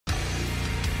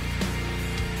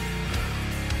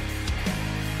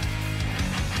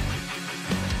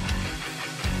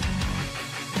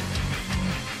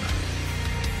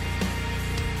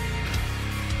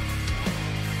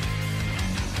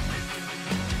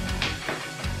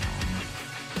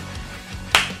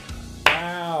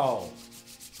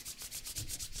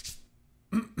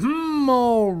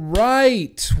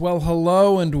right. Well,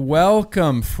 hello and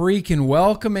welcome. Freaking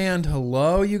welcome and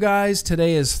hello, you guys.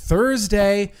 Today is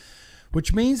Thursday,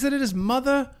 which means that it is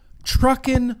Mother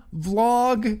Truckin'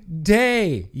 Vlog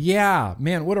Day. Yeah,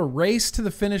 man, what a race to the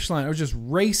finish line. I was just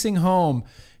racing home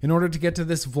in order to get to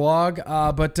this vlog.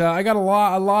 But I got a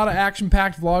lot of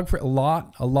action-packed vlog for a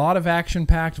lot of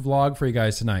action-packed vlog for you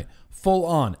guys tonight. Full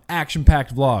on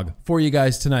action-packed vlog for you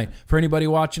guys tonight. For anybody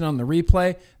watching on the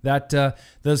replay, that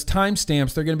those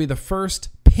timestamps, they're going to be the first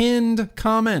pinned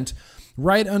comment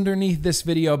right underneath this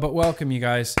video. But welcome, you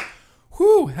guys.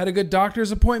 Whew, had a good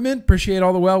doctor's appointment. Appreciate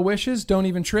all the well wishes. Don't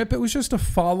even trip. It was just a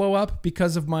follow-up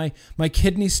because of my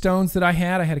kidney stones that I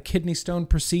had. I had a kidney stone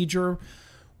procedure.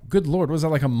 Good Lord, was that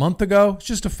like a month ago? It's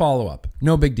just a follow-up.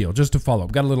 No big deal, just a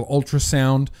follow-up. Got a little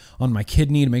ultrasound on my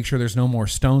kidney to make sure there's no more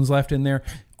stones left in there.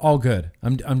 All good.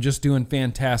 I'm just doing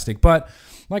fantastic. But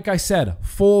like I said,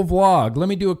 full vlog. Let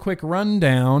me do a quick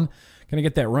rundown. Can I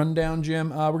get that rundown, Jim?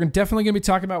 We're definitely going to be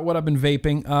talking about what I've been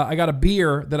vaping. I got a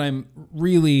beer that I'm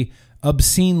really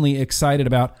obscenely excited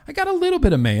about. I got a little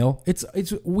bit of mail. It's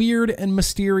weird and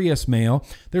mysterious mail.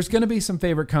 There's going to be some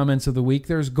favorite comments of the week.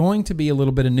 There's going to be a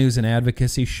little bit of news and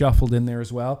advocacy shuffled in there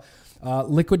as well.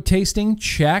 Liquid tasting,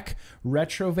 check.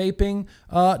 Retro vaping,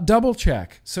 double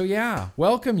check. So yeah,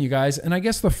 welcome you guys. And I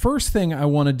guess the first thing I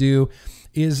want to do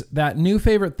is that new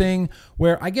favorite thing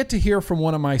where I get to hear from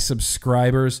one of my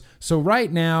subscribers. So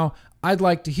right now, I'd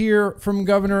like to hear from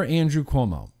Governor Andrew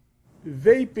Cuomo.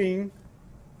 Vaping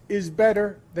is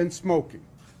better than smoking.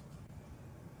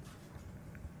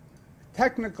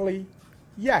 Technically,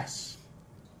 yes.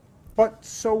 But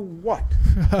so what?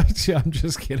 I'm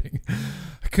just kidding.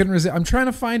 I couldn't resist. I'm trying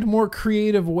to find more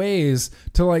creative ways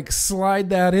to like slide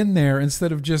that in there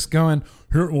instead of just going,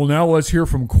 here, well, now let's hear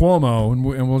from Cuomo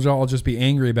and we'll all just be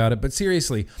angry about it. But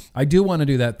seriously, I do want to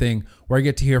do that thing where I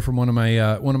get to hear from one of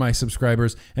my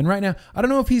subscribers. And right now, I don't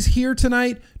know if he's here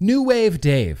tonight. New Wave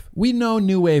Dave. We know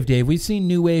New Wave Dave. We've seen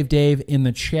New Wave Dave in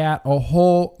the chat a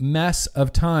whole mess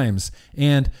of times.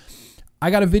 And I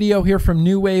got a video here from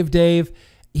New Wave Dave.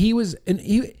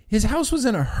 His house was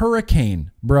in a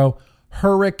hurricane, bro.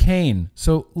 Hurricane.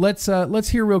 So let's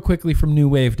hear real quickly from New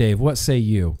Wave Dave. What say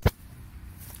you?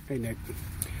 Hey Nick,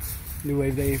 New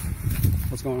Wave Dave.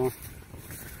 What's going on?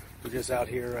 We're just out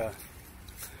here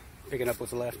picking up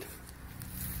what's left.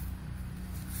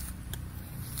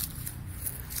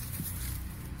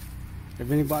 If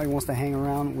anybody wants to hang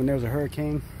around when there's a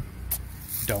hurricane,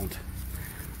 don't.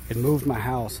 It moved my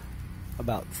house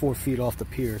about 4 feet off the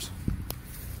piers.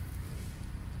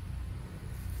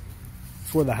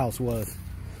 Where the house was.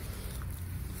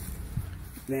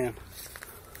 Man,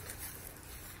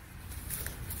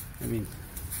 I mean,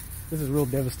 this is real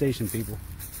devastation, people.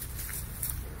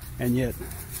 And yet,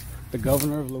 the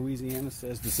governor of Louisiana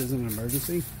says this isn't an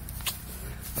emergency.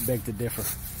 I beg to differ.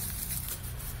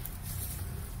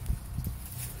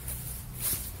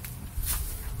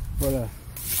 But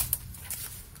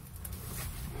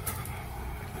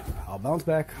I'll bounce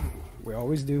back. We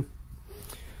always do.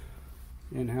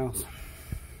 In-house.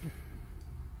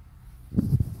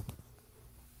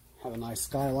 Have a nice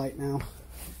skylight now.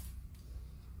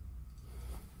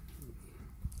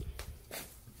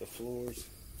 The floors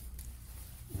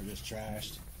are just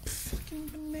trashed. Fucking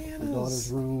bananas. My daughter's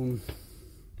room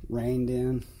rained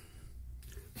in.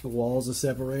 The walls are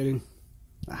separating.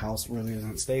 The house really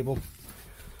isn't stable.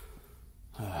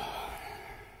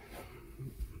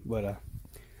 But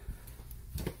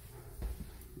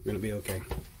we're gonna be okay.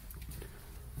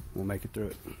 We'll make it through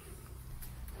it.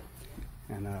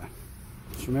 And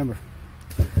just remember,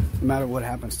 no matter what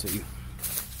happens to you,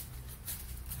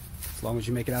 as long as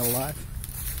you make it out alive,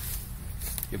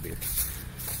 you'll be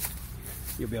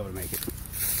able to make it.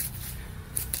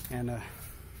 And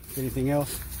if anything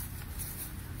else,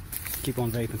 keep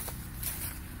on vaping.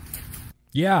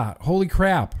 Yeah, holy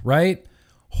crap, right?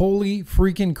 Holy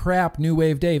freaking crap, New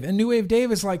Wave Dave. And New Wave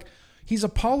Dave is like, he's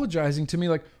apologizing to me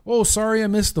like, oh, sorry I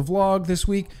missed the vlog this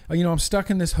week. I'm stuck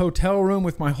in this hotel room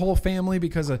with my whole family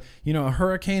because a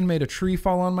hurricane made a tree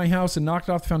fall on my house and knocked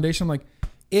off the foundation. I'm like,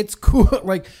 it's cool.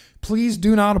 Like, please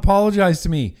do not apologize to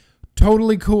me.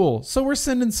 Totally cool. So we're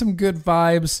sending some good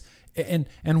vibes and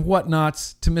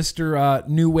whatnots to Mr.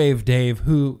 New Wave Dave,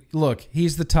 who, look,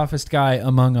 he's the toughest guy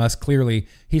among us. Clearly,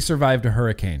 he survived a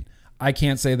hurricane. I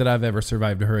can't say that I've ever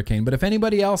survived a hurricane, but if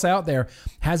anybody else out there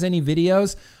has any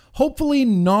videos, hopefully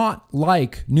not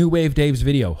like New Wave Dave's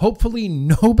video. Hopefully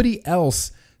nobody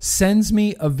else sends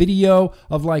me a video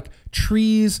of like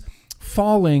trees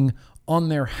falling on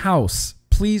their house.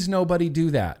 Please nobody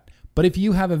do that. But if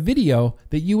you have a video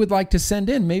that you would like to send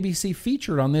in, maybe see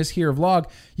featured on this here vlog,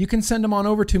 you can send them on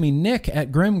over to me,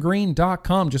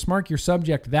 nick@grimgreen.com. Just mark your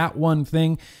subject, that one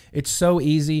thing. It's so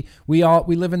easy. We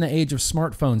live in the age of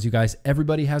smartphones, you guys.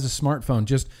 Everybody has a smartphone.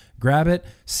 Just grab it,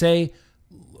 say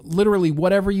literally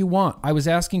whatever you want. I was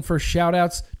asking for shout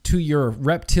outs to your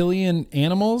reptilian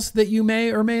animals that you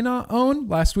may or may not own.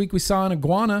 Last week we saw an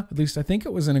iguana, at least I think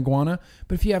it was an iguana.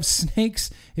 But if you have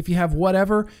snakes, if you have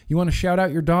whatever, you want to shout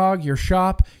out your dog, your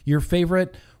shop, your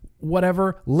favorite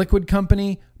whatever, liquid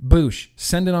company, boosh,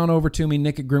 send it on over to me,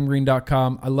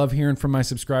 nick@grimgreen.com. I love hearing from my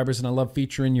subscribers and I love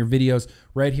featuring your videos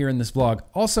right here in this vlog.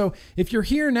 Also, if you're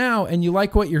here now and you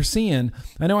like what you're seeing,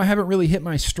 I know I haven't really hit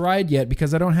my stride yet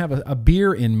because I don't have a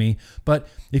beer in me, but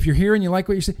if you're here and you like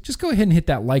what you're seeing, just go ahead and hit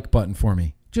that like button for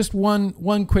me. Just one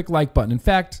quick like button. In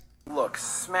fact, look,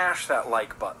 smash that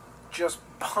like button. Just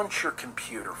punch your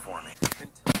computer for me.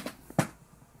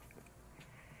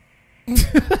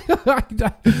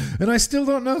 And I still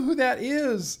don't know who that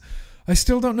is.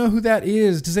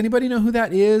 Does anybody know who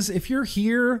that is? If you're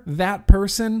here, that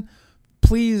person,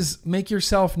 please make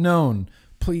yourself known.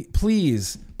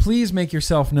 Please make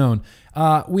yourself known.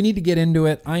 We need to get into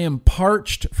it. I am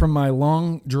parched from my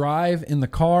long drive in the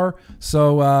car.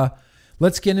 So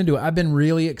let's get into it. I've been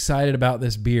really excited about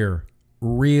this beer.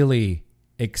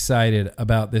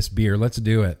 Let's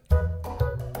do it.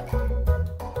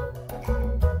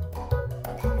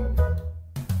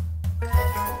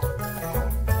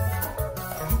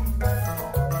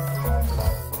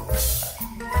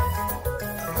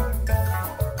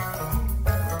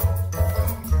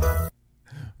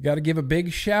 Got to give a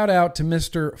big shout out to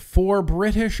Mr. For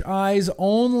British Eyes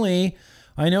Only.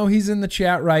 I know he's in the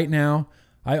chat right now.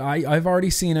 I've already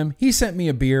seen him. He sent me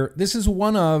a beer. This is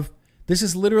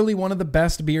literally one of the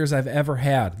best beers I've ever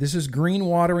had. This is Green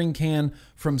Watering Can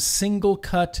from Single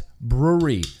Cut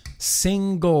Brewery.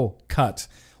 Single Cut.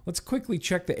 Let's quickly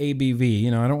check the ABV.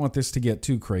 I don't want this to get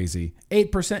too crazy.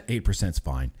 8%. 8%'s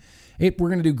fine. We're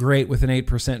going to do great with an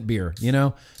 8% beer.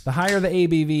 The higher the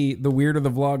ABV, the weirder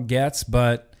the vlog gets,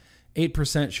 but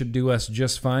 8% should do us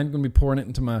just fine. I'm going to be pouring it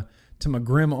into my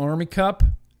Grim Army cup.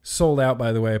 Sold out,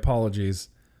 by the way. Apologies.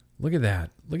 Look at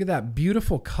that. Look at that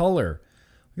beautiful color.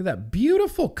 Look at that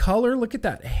beautiful color. Look at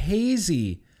that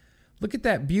hazy. Look at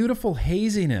that beautiful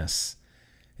haziness.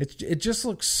 It just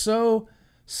looks so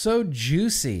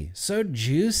juicy. So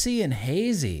juicy and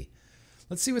hazy.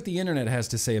 Let's see what the internet has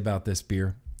to say about this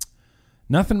beer.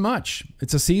 Nothing much.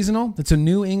 It's a seasonal. It's a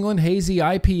New England hazy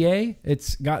IPA.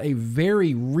 It's got a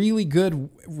really good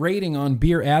rating on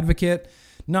Beer Advocate.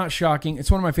 Not shocking. It's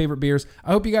one of my favorite beers.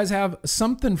 I hope you guys have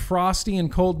something frosty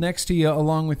and cold next to you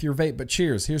along with your vape. But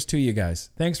cheers. Here's to you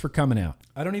guys. Thanks for coming out.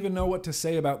 I don't even know what to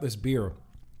say about this beer.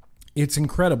 It's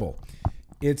incredible.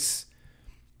 This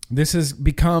has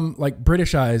become like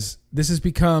British Eyes.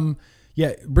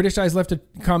 British Eyes left a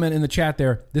comment in the chat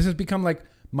there. This has become like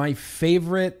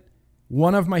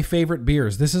one of my favorite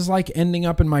beers. This is like ending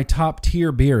up in my top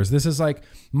tier beers. This is like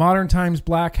Modern Times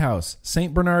Black House,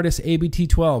 St. Bernardus ABT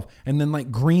 12, and then like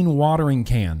Green Watering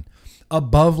Can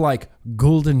above like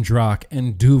Golden Drak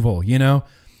and Duvel,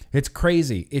 It's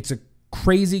crazy. It's a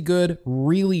crazy good,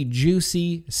 really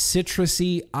juicy,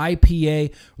 citrusy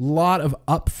IPA, lot of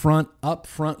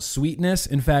upfront sweetness.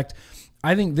 In fact,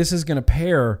 I think this is going to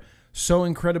pair so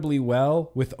incredibly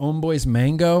well with Homeboy's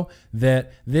Mango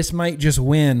that this might just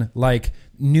win like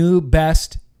new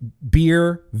best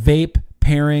beer vape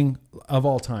pairing of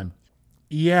all time.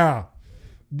 Yeah.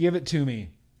 Give it to me.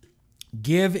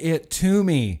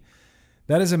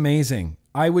 That is amazing.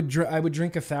 I would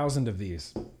drink 1,000 of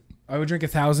these. I would drink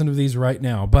 1,000 of these right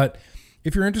now. But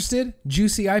if you're interested,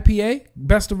 Juicy IPA,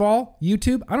 best of all,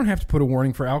 YouTube, I don't have to put a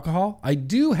warning for alcohol. I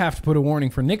do have to put a warning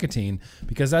for nicotine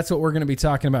because that's what we're going to be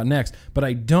talking about next. But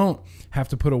I don't have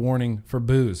to put a warning for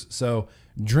booze. So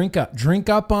drink up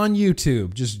on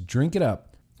YouTube. Just drink it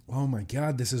up. Oh my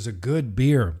God, this is a good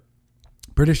beer.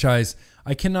 British Eyes,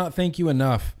 I cannot thank you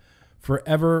enough for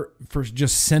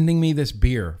just sending me this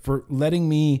beer, for letting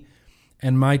me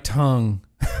and my tongue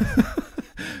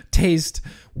taste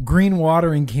Green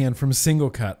Watering Can from Single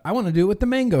Cut. I want to do it with the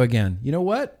mango again. You know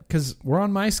what? Because we're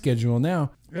on my schedule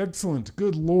now. Excellent.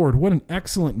 Good Lord. What an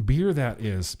excellent beer that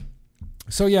is.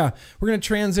 So yeah, we're going to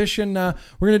transition. We're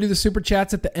going to do the super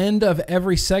chats at the end of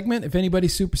every segment. If anybody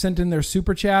sent in their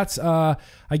super chats, I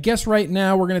guess right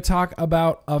now we're going to talk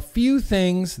about a few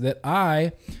things that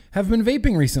I have been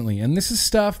vaping recently. And this is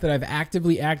stuff that I've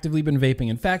actively been vaping.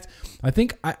 In fact, I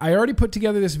think I already put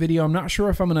together this video. I'm not sure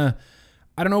if I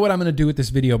don't know what I'm going to do with this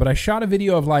video, but I shot a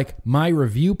video of like my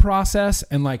review process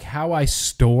and like how I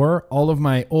store all of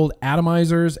my old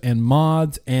atomizers and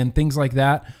mods and things like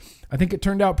that. I think it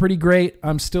turned out pretty great.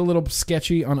 I'm still a little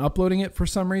sketchy on uploading it for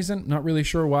some reason. Not really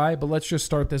sure why, but let's just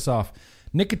start this off.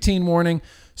 Nicotine warning.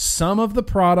 Some of the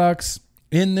products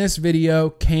in this video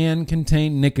can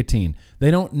contain nicotine.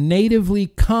 They don't natively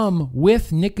come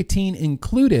with nicotine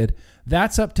included.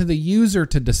 That's up to the user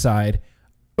to decide.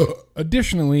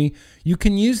 Additionally, you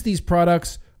can use these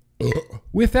products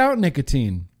without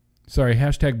nicotine. Sorry,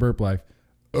 hashtag burp life.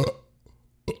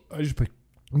 I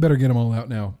better get them all out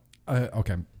now.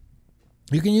 Okay.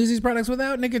 You can use these products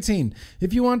without nicotine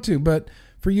if you want to, but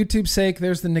for YouTube's sake,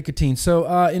 there's the nicotine.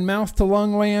 So in mouth to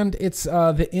lung land, it's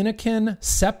the Innokin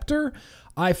Scepter.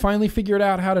 I finally figured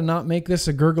out how to not make this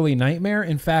a gurgly nightmare.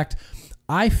 In fact,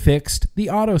 I fixed the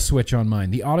auto switch on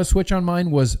mine. The auto switch on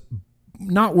mine was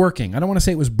not working. I don't want to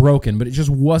say it was broken, but it just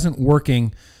wasn't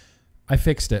working. I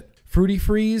fixed it. Fruity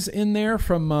Freeze in there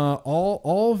from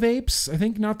all vapes. I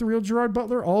think not the real Gerard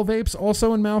Butler. All vapes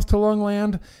also in mouth to lung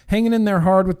land. Hanging in there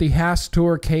hard with the Hass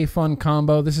Tour K-Fun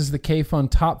combo. This is the K-Fun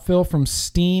Top Fill from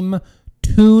Steam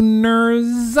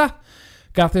Tuners.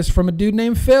 Got this from a dude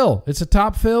named Phil. It's a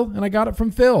top fill, and I got it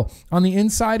from Phil. On the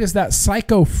inside is that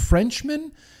Psycho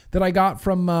Frenchman that I got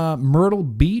from Myrtle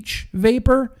Beach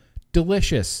Vapor.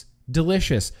 Delicious.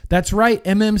 Delicious. That's right,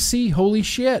 MMC. Holy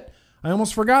shit. I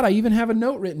almost forgot. I even have a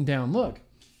note written down. Look,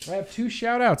 I have 2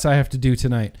 shout-outs I have to do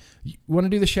tonight. You want to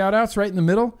do the shout-outs right in the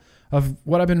middle of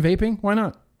what I've been vaping? Why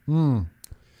not?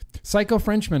 Psycho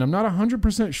Frenchman. I'm not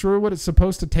 100% sure what it's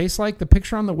supposed to taste like. The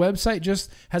picture on the website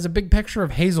just has a big picture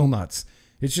of hazelnuts.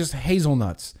 It's just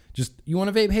hazelnuts. Just, you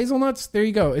want to vape hazelnuts? There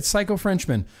you go. It's Psycho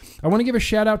Frenchman. I want to give a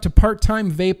shout-out to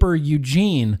Part-Time Vapor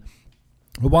Eugene.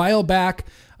 A while back,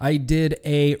 I did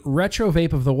a retro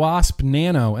vape of the Wasp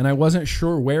Nano, and I wasn't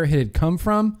sure where it had come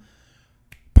from.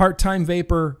 Part-Time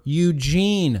Vapor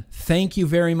Eugene, thank you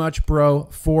very much, bro,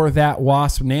 for that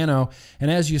Wasp Nano. And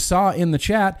as you saw in the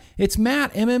chat, it's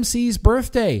Matt MMC's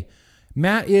birthday.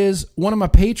 Matt is one of my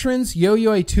patrons.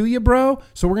 Yo to you, bro.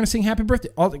 So we're going to sing happy birthday.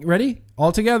 Ready?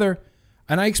 All together.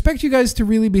 And I expect you guys to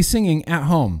really be singing at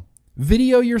home.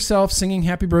 Video yourself singing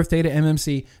happy birthday to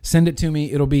MMC. Send it to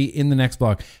me. It'll be in the next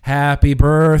blog. Happy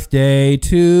birthday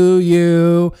to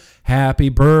you. Happy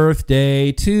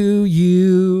birthday to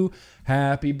you.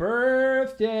 Happy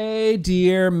birthday,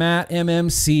 dear Matt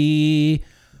MMC.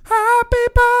 Happy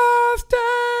birthday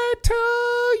to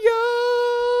you.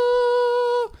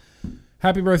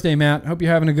 Happy birthday, Matt. Hope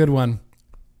you're having a good one.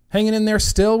 Hanging in there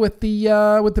still with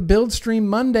the build stream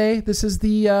Monday. This is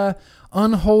the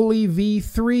Unholy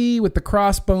V3 with the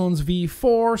Crossbones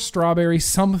V4, strawberry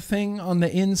something on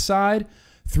the inside,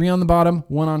 3 on the bottom,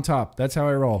 1 on top. That's how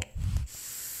I roll.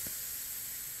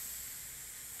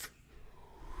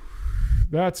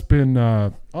 That's been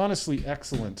honestly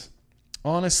excellent.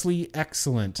 Honestly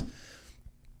excellent.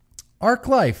 Arc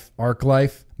Life,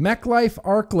 Mech Life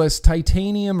Arcless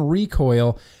Titanium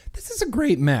Recoil. This is a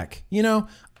great mech. You know,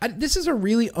 this is a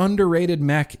really underrated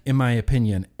mech in my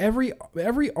opinion. Every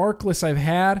Arcless I've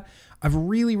had, I've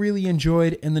really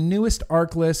enjoyed, and the newest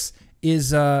Arcless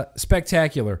is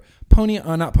spectacular.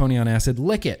 Not Pony on Acid,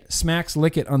 Lick It. Smacks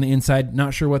Lick It on the inside.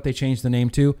 Not sure what they changed the name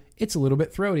to. It's a little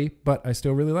bit throaty, but I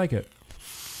still really like it.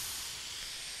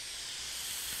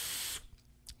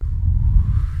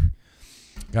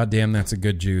 God damn, that's a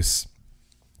good juice.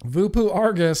 Vupu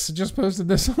Argus just posted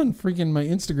this on freaking my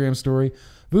Instagram story.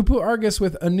 Vupu Argus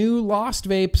with a new Lost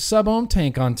Vape sub-ohm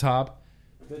tank on top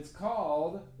that's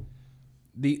called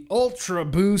the Ultra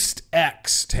Boost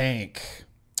X tank.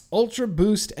 Ultra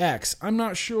Boost X. I'm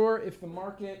not sure if the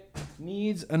market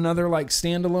needs another like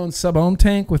standalone sub-ohm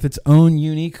tank with its own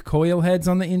unique coil heads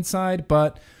on the inside,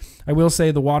 but I will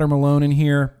say the Water Malone in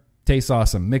here tastes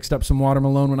awesome. Mixed up some Water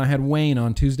Malone when I had Wayne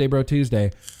on Tuesday Bro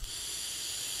Tuesday.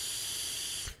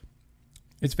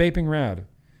 It's vaping rad.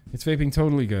 It's vaping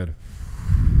totally good.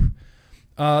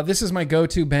 This is my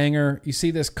go-to banger. You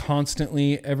see this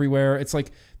constantly everywhere. It's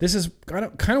like, this is kind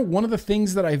of one of the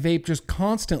things that I vape just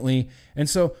constantly. And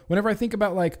so whenever I think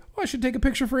about like, oh, I should take a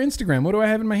picture for Instagram. What do I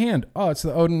have in my hand? Oh, it's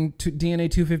the Odin DNA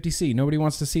 250C. Nobody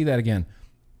wants to see that again.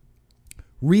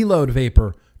 Reload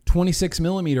Vapor. 26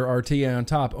 millimeter RTA on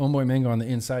top. Oh boy, mango on the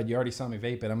inside. You already saw me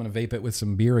vape it. I'm going to vape it with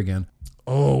some beer again.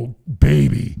 Oh,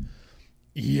 baby.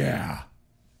 Yeah.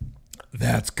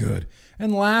 That's good.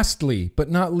 And lastly, but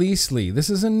not leastly, this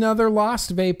is another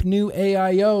Lost Vape new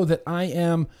AIO that I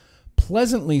am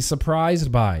pleasantly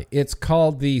surprised by. It's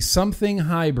called the Something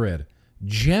Hybrid.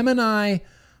 Gemini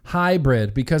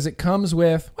Hybrid, because it comes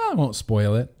with, well, I won't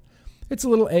spoil it. It's a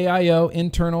little AIO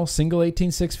internal single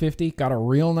 18650. Got a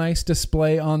real nice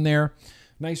display on there.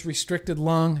 Nice restricted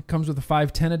lung. Comes with a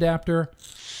 510 adapter.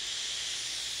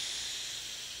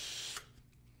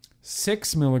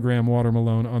 6 milligram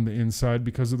watermelon on the inside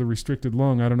because of the restricted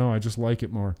lung. I don't know. I just like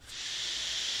it more.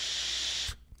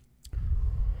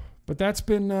 But that's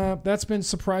been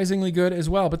surprisingly good as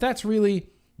well. But that's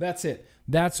it.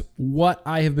 That's what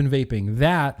I have been vaping.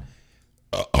 That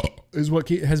is what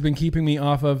has been keeping me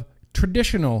off of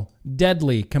traditional,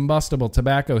 deadly, combustible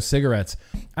tobacco cigarettes.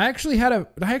 I actually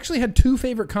had 2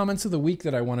 favorite comments of the week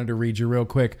that I wanted to read you real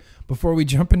quick before we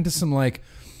jump into some like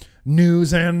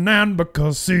news and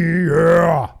advocacy.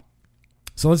 Yeah.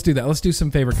 So let's do that. Let's do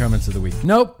some favorite comments of the week.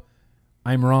 Nope,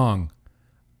 I'm wrong.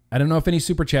 I don't know if any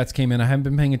super chats came in. I haven't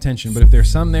been paying attention, but if there's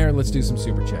some there, let's do some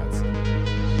super chats.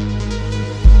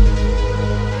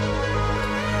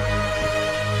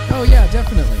 Oh yeah,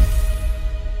 definitely.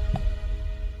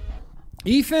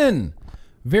 Ethan,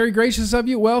 very gracious of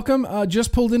you. Welcome.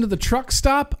 Just pulled into the truck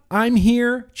stop. I'm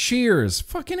here. Cheers.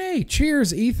 Fucking A.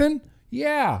 Cheers, Ethan.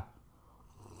 Yeah.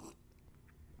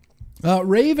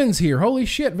 Raven's here. Holy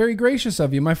shit. Very gracious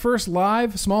of you. My first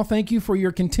live. Small thank you for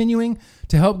your continuing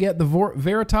to help get the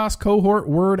Veritas cohort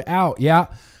word out. Yeah.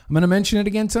 I'm going to mention it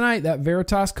again tonight. That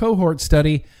Veritas cohort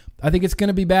study. I think it's going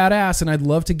to be badass, and I'd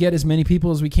love to get as many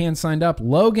people as we can signed up.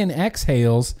 Logan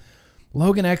Exhales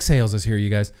is here, you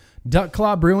guys. Duck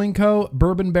Claw Brewing Co.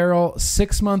 Bourbon Barrel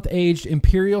 6-month aged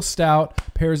Imperial Stout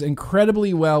pairs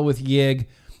incredibly well with Yig,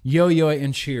 Yo-Yo,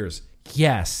 and Cheers.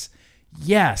 Yes.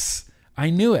 I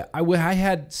knew it. I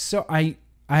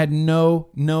had no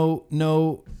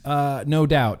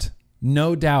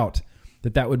doubt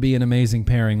that would be an amazing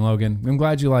pairing, Logan. I'm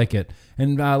glad you like it.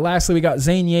 And lastly, we got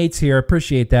Zane Yates here.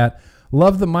 Appreciate that.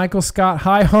 Love the Michael Scott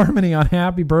High Harmony on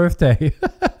happy birthday.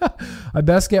 I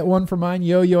best get one for mine.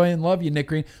 Yo-Yo and love you, Nick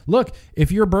Green. Look,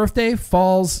 if your birthday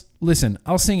falls, listen,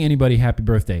 I'll sing anybody happy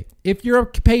birthday. If you're a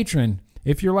patron,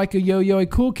 if you're like a Yo-Yo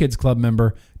Cool Kids Club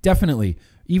member, definitely.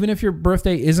 Even if your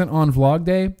birthday isn't on vlog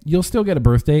day, you'll still get a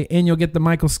birthday and you'll get the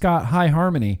Michael Scott High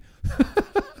Harmony.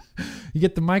 You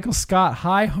get the Michael Scott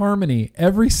High Harmony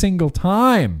every single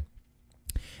time.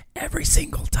 Every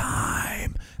single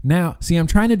time. Now, see, I'm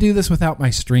trying to do this without my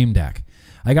Stream Deck.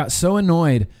 I got so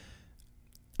annoyed.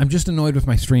 I'm just annoyed with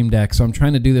my Stream Deck, so I'm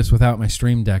trying to do this without my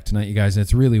Stream Deck tonight, you guys.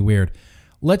 It's really weird.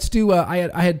 Let's do. I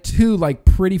had 2 like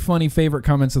pretty funny favorite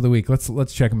comments of the week.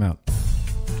 Let's check them out.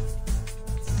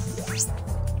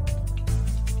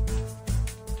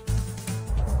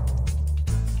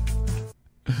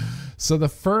 So the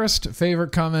first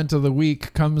favorite comment of the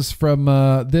week comes from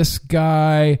this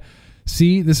guy.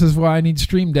 See, this is why I need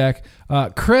Stream Deck.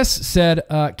 Chris said,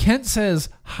 Kent says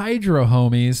hydro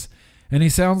homies, and he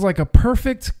sounds like a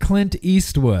perfect Clint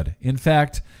Eastwood. In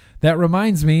fact, that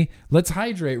reminds me, let's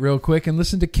hydrate real quick and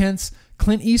listen to Kent's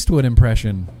Clint Eastwood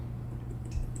impression.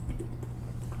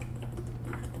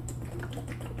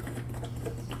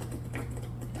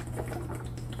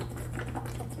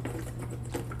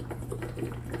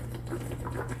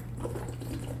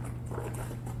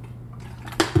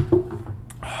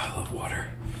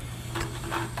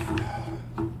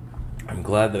 I'm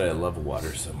glad that I love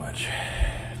water so much.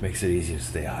 It makes it easy to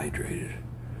stay hydrated.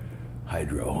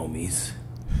 Hydro homies.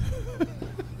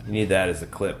 You need that as a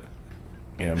clip.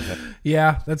 You know what I'm saying?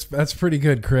 Yeah, that's pretty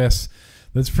good, Chris.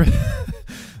 That's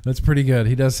pretty good.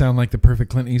 He does sound like the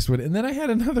perfect Clint Eastwood. And then I had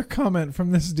another comment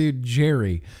from this dude,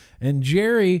 Jerry. And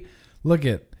Jerry, I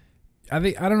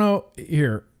don't know.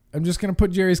 Here, I'm just going to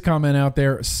put Jerry's comment out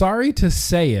there. Sorry to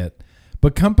say it,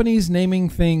 but companies naming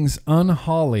things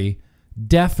Unholly,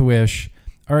 Death Wish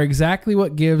are exactly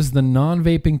what gives the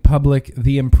non-vaping public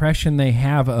the impression they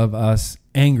have of us,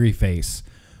 angry face.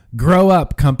 Grow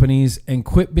up, companies, and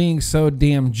quit being so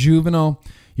damn juvenile.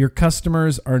 Your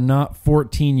customers are not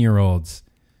 14-year-olds.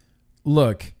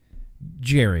 Look,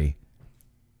 Jerry,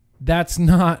 that's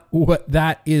not what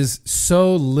that is.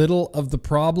 So little of the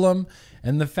problem.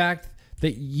 And the fact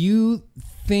that you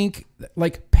think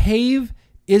like PAVE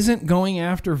isn't going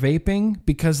after vaping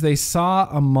because they saw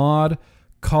a mod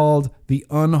called the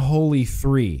Unholy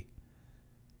 3.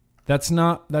 That's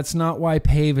not why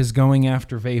PAVE is going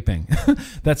after vaping.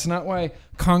 That's not why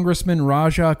Congressman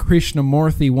Raja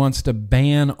Krishnamurthy wants to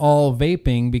ban all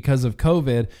vaping because of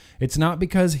COVID. It's not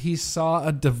because he saw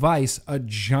a device, a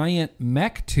giant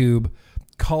mech tube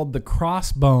called the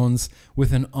Crossbones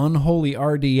with an unholy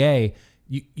RDA.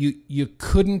 You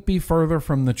couldn't be further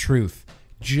from the truth.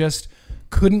 Just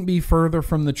couldn't be further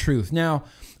from the truth. Now,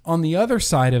 on the other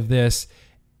side of this,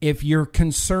 if you're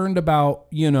concerned about,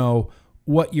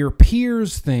 what your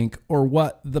peers think or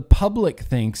what the public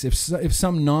thinks, if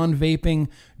some non-vaping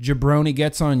jabroni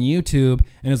gets on YouTube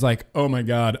and is like, oh my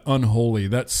God, Unholy,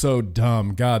 that's so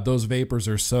dumb. God, those vapors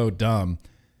are so dumb.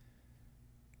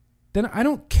 then I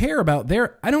don't care about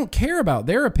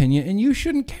their opinion, and you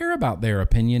shouldn't care about their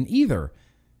opinion either.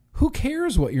 Who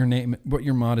cares what your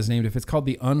mod is named, if it's called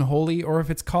the Unholy or if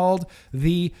it's called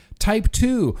the Type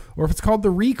 2 or if it's called the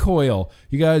Recoil?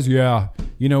 You guys,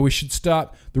 we should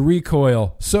stop the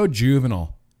Recoil. So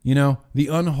juvenile, the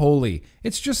Unholy.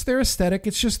 It's just their aesthetic.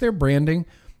 It's just their branding.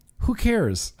 Who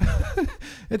cares?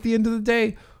 At the end of the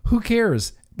day, who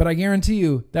cares? But I guarantee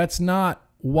you that's not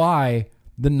why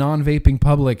the non-vaping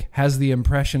public has the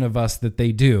impression of us that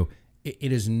they do.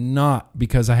 It is not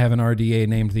because I have an RDA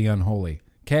named the Unholy.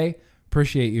 Okay?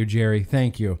 Appreciate you, Jerry.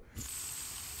 Thank you.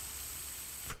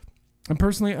 And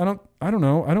personally, I don't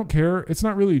know. I don't care. It's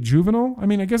not really juvenile. I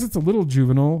mean, I guess it's a little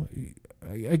juvenile.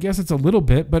 I guess it's a little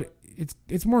bit, but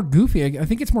it's more goofy. I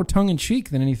think it's more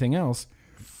tongue-in-cheek than anything else.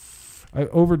 I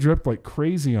overdripped like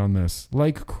crazy on this.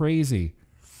 Like crazy.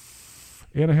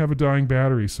 And I have a dying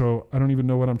battery, so I don't even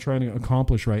know what I'm trying to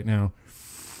accomplish right now.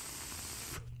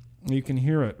 You can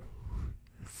hear it.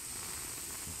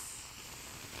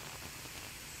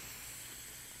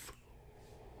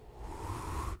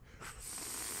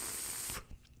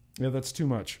 Yeah, that's too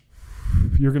much.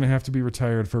 You're going to have to be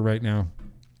retired for right now.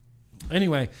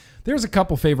 Anyway, there's a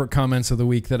couple favorite comments of the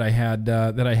week that I had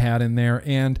in there,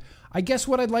 and I guess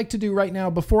what I'd like to do right now,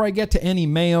 before I get to any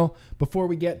mail, before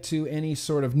we get to any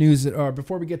sort of news, or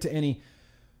before we get to any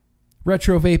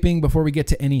retro vaping, before we get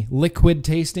to any liquid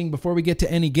tasting, before we get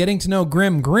to any getting to know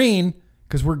Grimm Green,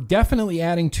 because we're definitely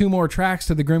adding 2 more tracks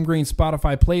to the Grimm Green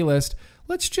Spotify playlist.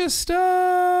 Let's just,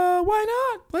 why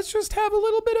not? Let's just have a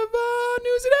little bit of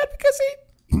news and advocacy.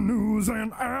 News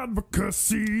and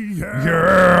advocacy,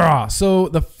 yeah. So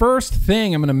the first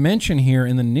thing I'm going to mention here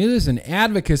in the news and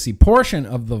advocacy portion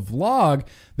of the vlog,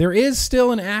 there is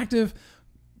still an active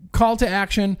call to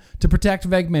action to protect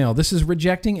VegMail. This is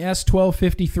Rejecting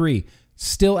S1253.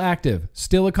 Still active.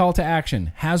 Still a call to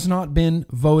action. Has not been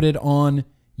voted on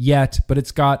yet, but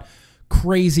it's got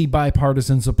crazy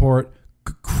bipartisan support.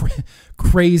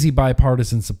 Crazy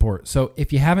bipartisan support. So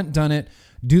if you haven't done it,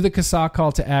 do the CASA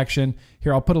call to action.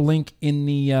 Here, I'll put a link in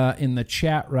the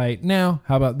chat right now.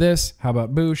 How about this? How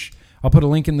about Boosh? I'll put a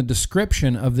link in the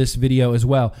description of this video as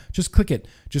well. Just click it.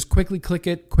 Just quickly click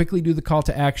it. Quickly do the call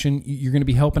to action. You're going to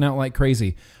be helping out like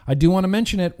crazy. I do want to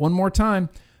mention it one more time.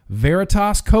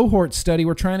 Veritas cohort study.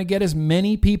 We're trying to get as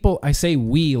many people. I say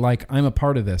we like I'm a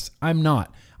part of this. I'm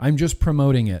not. I'm just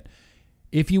promoting it.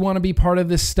 If you want to be part of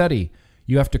this study,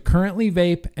 you have to currently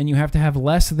vape and you have to have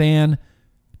less than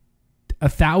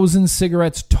 1,000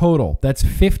 cigarettes total. That's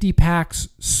 50 packs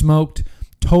smoked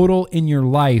total in your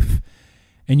life.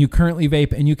 And you currently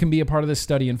vape, and you can be a part of this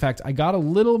study. In fact, I got a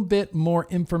little bit more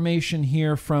information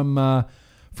here from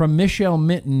Michelle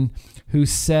Mitten, who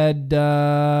said,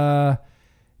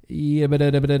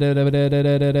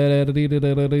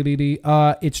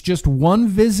 it's just one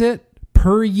visit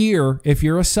per year if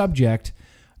you're a subject,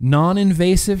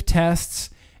 non-invasive tests,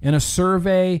 and a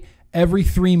survey every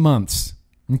 3 months.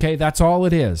 Okay, that's all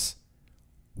it is.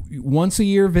 Once a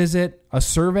year visit, a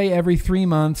survey every 3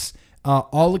 months.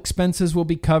 All expenses will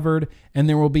be covered, and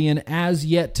there will be an as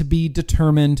yet to be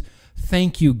determined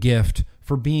thank you gift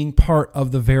for being part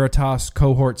of the Veritas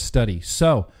cohort study.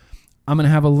 So I'm going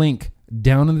to have a link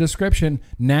down in the description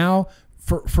now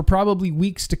for probably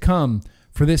weeks to come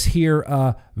for this here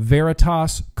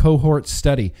Veritas cohort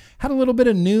study. Had a little bit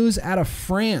of news out of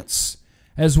France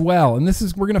as well, and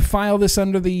we're going to file this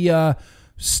under the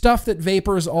stuff that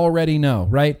vapors already know,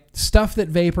 right? Stuff that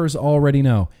vapors already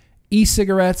know.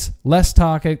 E-cigarettes, less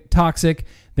toxic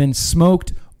than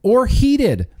smoked or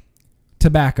heated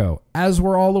tobacco. As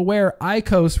we're all aware,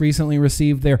 IQOS recently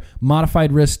received their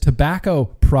modified risk tobacco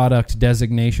product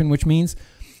designation, which means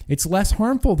it's less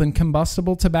harmful than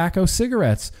combustible tobacco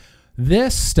cigarettes.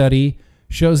 This study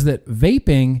shows that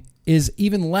vaping is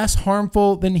even less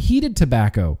harmful than heated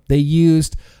tobacco. They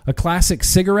used a classic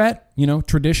cigarette,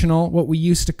 traditional, what we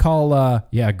used to call,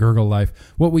 Gurgle Life,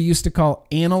 what we used to call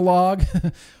analog,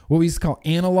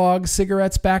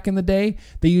 cigarettes back in the day.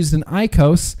 They used an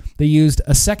IQOS, they used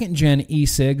a second-gen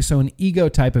e-cig, so an ego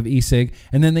type of e-cig,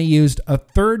 and then they used a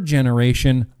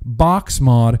third-generation box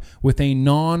mod with a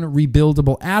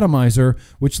non-rebuildable atomizer,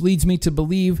 which leads me to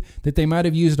believe that they might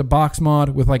have used a box mod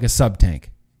with like a sub-tank.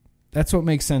 That's what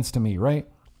makes sense to me, right?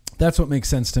 That's what makes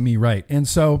sense to me, right? And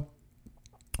so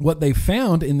what they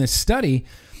found in this study,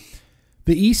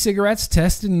 the e-cigarettes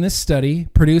tested in this study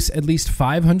produce at least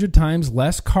 500 times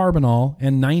less carbonol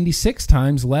and 96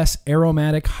 times less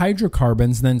aromatic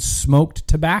hydrocarbons than smoked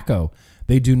tobacco.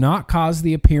 They do not cause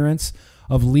the appearance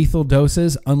of lethal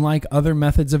doses. Unlike other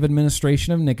methods of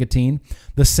administration of nicotine,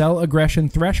 the cell aggression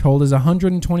threshold is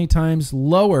 120 times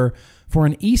lower for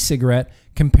an e-cigarette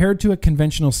compared to a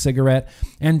conventional cigarette,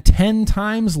 and 10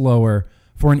 times lower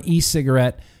for an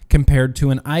e-cigarette compared to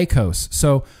an IQOS.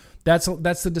 So that's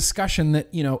the discussion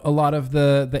that, you know, a lot of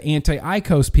the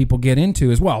anti-IQOS people get into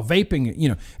is, well, vaping, you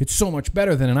know, it's so much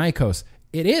better than an IQOS.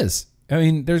 It is. I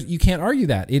mean, you can't argue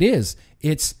that. It is.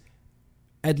 It's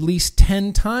at least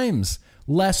 10 times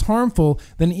less harmful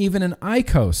than even an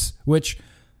IQOS, which,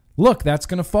 look, that's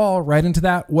going to fall right into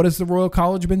that. What has the Royal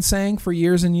College been saying for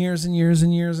years and years and years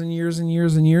and years and years and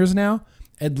years and years now?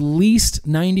 At least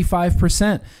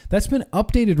 95%. That's been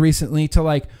updated recently to,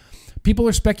 like, people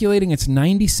are speculating it's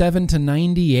 97 to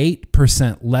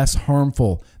 98% less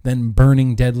harmful than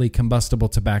burning deadly combustible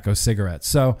tobacco cigarettes.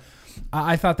 So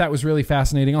I thought that was really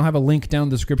fascinating. I'll have a link down in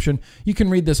the description. You can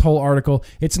read this whole article.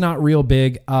 It's not real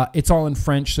big. It's all in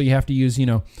French, so you have to use, you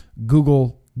know,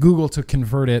 Google to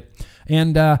convert it.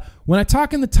 And when I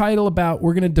talk in the title about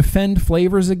we're going to defend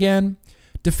flavors again,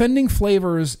 defending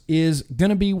flavors is going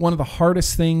to be one of the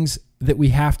hardest things that we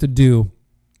have to do,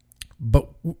 but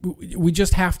we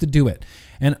just have to do it.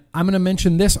 And I'm going to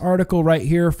mention this article right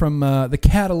here from the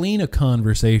Catalina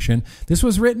Conversation. This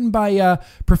was written by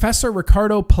Professor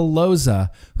Ricardo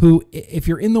Pelosa, who, if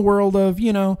you're in the world of,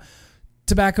 you know,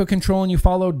 tobacco control and you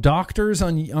follow doctors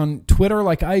on Twitter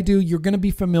like I do, you're going to be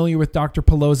familiar with Dr.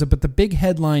 Pelosa. But the big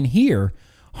headline here,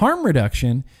 harm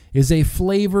reduction is a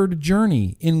flavored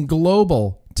journey in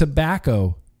global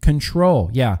tobacco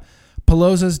control. Yeah,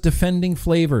 Pelosa's defending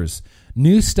flavors.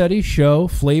 New studies show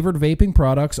flavored vaping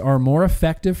products are more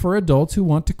effective for adults who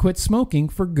want to quit smoking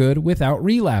for good without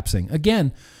relapsing.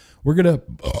 Again, we're going to...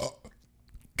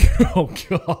 Oh,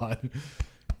 God.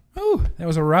 Oh, that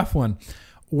was a rough one.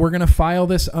 We're going to file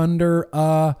this under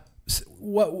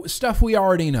what stuff we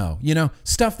already know. You know,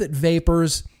 stuff that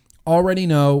vapors already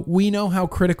know. We know how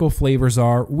critical flavors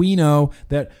are. We know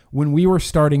that when we were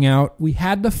starting out, we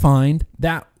had to find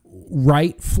that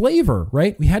right flavor,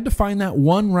 right? We had to find that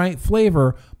one right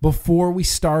flavor before we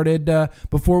started,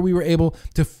 before we were able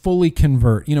to fully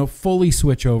convert, you know, fully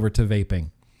switch over to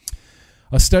vaping.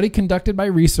 A study conducted by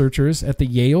researchers at the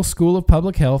Yale School of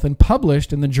Public Health and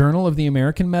published in the Journal of the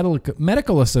American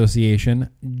Medical Association,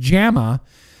 JAMA,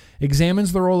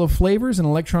 examines the role of flavors in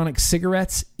electronic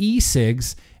cigarettes,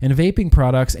 e-cigs, and vaping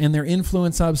products and their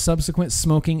influence on subsequent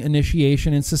smoking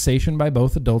initiation and cessation by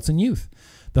both adults and youth.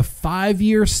 The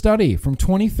 5-year study from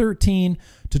 2013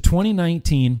 to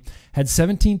 2019 had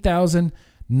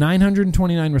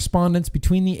 17,929 respondents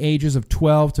between the ages of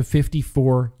 12 to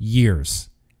 54 years.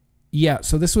 Yeah,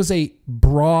 so this was a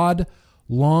broad,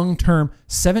 long-term,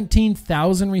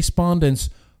 17,000 respondents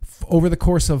over the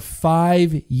course of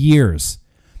 5 years.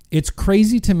 It's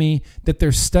crazy to me that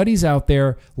there's studies out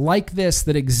there like this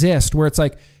that exist where it's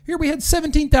like, here we had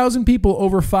 17,000 people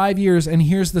over 5 years and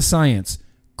here's the science.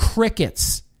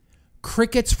 Crickets.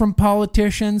 Crickets from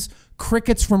politicians,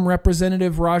 crickets from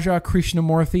Representative Raja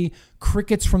Krishnamurthy,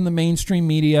 crickets from the mainstream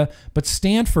media. But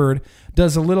Stanford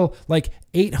does a little like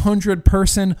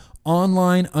 800-person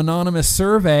online anonymous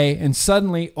survey and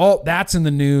suddenly, oh, that's in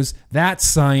the news. That's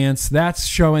science. That's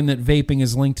showing that vaping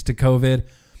is linked to COVID.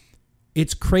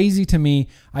 It's crazy to me.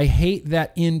 I hate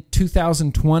that in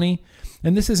 2020,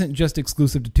 and this isn't just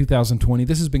exclusive to 2020.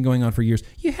 This has been going on for years.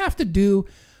 You have to do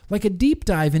like a deep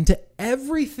dive into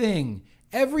everything.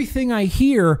 Everything I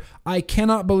hear, I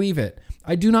cannot believe it.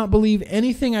 I do not believe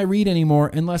anything I read anymore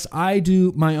unless I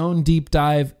do my own deep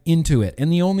dive into it.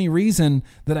 And the only reason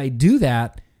that I do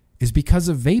that is because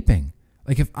of vaping.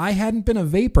 Like if I hadn't been a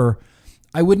vapor,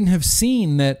 I wouldn't have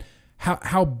seen that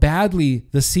how badly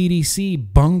the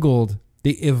CDC bungled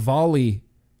the EVALI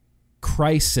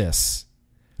crisis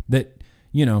that,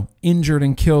 you know, injured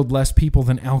and killed less people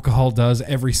than alcohol does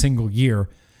every single year.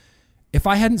 If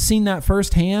I hadn't seen that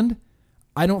firsthand,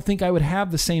 I don't think I would have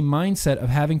the same mindset of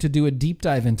having to do a deep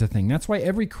dive into things. That's why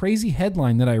every crazy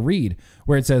headline that I read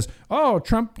where it says, oh,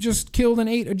 Trump just killed and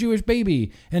ate a Jewish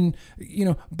baby and, you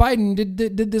know, Biden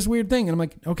did this weird thing. And I'm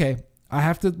like, okay, I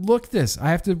have to look this. I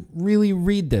have to really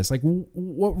read this. Like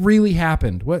what really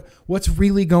happened? What's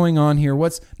really going on here?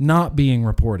 What's not being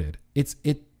reported? It's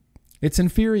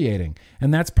infuriating.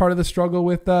 And that's part of the struggle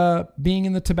with being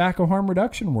in the tobacco harm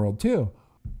reduction world too.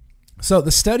 So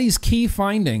the study's key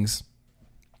findings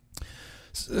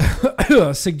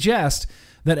suggest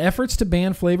that efforts to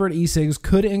ban flavored e-cigs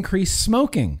could increase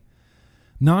smoking.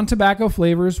 Non-tobacco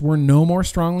flavors were no more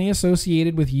strongly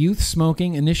associated with youth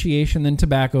smoking initiation than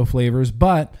tobacco flavors,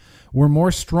 but were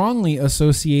more strongly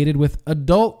associated with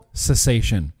adult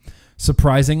cessation.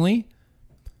 Surprisingly,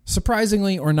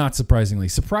 Surprisingly or not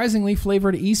surprisingly,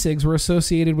 flavored e-cigs were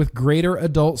associated with greater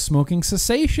adult smoking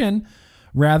cessation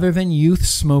rather than youth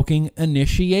smoking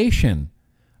initiation.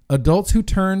 Adults who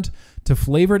turned to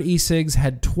flavored e-cigs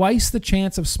had twice the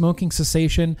chance of smoking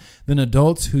cessation than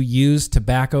adults who used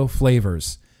tobacco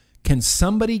flavors. Can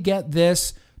somebody get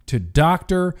this to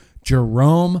Dr.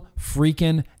 Jerome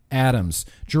freaking Adams?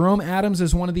 Jerome Adams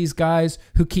is one of these guys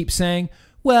who keeps saying,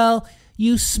 well,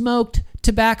 you smoked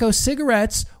tobacco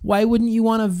cigarettes. Why wouldn't you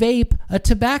want to vape a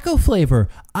tobacco flavor?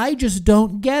 I just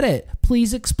don't get it.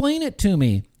 Please explain it to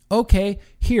me. Okay,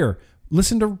 here.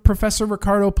 Listen to Professor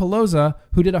Ricardo Pelosa,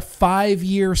 who did a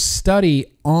 5-year study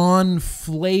on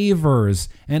flavors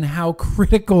and how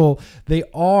critical they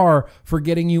are for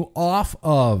getting you off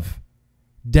of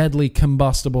deadly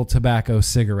combustible tobacco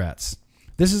cigarettes.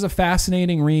 This is a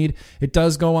fascinating read. It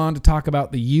does go on to talk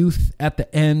about the youth at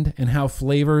the end and how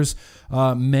flavors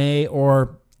may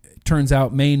or turns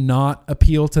out may not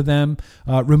appeal to them.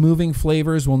 Removing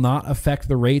flavors will not affect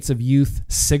the rates of youth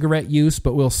cigarette use,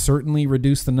 but will certainly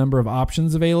reduce the number of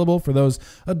options available for those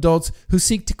adults who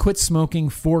seek to quit smoking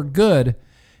for good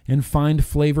and find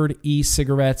flavored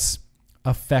e-cigarettes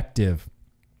effective.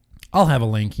 I'll have a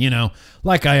link,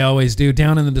 like I always do,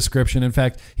 down in the description. In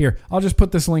fact, here, I'll just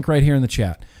put this link right here in the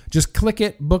chat. Just click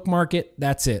it, bookmark it,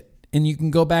 that's it. And you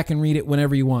can go back and read it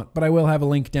whenever you want. But I will have a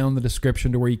link down in the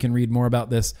description to where you can read more about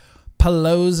this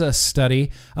Pelosa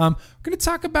study. We're going to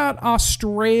talk about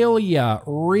Australia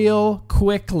real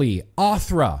quickly.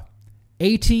 ATHRA,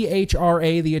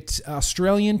 ATHRA, the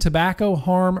Australian Tobacco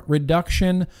Harm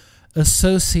Reduction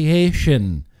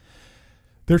Association.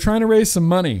 They're trying to raise some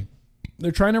money.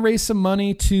 They're trying to raise some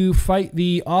money to fight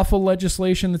the awful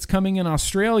legislation that's coming in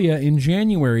Australia in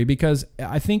January, because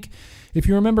I think, if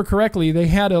you remember correctly, they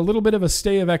had a little bit of a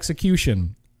stay of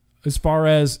execution as far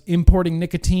as importing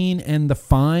nicotine and the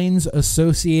fines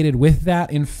associated with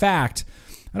that. In fact,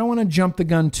 I don't want to jump the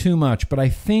gun too much, but I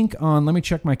think let me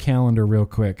check my calendar real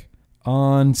quick.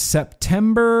 On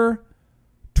September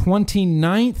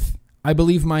 29th, I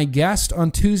believe my guest on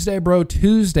Tuesday Bro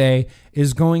Tuesday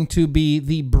is going to be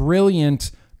the brilliant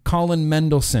Colin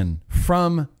Mendelsohn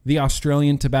from the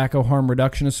Australian Tobacco Harm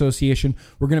Reduction Association.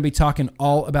 We're going to be talking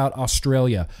all about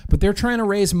Australia. But they're trying to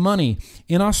raise money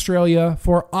in Australia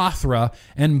for ATHRA,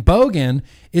 and Bogan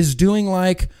is doing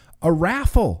like a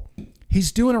raffle.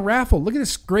 He's doing a raffle. Look at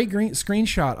this great green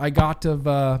screenshot I got of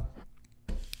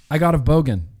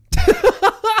Bogan.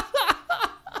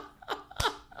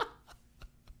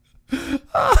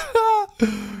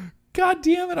 God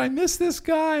damn it, I miss this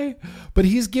guy. But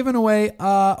he's giving away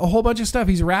a whole bunch of stuff.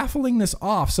 He's raffling this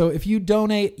off. So if you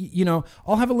donate,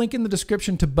 I'll have a link in the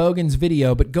description to Bogan's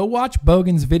video, but go watch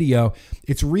Bogan's video.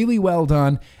 It's really well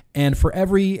done. And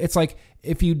it's like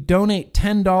if you donate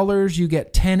 $10, you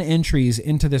get 10 entries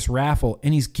into this raffle.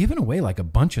 And he's giving away like a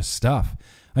bunch of stuff.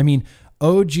 I mean,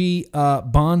 OG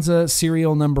Bonza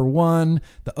serial number 1,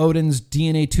 the Odin's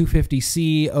DNA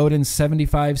 250C, Odin's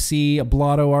 75C, a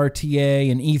Blotto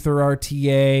RTA, an Ether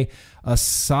RTA, a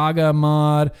Saga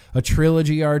mod, a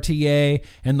Trilogy RTA,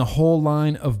 and the whole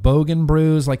line of Bogan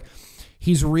brews. Like,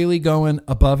 he's really going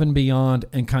above and beyond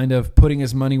and kind of putting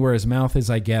his money where his mouth is,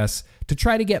 I guess, to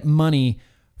try to get money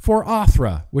for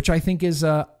ATHRA, which I think is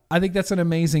I think that's an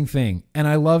amazing thing. And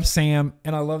I love Sam,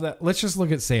 and I love that. Let's just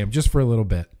look at Sam just for a little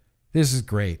bit. This is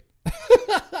great.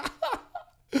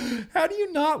 How do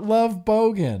you not love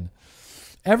Bogan?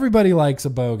 Everybody likes a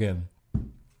Bogan.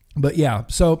 But yeah,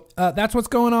 so that's what's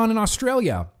going on in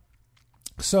Australia.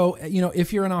 So,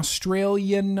 if you're an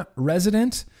Australian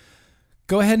resident,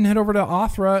 go ahead and head over to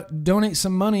ATHRA, donate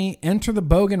some money, enter the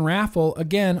Bogan raffle.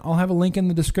 Again, I'll have a link in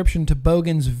the description to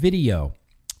Bogan's video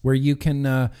where you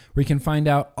can find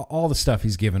out all the stuff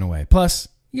he's giving away. Plus,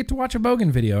 you get to watch a Bogan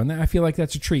video, and I feel like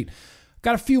that's a treat.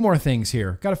 Got a few more things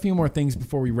here. Got a few more things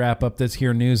before we wrap up this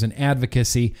here news and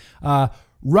advocacy.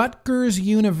 Rutgers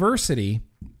University.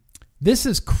 This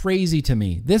is crazy to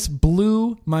me. This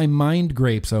blew my mind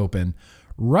grapes open.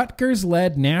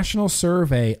 Rutgers-led national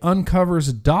survey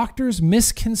uncovers doctors'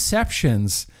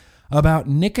 misconceptions about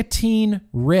nicotine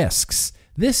risks.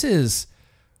 This is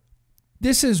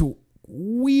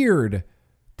weird.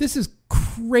 This is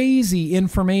crazy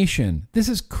information.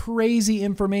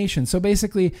 So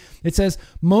basically, it says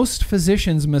most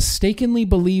physicians mistakenly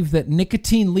believe that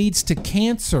nicotine leads to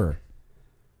cancer.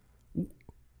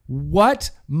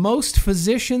 What? Most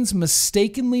physicians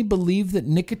mistakenly believe that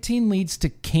nicotine leads to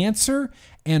cancer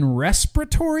and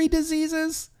respiratory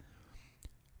diseases?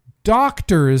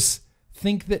 Doctors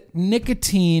think that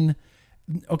nicotine,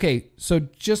 okay, so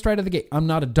just right out of the gate, I'm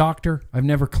not a doctor. I've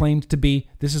never claimed to be.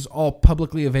 This is all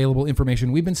publicly available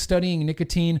information. We've been studying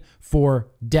nicotine for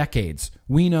decades.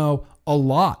 We know a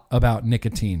lot about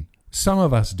nicotine. Some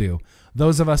of us do.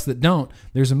 Those of us that don't,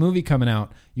 there's a movie coming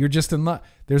out. You're just in luck.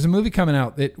 There's a movie coming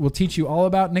out that will teach you all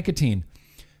about nicotine.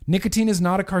 Nicotine is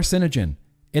not a carcinogen.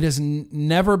 It has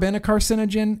never been a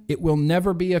carcinogen. It will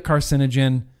never be a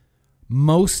carcinogen.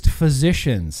 Most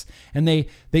physicians. And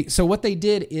so what they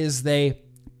did is they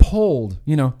polled,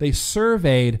 they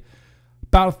surveyed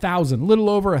about 1,000, little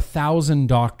over 1,000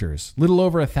 doctors,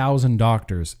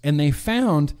 and they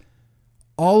found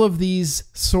all of these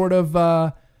sort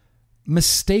of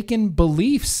mistaken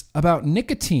beliefs about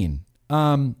nicotine.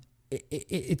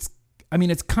 It's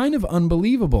kind of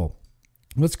unbelievable.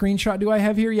 What screenshot do I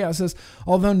have here? Yeah, it says,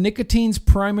 although nicotine's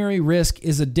primary risk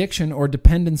is addiction or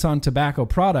dependence on tobacco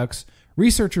products,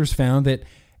 researchers found that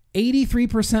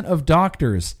 83% of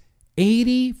doctors,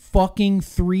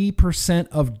 80%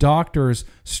 of doctors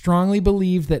strongly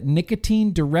believe that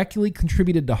nicotine directly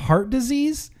contributed to heart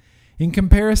disease. In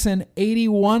comparison,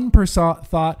 81%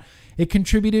 thought it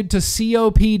contributed to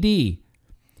COPD.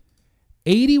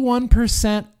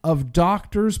 81% of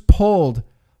doctors polled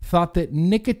thought that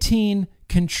nicotine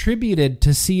contributed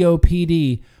to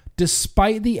COPD,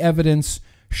 despite the evidence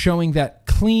showing that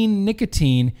clean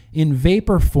nicotine in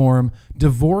vapor form,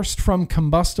 divorced from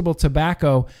combustible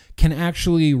tobacco, can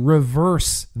actually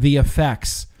reverse the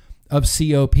effects of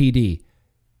COPD.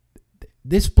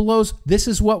 This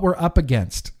is what we're up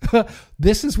against.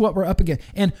 This is what we're up against.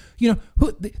 And,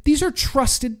 these are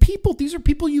trusted people. These are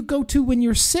people you go to when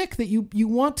you're sick, that you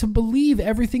want to believe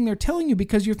everything they're telling you,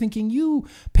 because you're thinking you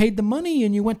paid the money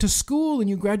and you went to school and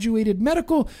you graduated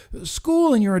medical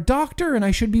school and you're a doctor and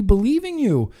I should be believing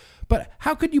you. But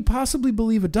how could you possibly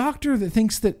believe a doctor that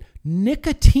thinks that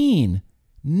nicotine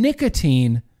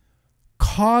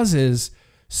causes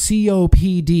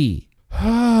COPD?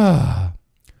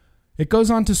 It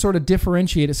goes on to sort of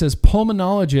differentiate. It says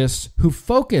pulmonologists who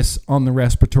focus on the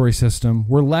respiratory system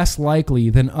were less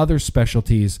likely than other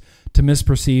specialties to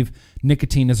misperceive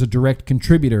nicotine as a direct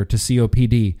contributor to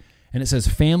COPD. And it says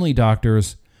family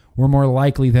doctors were more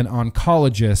likely than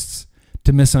oncologists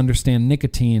to misunderstand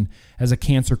nicotine as a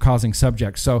cancer-causing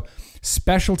subject. So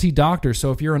specialty doctors, so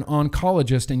if you're an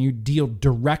oncologist and you deal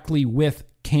directly with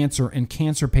cancer and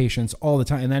cancer patients all the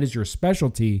time, and that is your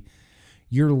specialty,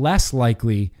 you're less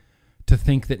likely to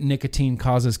think that nicotine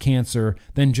causes cancer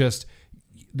than just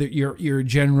your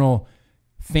general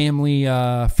family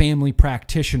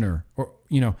practitioner, or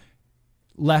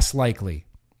less likely.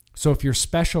 So if you're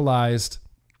specialized,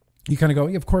 you kind of go,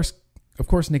 yeah, of course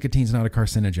nicotine's not a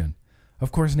carcinogen.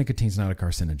 Of course nicotine's not a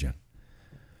carcinogen.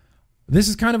 This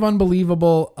is kind of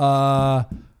unbelievable.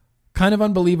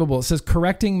 It says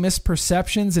correcting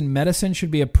misperceptions in medicine should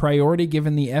be a priority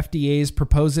given the FDA's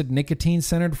proposed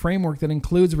nicotine-centered framework that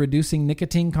includes reducing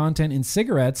nicotine content in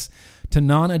cigarettes to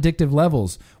non-addictive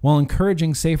levels while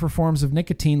encouraging safer forms of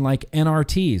nicotine like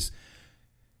NRTs.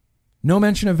 No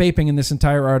mention of vaping in this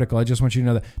entire article. I just want you to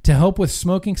know that. To help with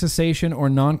smoking cessation or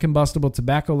non-combustible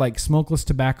tobacco like smokeless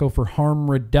tobacco for harm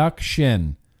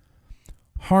reduction.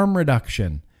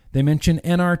 They mention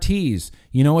NRTs.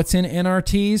 You know what's in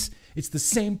NRTs? It's the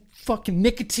same fucking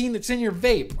nicotine that's in your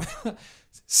vape.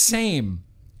 Same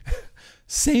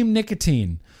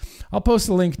nicotine. I'll post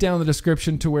a link down in the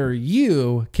description to where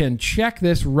you can check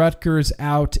this Rutgers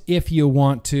out if you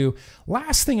want to.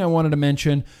 Last thing I wanted to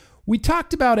mention, we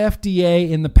talked about FDA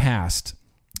in the past.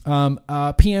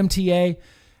 PMTA,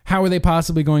 how are they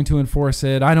possibly going to enforce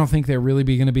it? I don't think they're really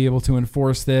going to be able to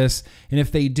enforce this. And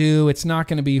if they do, it's not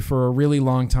going to be for a really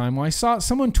long time. Well, I saw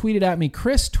someone tweeted at me,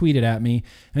 Chris tweeted at me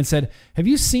and said, have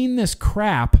you seen this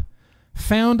crap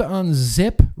found on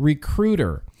Zip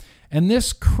Recruiter? And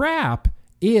this crap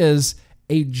is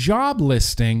a job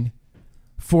listing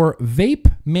for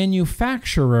vape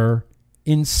manufacturer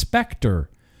inspector.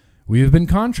 We have been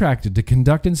contracted to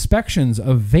conduct inspections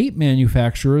of vape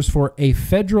manufacturers for a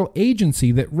federal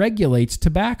agency that regulates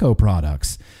tobacco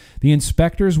products. The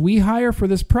inspectors we hire for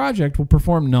this project will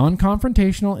perform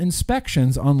non-confrontational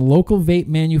inspections on local vape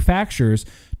manufacturers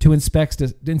to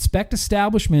inspect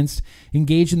establishments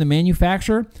engaged in the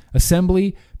manufacture,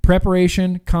 assembly,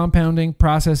 preparation, compounding,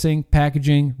 processing,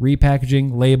 packaging,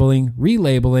 repackaging, labeling,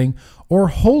 relabeling, or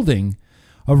holding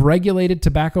of regulated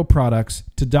tobacco products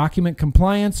to document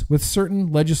compliance with certain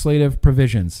legislative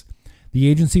provisions. The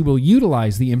agency will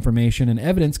utilize the information and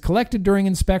evidence collected during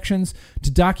inspections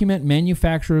to document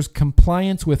manufacturers'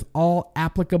 compliance with all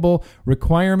applicable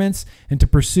requirements and to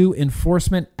pursue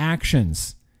enforcement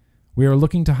actions. We are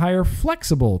looking to hire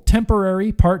flexible,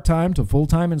 temporary, part-time to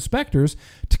full-time inspectors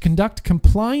to conduct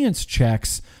compliance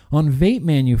checks on vape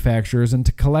manufacturers and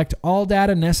to collect all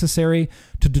data necessary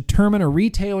to determine a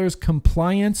retailer's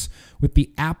compliance with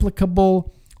the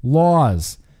applicable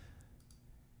laws.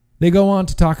 They go on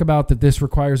to talk about that this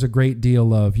requires a great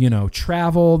deal of,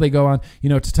 travel. They go on,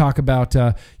 to talk about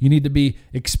you need to be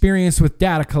experienced with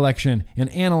data collection and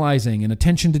analyzing and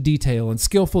attention to detail and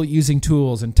skillful at using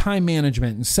tools and time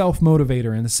management and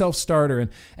self-motivator and the self-starter and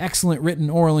excellent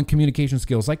written, oral, and communication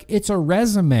skills. Like, it's a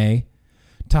resume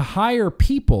to hire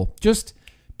people, just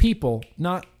people,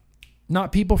 not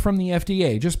people from the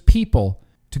FDA, just people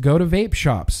to go to vape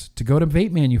shops, to go to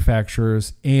vape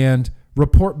manufacturers and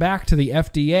report back to the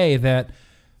FDA that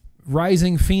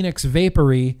Rising Phoenix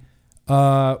Vapory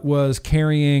was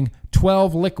carrying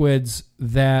 12 liquids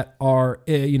that are,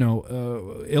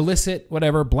 illicit,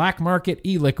 whatever, black market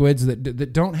e-liquids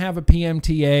that don't have a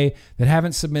PMTA, that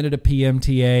haven't submitted a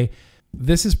PMTA.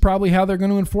 This is probably how they're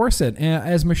going to enforce it. And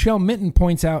as Michelle Minton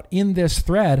points out in this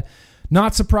thread,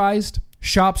 not surprised.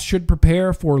 Shops should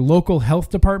prepare for local health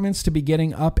departments to be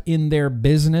getting up in their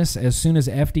business as soon as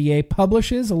FDA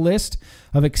publishes a list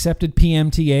of accepted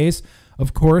PMTAs.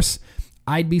 Of course,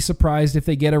 I'd be surprised if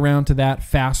they get around to that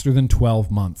faster than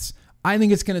 12 months. I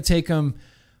think it's going to take them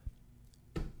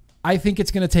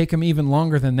even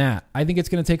longer than that. I think it's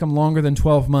going to take them longer than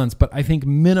 12 months, but I think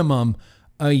minimum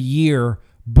a year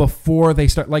before they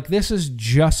start. Like, this is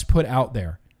just put out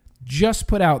there.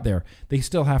 They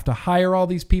still have to hire all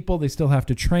these people. They still have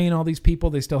to train all these people.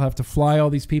 They still have to fly all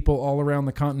these people all around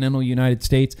the continental United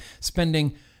States,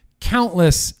 spending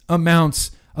countless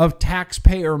amounts of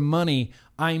taxpayer money,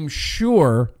 I'm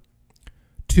sure,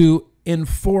 to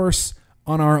enforce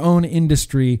on our own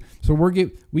industry. So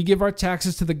we give our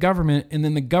taxes to the government, and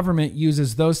then the government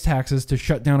uses those taxes to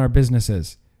shut down our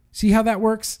businesses. See how that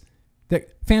works?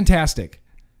 Fantastic.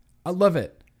 I love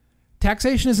it.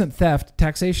 Taxation isn't theft.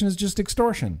 Taxation is just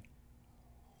extortion.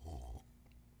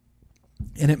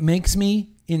 And it makes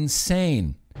me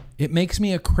insane. It makes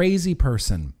me a crazy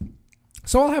person.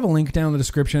 So I'll have a link down in the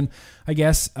description, I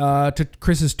guess, to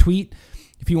Chris's tweet.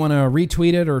 If you want to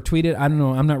retweet it or tweet it, I don't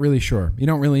know. I'm not really sure. You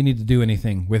don't really need to do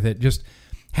anything with it. Just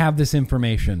have this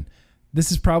information.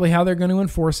 This is probably how they're going to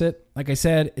enforce it. Like I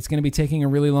said, it's going to be taking a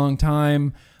really long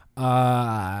time.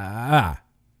 That's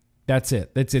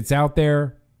it. It's out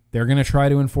there. They're going to try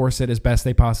to enforce it as best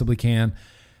they possibly can.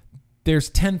 There's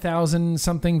 10,000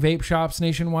 something vape shops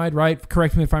nationwide, right?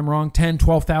 Correct me if I'm wrong. 10,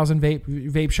 12,000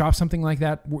 vape shops, something like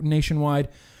that nationwide.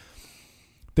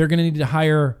 They're going to need to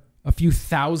hire a few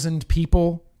thousand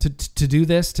people to do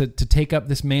this, to take up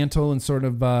this mantle and sort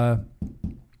of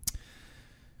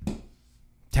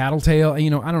tattletale. I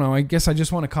don't know. I guess I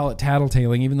just want to call it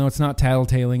tattletaling, even though it's not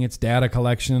tattletaling. It's data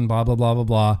collection, blah, blah, blah, blah,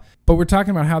 blah. But we're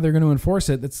talking about how they're going to enforce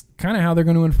it. That's kind of how they're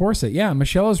going to enforce it. Yeah,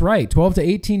 Michelle is right. 12 to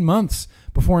 18 months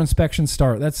before inspections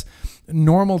start. That's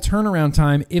normal turnaround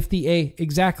time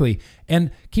exactly.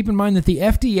 And keep in mind that the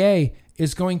FDA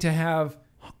is going to have,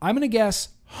 I'm going to guess,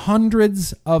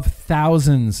 hundreds of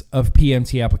thousands of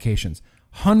PMTA applications.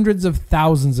 Hundreds of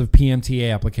thousands of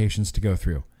PMTA applications to go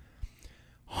through.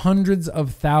 Hundreds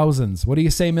of thousands. What do you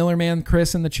say, Millerman,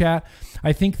 Chris, in the chat?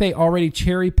 I think they already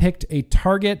cherry-picked a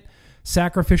target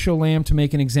sacrificial lamb to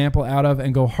make an example out of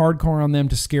and go hardcore on them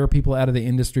to scare people out of the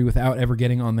industry without ever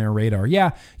getting on their radar.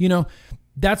 Yeah,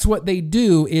 that's what they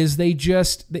do. Is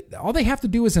all they have to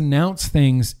do is announce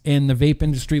things in the vape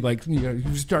industry, like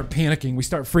you start panicking, we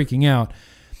start freaking out.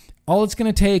 All it's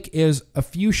going to take is a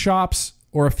few shops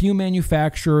or a few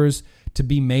manufacturers to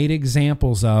be made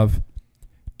examples of,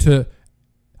 to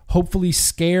hopefully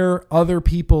scare other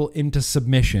people into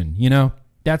submission.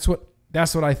 That's what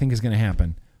I think is going to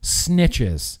happen.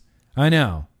 Snitches. I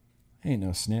know. Ain't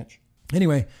no snitch.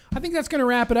 Anyway, I think that's going to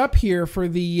wrap it up here for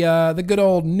the good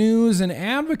old news and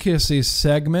advocacy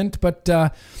segment. But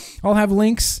I'll have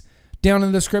links down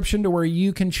in the description to where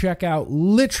you can check out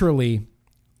literally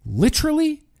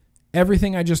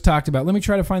everything I just talked about. Let me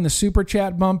try to find the super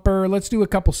chat bumper. Let's do a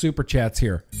couple super chats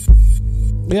here.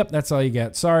 Yep, that's all you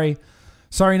get. Sorry,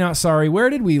 not sorry. Where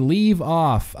did we leave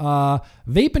off?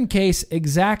 Vaping case,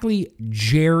 exactly,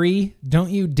 Jerry.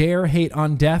 Don't you dare hate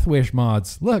on Death Wish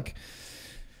mods. Look,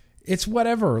 it's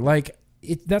whatever.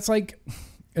 It's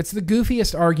the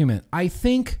goofiest argument. I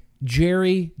think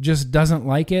Jerry just doesn't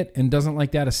like it and doesn't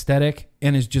like that aesthetic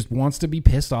and just wants to be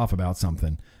pissed off about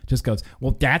something. Just goes,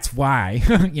 well, that's why,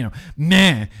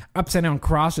 upside down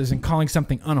crosses and calling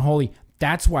something unholy.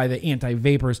 That's why the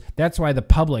anti-vapors, that's why the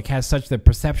public has such the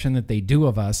perception that they do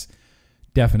of us.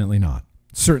 Definitely not.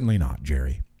 Certainly not,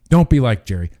 Jerry. Don't be like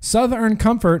Jerry. Southern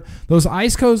Comfort, those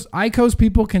IQOS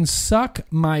people can suck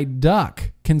my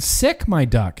duck, can sick my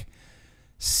duck.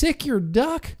 Sick your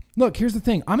duck? Look, here's the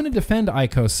thing. I'm going to defend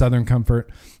IQOS, Southern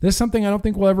Comfort. This is something I don't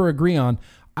think we'll ever agree on.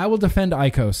 I will defend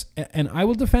IQOS. And I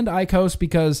will defend IQOS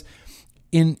because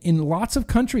in lots of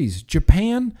countries,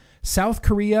 Japan, South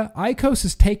Korea, IQOS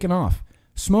is taken off.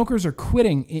 Smokers are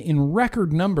quitting in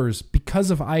record numbers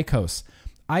because of IQOS.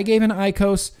 I gave an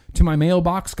IQOS to my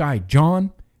mailbox guy,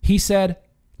 John. He said,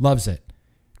 loves it.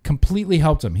 Completely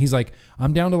helped him. He's like,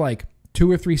 I'm down to like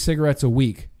 2 or 3 cigarettes a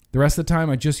week. The rest of the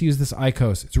time, I just use this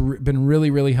IQOS. It's been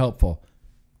really, really helpful.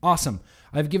 Awesome.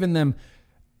 I've given them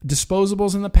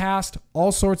disposables in the past,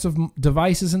 all sorts of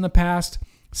devices in the past,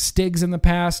 Stigs in the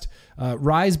past,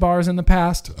 Rise bars in the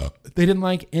past. They didn't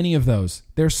like any of those.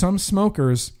 There's some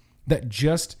smokers that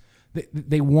just,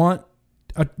 they want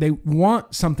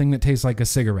something that tastes like a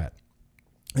cigarette.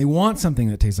 They want something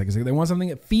that tastes like a cigarette. They want something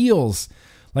that feels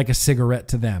like a cigarette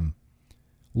to them.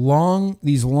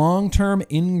 These long-term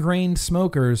ingrained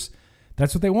smokers,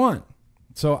 that's what they want.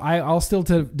 So I'll still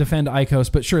defend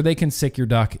IQOS, but sure, they can sick your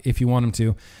duck if you want them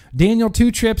to. Daniel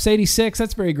 2Trips86,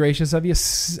 that's very gracious of you.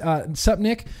 Sup,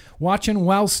 Nick? Watching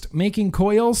whilst making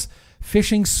coils,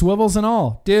 fishing swivels and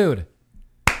all. Dude,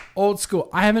 old school.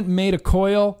 I haven't made a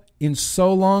coil in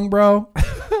so long, bro.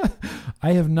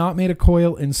 I have not made a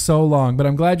coil in so long, but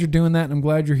I'm glad you're doing that, and I'm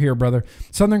glad you're here, brother.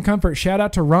 Southern Comfort, shout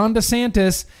out to Ron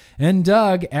DeSantis and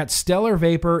Doug at Stellar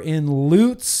Vapor in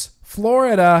Lutz,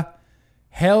 Florida.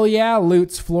 Hell yeah,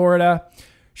 Lutz, Florida.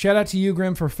 Shout out to you,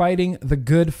 Grim, for fighting the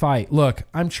good fight. Look,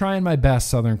 I'm trying my best,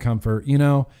 Southern Comfort. You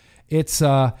know, it's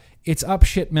up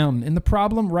shit mountain. And the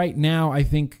problem right now, I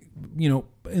think, you know,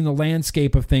 in the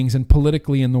landscape of things and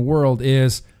politically in the world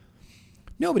is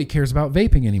nobody cares about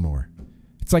vaping anymore.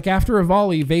 It's like after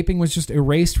EVALI, vaping was just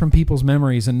erased from people's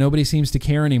memories and nobody seems to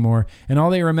care anymore. And all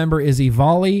they remember is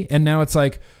EVALI. And now it's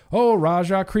like, oh,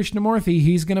 Raja Krishnamurthy,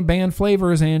 he's going to ban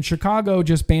flavors, and Chicago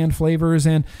just banned flavors.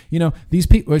 And, you know, these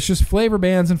people, it's just flavor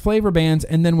bans and flavor bans.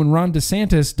 And then when Ron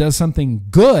DeSantis does something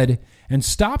good and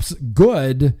stops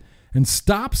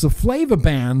a flavor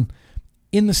ban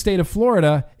in the state of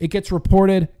Florida, it gets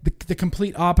reported the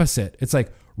complete opposite. It's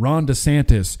like, Ron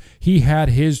DeSantis, he had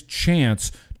his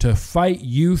chance to fight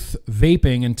youth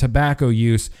vaping and tobacco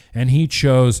use, and he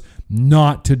chose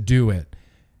not to do it.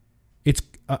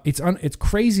 It's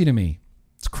crazy to me.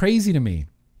 It's crazy to me.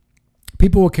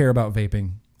 People will care about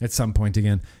vaping at some point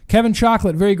again. Kevin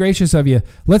Chocolate, very gracious of you.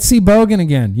 Let's see Bogan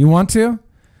again. You want to?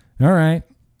 All right.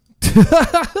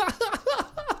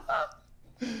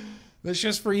 That's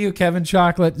just for you, Kevin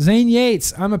Chocolate. Zane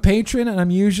Yates, I'm a patron, and I'm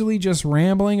usually just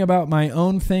rambling about my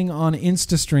own thing on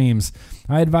Insta streams.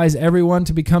 I advise everyone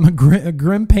to become a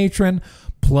Grim patron,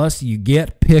 plus you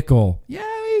get pickle. Yeah,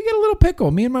 you get a little pickle.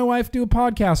 Me and my wife do a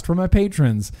podcast for my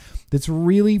patrons. That's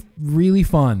really, really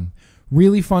fun.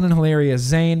 Really fun and hilarious.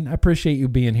 Zane, I appreciate you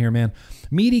being here, man.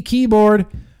 Meaty Keyboard,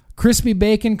 crispy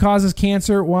bacon causes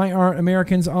cancer. Why aren't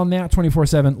Americans on that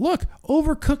 24/7? Look,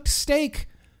 overcooked steak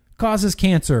causes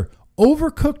cancer.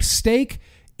 Overcooked steak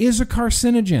is a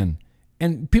carcinogen,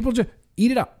 and people just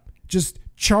eat it up. Just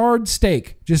charred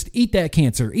steak. Just eat that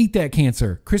cancer. Eat that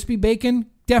cancer. Crispy bacon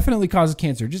definitely causes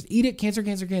cancer. Just eat it. Cancer,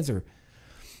 cancer, cancer.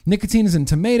 Nicotine is in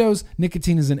tomatoes.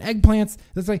 Nicotine is in eggplants.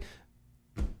 That's like,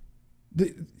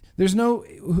 there's no,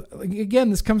 again,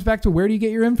 this comes back to where do you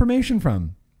get your information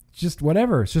from? Just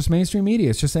whatever. It's just mainstream media.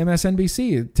 It's just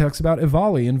MSNBC. It talks about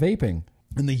EVALI and vaping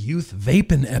and the youth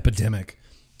vaping epidemic.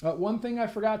 One thing I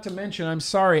forgot to mention, I'm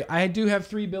sorry, I do have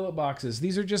 3 billet boxes.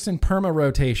 These are just in perma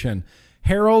rotation.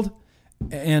 Herald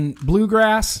and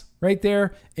Bluegrass right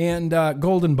there, and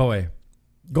Golden Boy.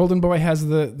 Golden Boy has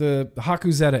the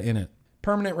Hakuzeta in it.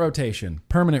 Permanent rotation.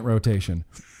 Permanent rotation.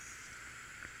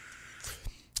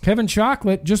 Kevin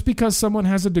Chocolate, just because someone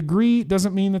has a degree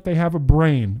doesn't mean that they have a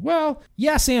brain. Well,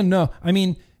 yes and no. I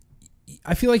mean,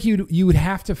 I feel like you would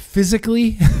have to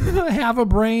physically have a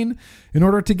brain in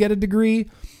order to get a degree,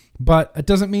 but it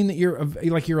doesn't mean that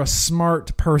you're a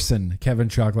smart person, Kevin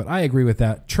Chocolate. I agree with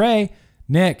that. Trey,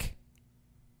 Nick.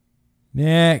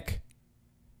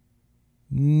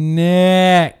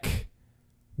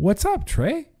 What's up,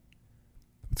 Trey?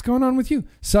 What's going on with you?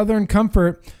 Southern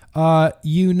Comfort,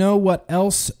 you know what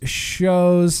else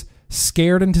shows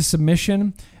scared into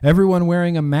submission? Everyone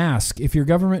wearing a mask. If your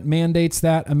government mandates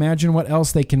that, imagine what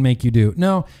else they can make you do.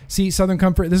 No, see, Southern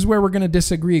Comfort, this is where we're going to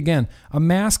disagree again. A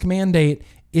mask mandate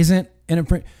isn't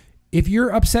if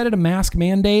you're upset at a mask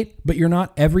mandate, but you're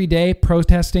not every day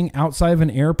protesting outside of an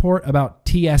airport about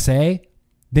TSA,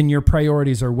 then your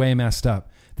priorities are way messed up.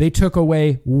 They took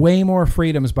away way more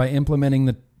freedoms by implementing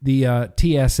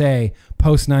TSA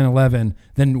post 9/11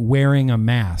 than wearing a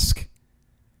mask.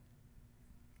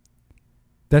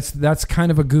 That's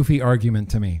kind of a goofy argument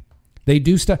to me. They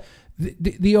do stuff.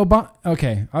 The Obama.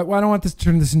 Okay, I don't want this to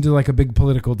turn this into like a big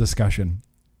political discussion.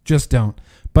 Just don't.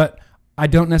 But I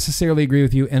don't necessarily agree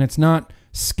with you, and it's not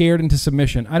scared into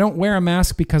submission. I don't wear a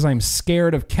mask because I'm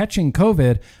scared of catching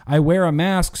COVID. I wear a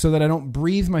mask so that I don't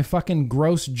breathe my fucking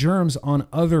gross germs on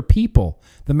other people.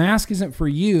 The mask isn't for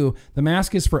you. The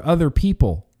mask is for other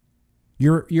people.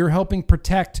 You're helping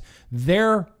protect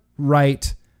their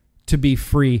right to be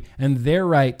free and their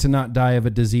right to not die of a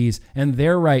disease and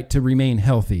their right to remain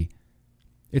healthy.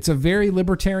 It's a very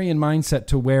libertarian mindset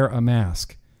to wear a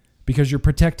mask because you're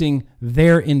protecting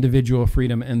their individual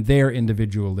freedom and their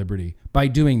individual liberty by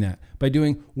doing that, by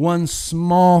doing one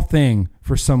small thing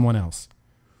for someone else.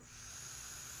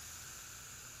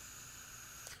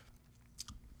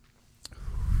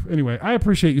 Anyway, I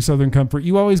appreciate you, Southern Comfort.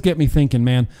 You always get me thinking,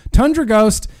 man. Tundra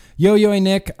Ghost, Yo-Yo and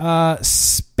Nick,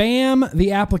 spam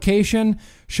the application.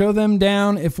 Show them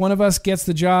down. If one of us gets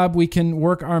the job, we can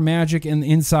work our magic and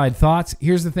inside thoughts.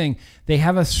 Here's the thing. They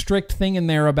have a strict thing in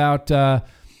there about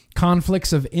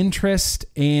conflicts of interest,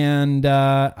 and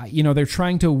they're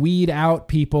trying to weed out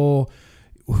people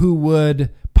who would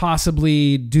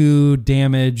possibly do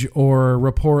damage or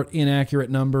report inaccurate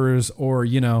numbers or,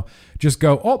 just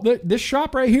go, oh, this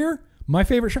shop right here, my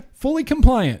favorite shop, fully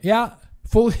compliant. Yeah,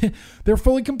 they're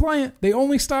fully compliant. They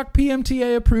only stock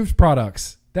PMTA approved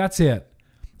products. That's it.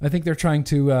 I think they're trying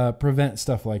to prevent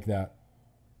stuff like that.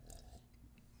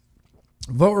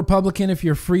 Vote Republican if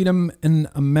your freedom and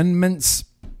amendments.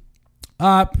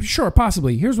 Sure,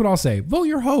 possibly. Here's what I'll say. Vote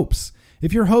your hopes.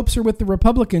 If your hopes are with the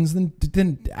Republicans,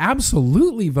 then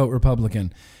absolutely vote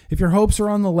Republican. If your hopes are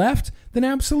on the left, then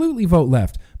absolutely vote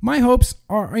left. My hopes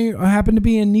happen to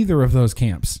be in neither of those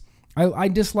camps. I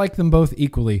dislike them both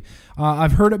equally.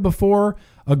 I've heard it before.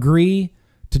 Agree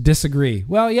to disagree.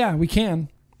 Well, yeah, we can.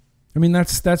 I mean,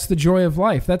 that's the joy of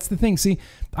life. That's the thing. See,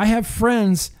 I have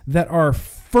friends that are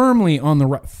firmly on the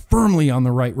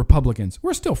right Republicans.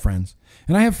 We're still friends.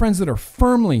 And I have friends that are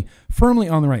firmly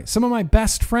on the right. Some of my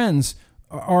best friends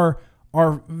are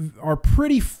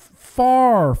pretty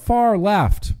far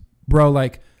left, bro.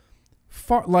 Like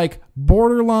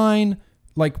borderline,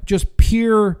 like just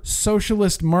pure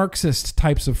socialist Marxist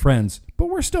types of friends. But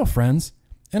we're still friends,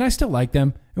 and I still like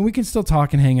them, and we can still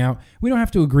talk and hang out. We don't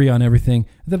have to agree on everything.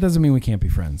 That doesn't mean we can't be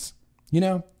friends.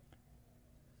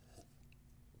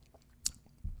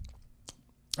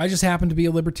 I just happen to be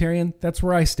a libertarian. That's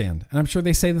where I stand. And I'm sure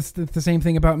they say the same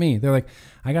thing about me. They're like,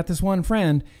 I got this one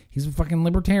friend. He's a fucking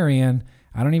libertarian.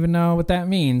 I don't even know what that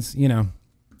means.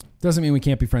 Doesn't mean we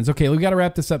can't be friends. Okay, we got to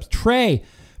wrap this up. Trey,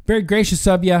 very gracious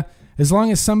of you. As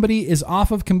long as somebody is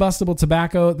off of combustible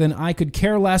tobacco, then I could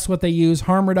care less what they use.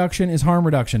 Harm reduction is harm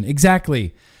reduction.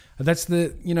 Exactly. That's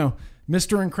the,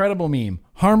 Mr. Incredible meme.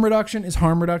 Harm reduction is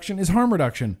harm reduction is harm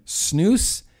reduction.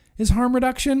 Snooze is harm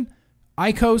reduction.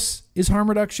 IQOS is harm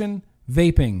reduction.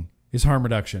 Vaping is harm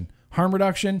reduction. Harm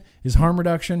reduction is harm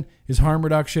reduction is harm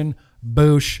reduction.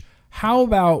 Boosh. How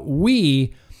about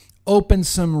we open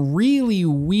some really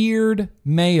weird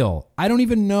mail? I don't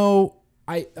even know.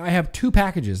 I have 2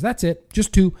 packages. That's it.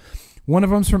 Just 2. One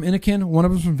of them's from Innokin. One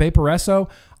of them's from Vaporesso.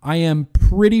 I am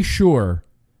pretty sure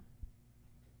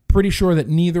that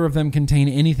neither of them contain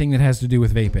anything that has to do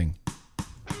with vaping.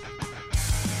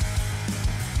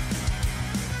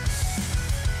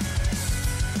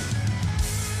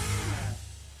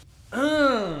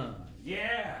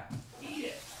 Yeah. Eat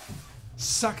it.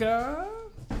 Sucker.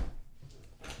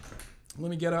 Let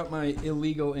me get out my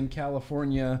illegal in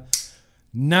California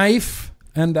knife.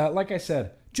 And like I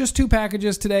said, just 2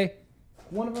 packages today.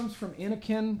 One of them's from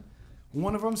Innokin.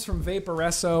 One of them's from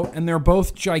Vaporesso. And they're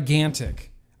both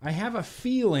gigantic. I have a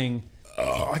feeling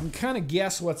I can kind of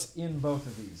guess what's in both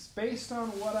of these. Based on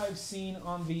what I've seen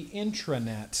on the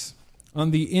intranet,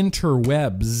 on the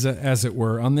interwebs, as it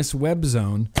were, on this web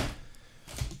zone,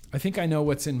 I think I know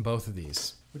what's in both of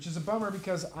these. Which is a bummer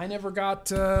because I never got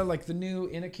like the new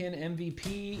Innokin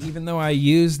MVP, even though I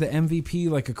used the MVP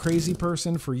like a crazy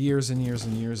person for years and years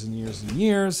and years and years and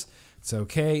years. It's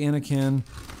okay, Innokin.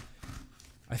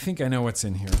 I think I know what's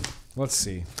in here. Let's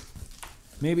see.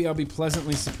 Maybe I'll be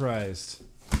pleasantly surprised.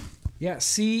 Yeah,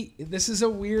 see, this is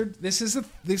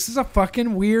a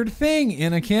fucking weird thing,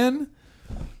 Innokin.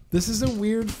 This is a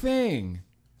weird thing.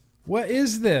 What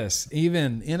is this?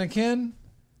 Even Innokin?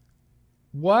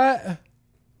 What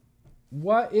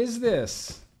is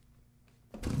this?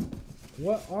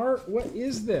 What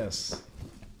is this?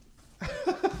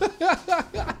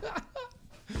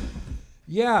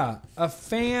 Yeah, a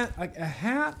fan, a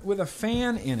hat with a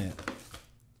fan in it.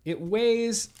 It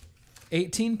weighs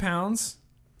 18 pounds.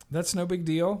 That's no big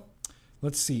deal.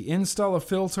 Let's see. Install a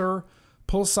filter.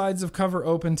 Pull sides of cover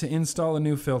open to install a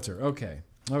new filter. Okay.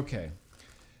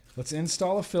 Let's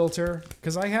install a filter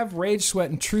because I have Rage Sweat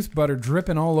and Truth Butter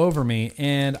dripping all over me,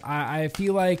 and I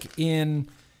feel like in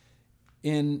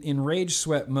Rage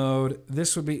Sweat mode,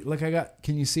 this would be like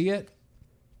can you see it?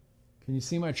 Can you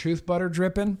see my Truth Butter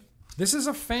dripping? This is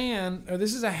a fan, or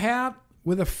this is a hat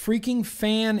with a freaking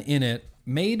fan in it,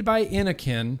 made by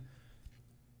Innokin.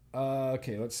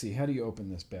 Okay, let's see. How do you open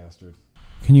this bastard?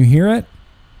 Can you hear it?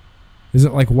 Is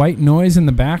it like white noise in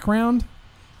the background?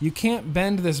 You can't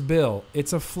bend this bill.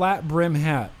 It's a flat brim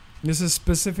hat. This is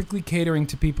specifically catering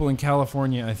to people in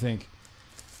California, I think,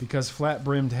 because flat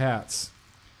brimmed hats.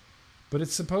 But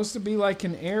it's supposed to be like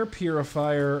an air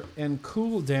purifier and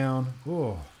cool down.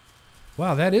 Oh,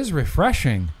 wow, that is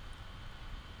refreshing.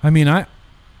 I mean,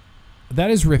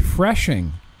 that is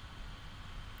refreshing.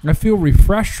 I feel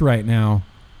refreshed right now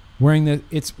wearing the.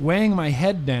 It's weighing my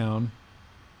head down.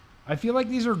 I feel like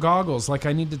these are goggles. Like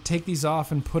I need to take these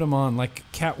off and put them on, like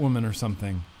Catwoman or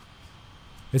something.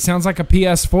 It sounds like a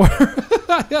PS4.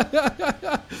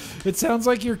 It sounds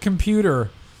like your computer.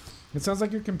 It sounds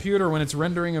like your computer when it's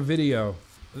rendering a video.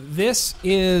 This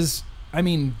is, I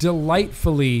mean,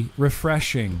 delightfully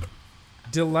refreshing.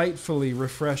 Delightfully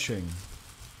refreshing.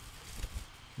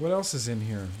 What else is in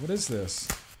here? What is this?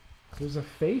 There's a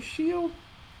face shield?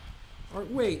 Or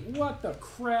wait, what the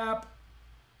crap?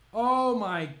 Oh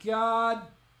my God.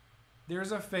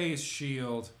 There's a face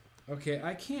shield. Okay,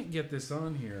 I can't get this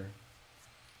on here.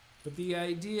 But the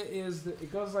idea is that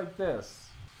it goes like this.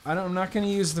 I'm not going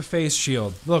to use the face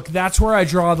shield. Look, that's where I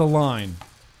draw the line.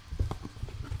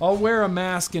 I'll wear a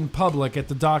mask in public at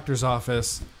the doctor's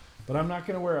office, but I'm not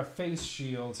going to wear a face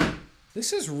shield.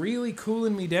 This is really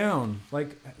cooling me down,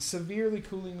 like severely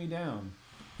cooling me down.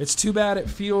 It's too bad it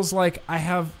feels like I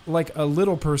have like a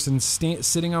little person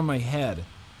sitting on my head.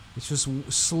 It's just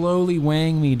slowly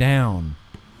weighing me down.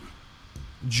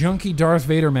 Junky Darth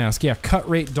Vader mask. Yeah, cut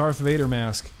rate Darth Vader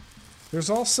mask. There's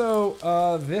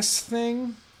also this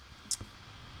thing.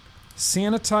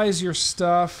 Sanitize your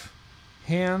stuff,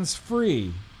 hands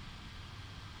free.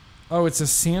 Oh, it's a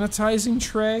sanitizing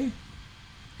tray?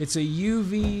 It's a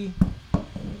UV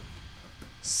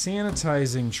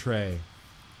sanitizing tray.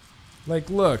 Like,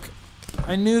 look,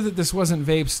 I knew that this wasn't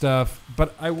vape stuff,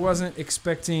 but I wasn't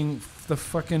expecting the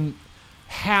fucking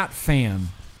hat fan.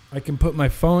 I can put my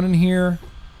phone in here,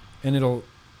 and it'll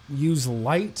use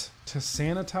light to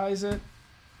sanitize it.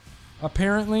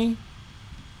 Apparently,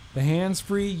 the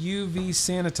hands-free UV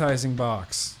sanitizing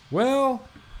box. Well,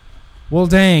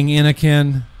 dang,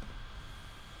 Anakin.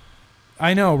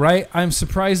 I know, right? I'm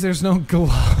surprised there's no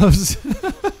gloves.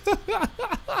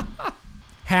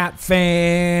 Hat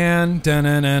fan,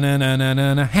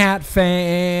 da-na-na-na-na-na-na, hat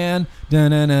fan,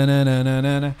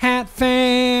 da-na-na-na-na-na-na, hat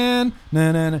fan,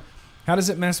 na-na-na. How does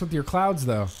it mess with your clouds,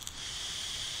 though?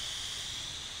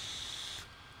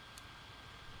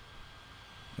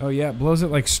 Oh, yeah, it blows it,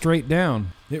 like, straight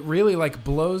down. It really, like,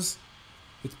 blows...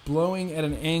 It's blowing at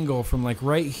an angle from, like,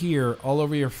 right here all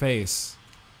over your face.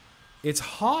 It's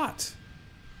hot.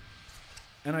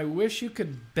 And I wish you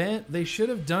could bend... They should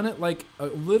have done it, like, a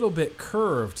little bit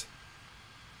curved.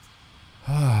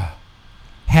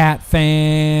 Hat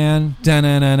fan.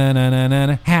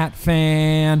 Da-na-na-na-na-na-na. Hat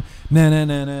fan.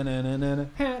 Na-na-na-na-na-na-na.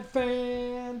 Hat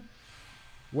fan.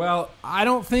 Well, I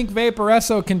don't think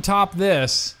Vaporesso can top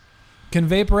this. Can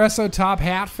Vaporesso top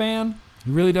hat fan?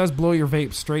 It really does blow your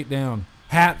vape straight down.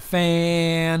 Hat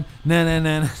fan.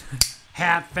 Na-na-na-na.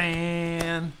 Hat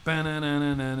fan.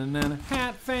 Ba-na-na-na-na-na-na.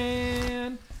 Hat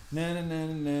fan.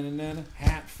 Na-na-na-na-na-na.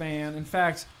 Hat fan. In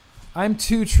fact, I'm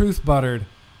too truth buttered.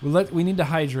 We need to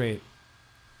hydrate.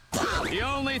 The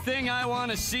only thing I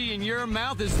want to see in your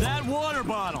mouth is that water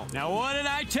bottle. Now, what did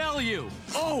I tell you?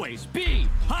 Always be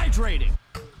hydrating.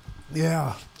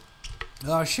 Yeah.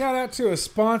 Shout out to a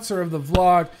sponsor of the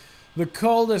vlog, The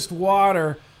Coldest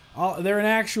Water. They're an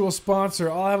actual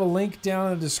sponsor. I'll have a link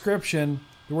down in the description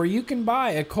where you can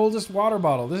buy a Coldest water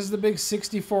bottle. This is the big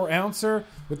 64-ouncer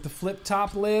with the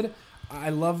flip-top lid. I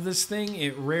love this thing.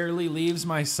 It rarely leaves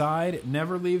my side. It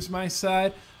never leaves my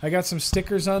side. I got some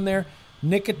stickers on there.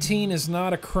 Nicotine is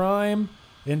not a crime.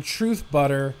 And Truth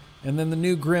Butter. And then the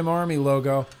new Grim Army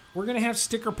logo. We're going to have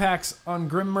sticker packs on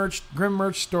Grim Merch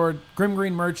Store,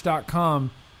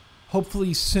 grimgreenmerch.com,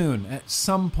 hopefully soon, at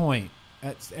some point.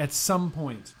 At some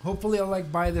point. Hopefully I'll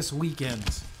buy this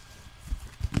weekend.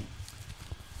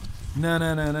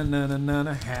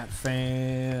 Na-na-na-na-na-na-na, hat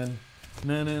fan.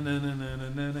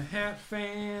 Na-na-na-na-na-na-na, hat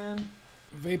fan.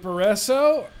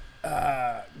 Vaporesso,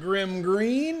 Grim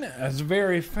Green, that's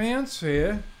very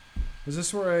fancy. Is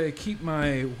this where I keep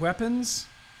my weapons?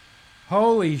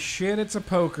 Holy shit, it's a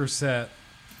poker set.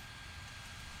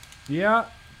 Yeah,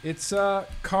 it's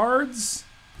cards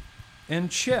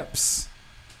and chips.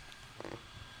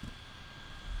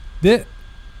 The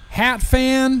Hat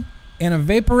Fan and a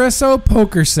Vaporesso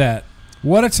poker set.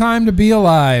 What a time to be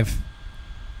alive.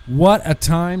 What a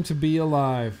time to be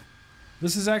alive.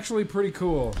 This is actually pretty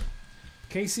cool.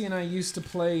 Casey and I used to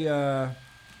play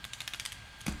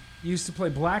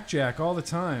blackjack all the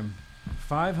time.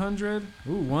 500,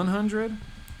 ooh, 100,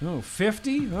 oh,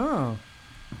 50, oh,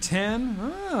 10,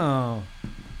 oh.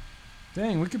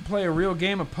 Dang, we could play a real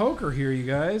game of poker here, you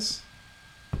guys.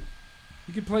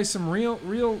 We could play some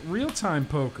real-time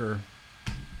poker.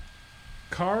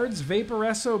 Cards,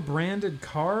 Vaporesso branded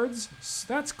cards?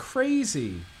 That's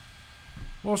crazy.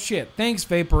 Well, shit, thanks,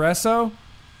 Vaporesso.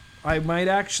 I might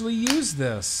actually use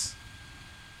this.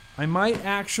 Hang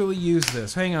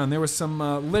on, there was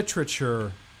some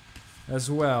literature as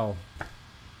well.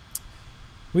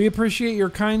 We appreciate your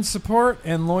kind support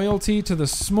and loyalty to the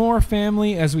S'more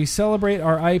family as we celebrate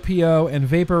our IPO and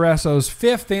Vaporesso's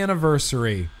 5th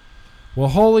anniversary. Well,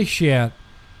 holy shit.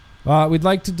 We'd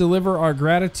like to deliver our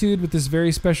gratitude with this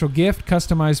very special gift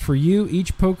customized for you.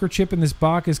 Each poker chip in this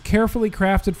box is carefully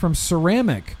crafted from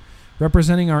ceramic,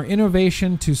 representing our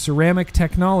innovation to ceramic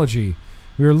technology.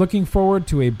 We are looking forward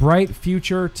to a bright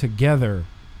future together.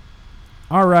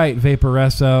 All right,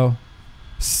 Vaporesso.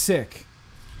 Sick.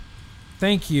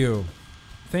 Thank you.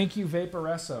 Thank you,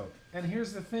 Vaporesso. And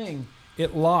here's the thing.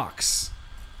 It locks.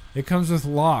 It comes with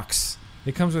locks.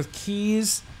 It comes with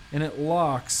keys, and it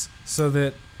locks so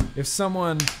that if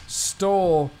someone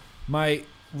stole my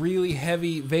really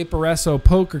heavy Vaporesso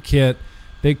poker kit,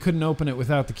 they couldn't open it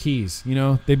without the keys. You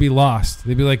know, they'd be lost.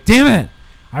 They'd be like, damn it,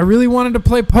 I really wanted to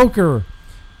play poker,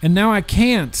 and now I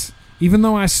can't, even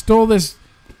though I stole this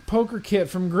poker kit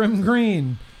from Grim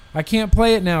Green. I can't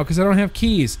play it now because I don't have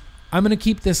keys. I'm going to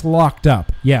keep this locked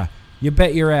up. Yeah, you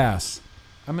bet your ass.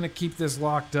 I'm going to keep this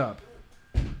locked up.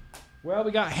 Well,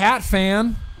 we got Hat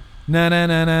Fan.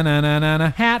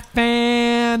 Na-na-na-na-na-na-na. Hat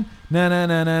Fan.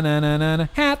 Na-na-na-na-na-na-na.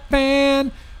 Hat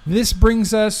Fan. This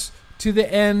brings us to the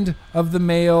end of the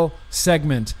mail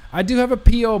segment. I do have a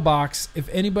P.O. box if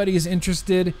anybody is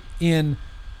interested in...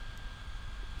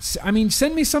 I mean,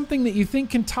 send me something that you think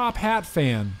can top Hat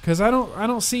Fan, because I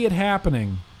don't see it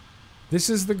happening. This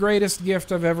is the greatest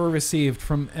gift I've ever received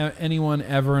from anyone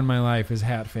ever in my life is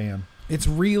Hat Fan. It's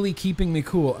really keeping me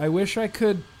cool. I wish I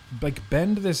could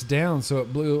bend this down so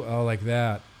it blew like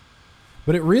that.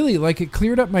 But it really it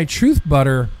cleared up my truth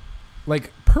butter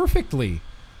perfectly.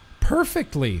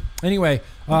 Perfectly. Anyway,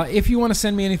 if you want to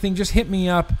send me anything, just hit me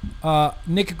up.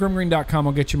 Nick@grimgreen.com.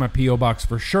 I'll get you my P.O. box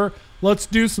for sure. Let's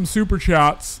do some super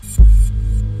chats.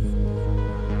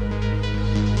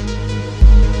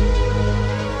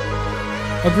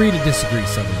 Agree to disagree,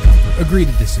 Southern Comfort. Agree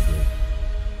to disagree.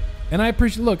 And I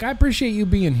appreciate you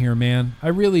being here, man. I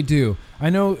really do. I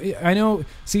know.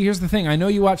 See, here's the thing. I know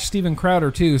you watch Steven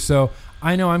Crowder too, so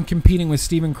I know I'm competing with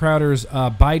Steven Crowder's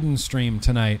Biden stream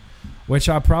tonight, which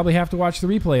I'll probably have to watch the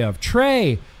replay of.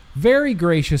 Trey, very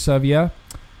gracious of you.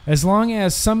 As long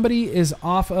as somebody is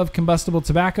off of combustible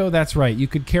tobacco, that's right. You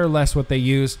could care less what they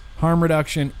use. Harm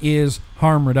reduction is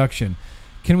harm reduction.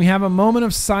 Can we have a moment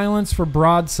of silence for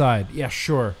Broadside? Yeah,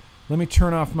 sure. Let me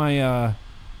turn off my...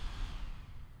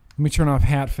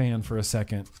 Hat Fan for a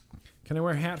second. Can I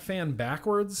wear Hat Fan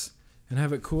backwards and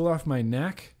have it cool off my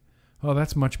neck? Oh,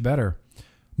 that's much better.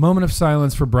 Moment of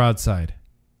silence for Broadside.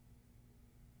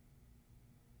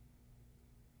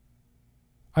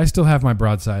 I still have my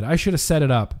Broadside. I should have set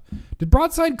it up. Did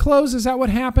Broadside close? Is that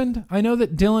what happened? I know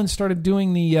that Dylan started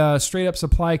doing the Straight Up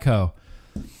Supply Co.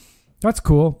 That's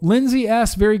cool. Lindsay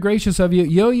S., very gracious of you.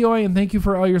 Yo, and thank you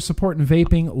for all your support in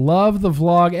vaping. Love the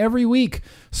vlog every week.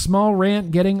 Small rant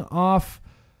getting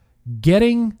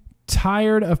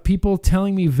tired of people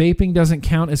telling me vaping doesn't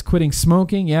count as quitting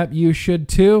smoking. Yep, you should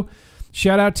too.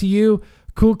 Shout out to you.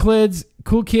 Cool kids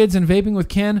and vaping with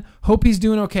Ken. Hope he's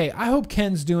doing okay. I hope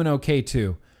Ken's doing okay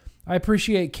too. I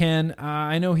appreciate Ken.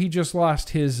 I know he just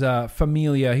lost his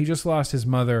familia. He just lost his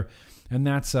mother. And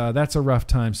that's a rough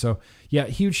time. So, yeah,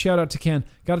 huge shout out to Ken.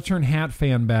 Got to turn Hat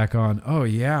Fan back on. Oh,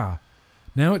 yeah.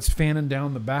 Now it's fanning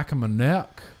down the back of my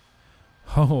neck.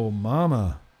 Oh,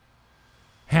 mama.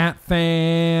 Hat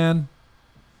Fan.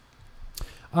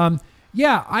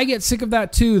 Yeah, I get sick of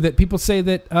that, too, that people say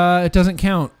that it doesn't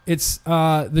count. It's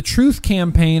the Truth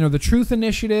Campaign or the Truth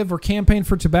Initiative or Campaign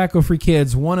for Tobacco-Free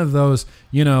Kids, one of those,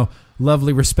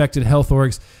 lovely, respected health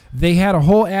orgs. They had a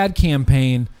whole ad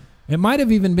campaign. It might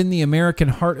have even been the American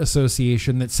Heart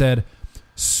Association that said,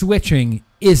 switching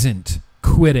isn't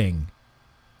quitting.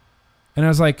 And I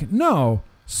was like, no,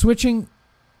 switching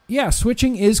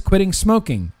is quitting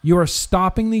smoking. You are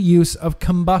stopping the use of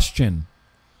combustion.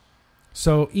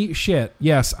 So eat shit.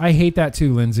 Yes, I hate that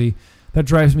too, Lindsay. That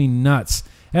drives me nuts.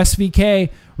 SVK,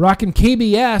 rocking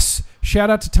KBS. Shout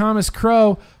out to Thomas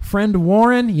Crow, friend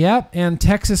Warren, yep, and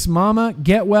Texas Mama.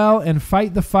 Get well and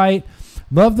fight the fight.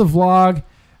 Love the vlog.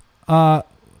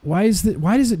 Why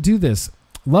does it do this?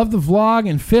 Love the vlog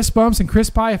and fist bumps and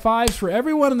crisp high fives for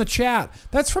everyone in the chat.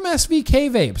 That's from SVK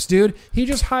Vapes, dude. He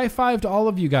just high-fived all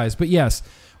of you guys. But yes,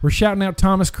 we're shouting out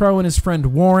Thomas Crow and his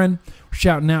friend Warren. We're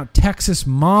shouting out Texas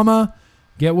Mama.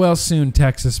 Get well soon,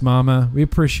 Texas Mama. We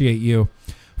appreciate you.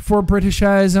 For British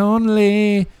eyes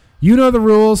only. You know the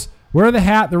rules. Wear the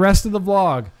hat the rest of the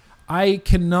vlog. I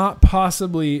cannot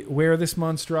possibly wear this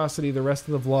monstrosity the rest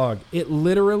of the vlog. It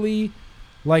literally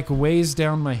weighs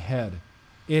down my head.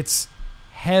 It's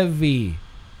heavy.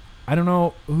 I don't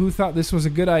know who thought this was a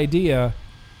good idea.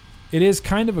 It is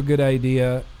kind of a good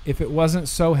idea if it wasn't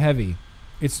so heavy.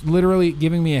 It's literally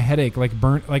giving me a headache,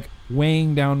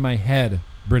 weighing down my head,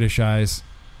 British eyes.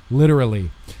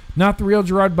 Literally. Not the real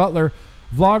Gerard Butler.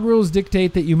 Vlog rules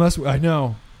dictate that you must... I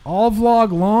know. All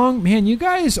vlog long? Man, you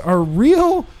guys are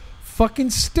real fucking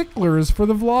sticklers for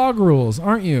the vlog rules,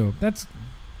 aren't you?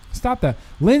 Stop that.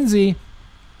 Lindsay,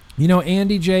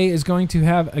 Andy J is going to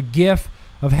have a GIF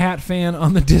of Hat Fan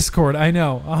on the Discord. I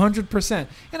know, 100%.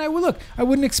 And I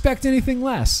wouldn't expect anything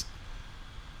less.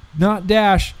 Not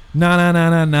Dash. Na.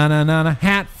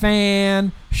 Hat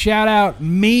Fan. Shout out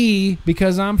me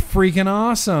because I'm freaking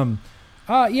awesome.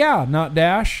 Yeah, not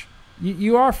Dash.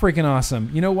 You are freaking awesome.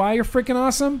 You know why you're freaking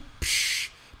awesome? Psh,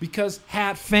 because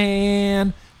Hat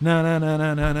Fan. Na,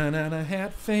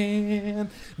 Hat Fan.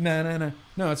 Na.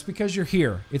 No, it's because you're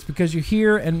here. It's because you're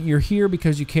here, and you're here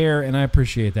because you care, and I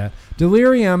appreciate that.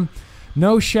 Delirium,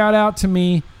 no shout out to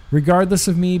me, regardless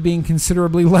of me being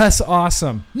considerably less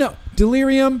awesome. No,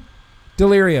 Delirium.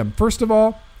 First of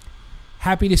all,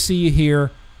 happy to see you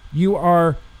here. You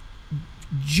are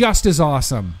just as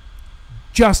awesome.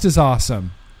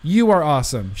 You are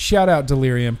awesome. Shout out,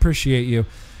 Delirium. Appreciate you.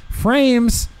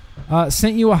 Frames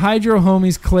sent you a Hydro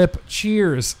Homies clip.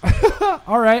 Cheers.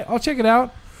 All right, I'll check it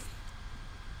out.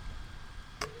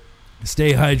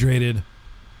 Stay hydrated,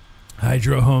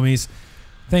 Hydro Homies.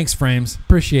 Thanks, Frames.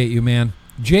 Appreciate you, man.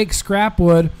 Jake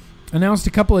Scrapwood announced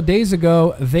a couple of days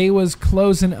ago they was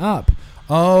closing up.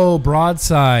 Oh,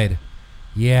 Broadside.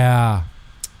 Yeah.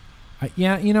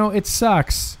 It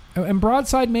sucks. And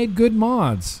Broadside made good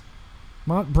mods.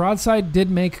 Broadside did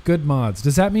make good mods.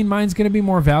 Does that mean mine's going to be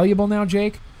more valuable now,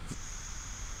 Jake?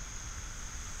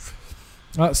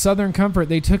 Southern Comfort,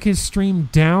 they took his stream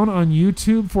down on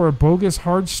YouTube for a bogus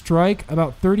hard strike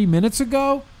about 30 minutes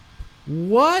ago?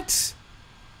 What?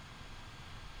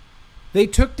 They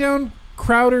took down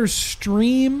Crowder's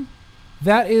stream?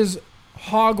 That is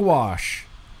hogwash.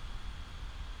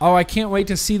 Oh, I can't wait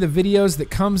to see the videos that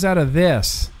comes out of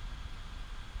this.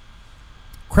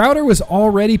 Crowder was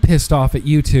already pissed off at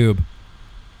YouTube.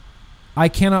 I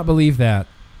cannot believe that.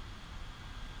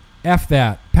 F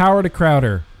that. Power to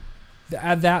Crowder.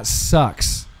 That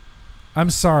sucks. I'm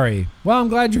sorry. Well, I'm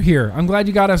glad you're here. I'm glad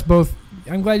you got us both.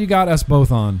 I'm glad you got us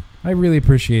both on. I really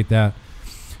appreciate that.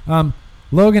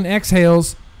 Logan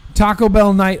exhales. Taco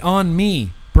Bell night on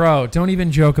me. Bro, don't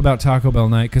even joke about Taco Bell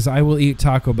night because I will eat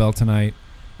Taco Bell tonight.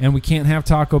 And we can't have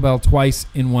Taco Bell twice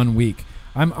in 1 week.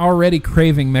 I'm already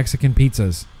craving Mexican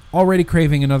pizzas. Already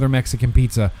craving another Mexican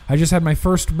pizza. I just had my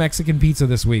first Mexican pizza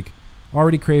this week.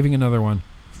 Already craving another one.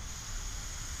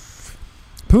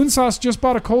 Poon Sauce just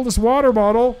bought a coldest water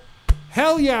bottle.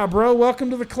 Hell yeah, bro. Welcome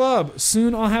to the club.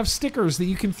 Soon I'll have stickers that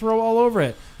you can throw all over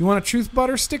it. You want a Truth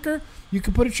Butter sticker? You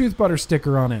can put a Truth Butter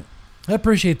sticker on it. I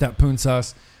appreciate that, Poon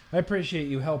Sauce. I appreciate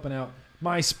you helping out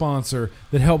my sponsor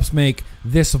that helps make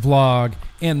this vlog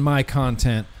and my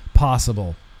content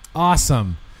possible.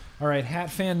 Awesome. All right, Hat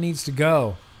Fan needs to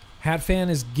go. Hat Fan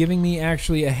is giving me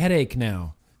actually a headache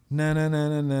now. Na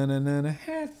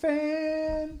Hat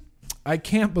Fan. I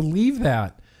can't believe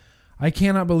that. I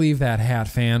cannot believe that, Hat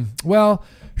Fan. Well,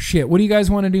 shit, what do you guys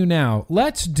want to do now?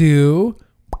 Let's do...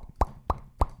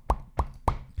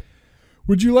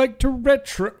 Would you like to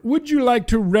retro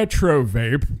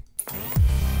vape?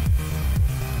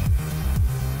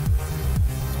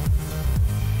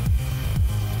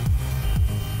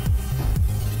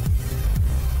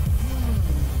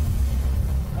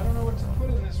 I don't know what to put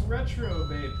in this retro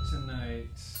vape tonight.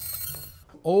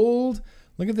 Old,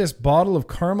 look at this bottle of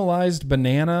caramelized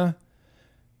banana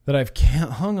that I've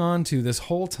hung on to this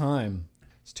whole time.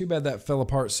 It's too bad that fell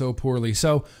apart so poorly.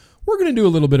 So we're going to do a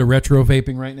little bit of retro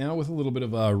vaping right now with a little bit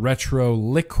of retro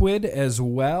liquid as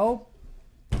well.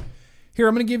 Here,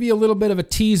 I'm going to give you a little bit of a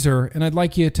teaser, and I'd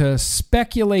like you to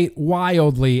speculate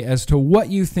wildly as to what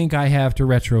you think I have to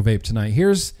retro vape tonight.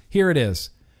 Here it is.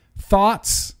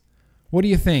 Thoughts? What do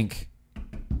you think?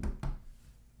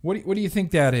 What do you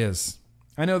think that is?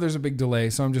 I know there's a big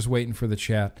delay, so I'm just waiting for the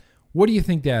chat. What do you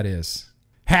think that is?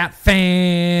 Hat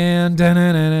fan,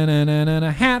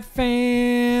 da-na-na-na-na-na-na, hat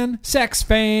fan, sex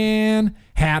fan,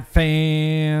 hat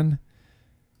fan.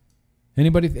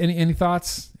 Anybody? Any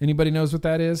thoughts? Anybody knows what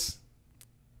that is?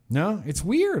 No, it's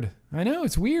weird. I know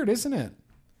it's weird, isn't it?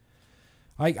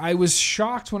 I was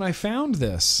shocked when I found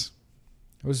this.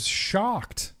 I was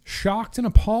shocked and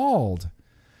appalled.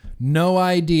 No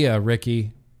idea,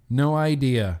 Ricky. No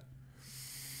idea.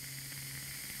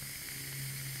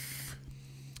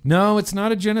 No, it's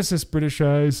not a Genesis, British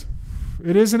Eyes.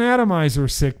 It is an atomizer,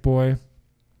 sick boy.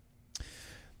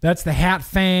 That's the Hat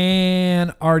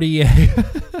Fan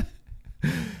RDA.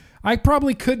 I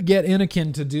probably could get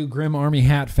Anakin to do Grim Army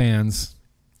Hat Fans.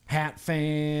 Hat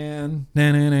Fan.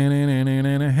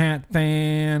 Hat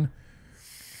Fan.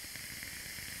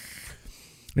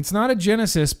 It's not a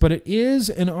Genesis, but it is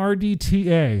an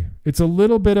RDTA. It's a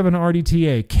little bit of an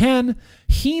RDTA. Ken,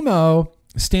 HEMO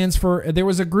stands for, there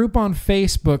was a group on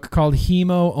Facebook called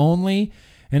HEMO Only,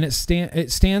 and it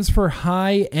stands for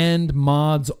High-End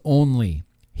Mods Only.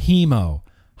 HEMO.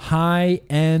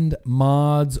 High-End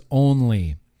Mods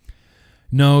Only.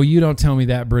 No, you don't tell me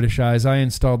that, British Eyes. I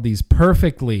installed these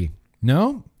perfectly.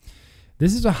 No?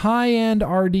 This is a high-end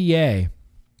RDA.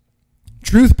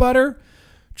 Truth Butter,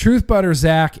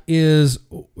 Zach,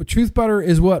 Truth Butter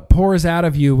is what pours out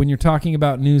of you when you're talking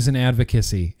about news and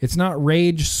advocacy. It's not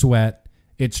rage sweat.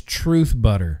 It's Truth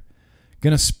Butter.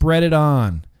 Gonna spread it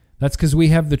on. That's because we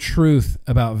have the truth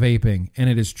about vaping, and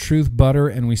it is Truth Butter,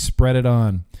 and we spread it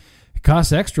on. It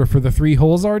costs extra for the 3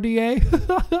 holes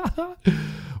RDA.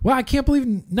 Wow, I can't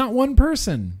believe not one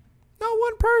person. Not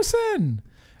one person.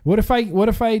 What if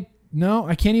I, no,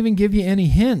 I can't even give you any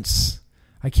hints.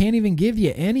 I can't even give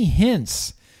you any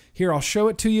hints. Here, I'll show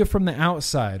it to you from the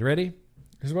outside. Ready?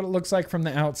 Here's what it looks like from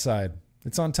the outside.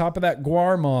 It's on top of that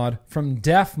Guar mod from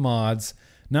Def Mods,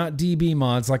 not DB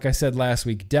Mods, like I said last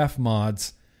week. Def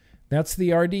Mods. That's the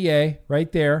RDA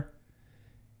right there.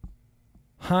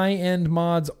 High-end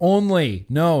mods only.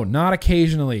 No, not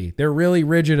occasionally. They're really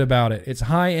rigid about it. It's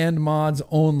high-end mods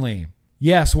only.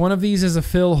 Yes, one of these is a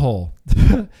fill hole.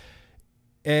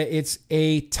 It's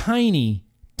a tiny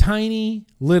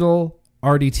little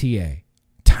RDTA.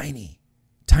 Tiny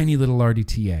little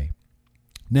RDTA.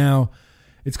 Now,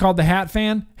 it's called the Hat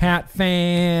Fan. Hat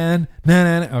Fan.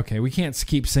 Nah. Okay, we can't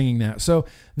keep singing that. So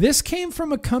this came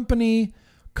from a company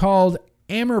called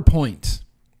Ammerpoint.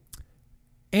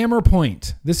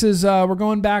 This is, we're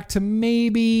going back to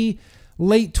maybe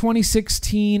late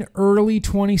 2016, early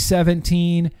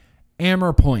 2017.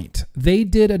 Ammerpoint. They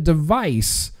did a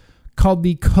device called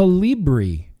the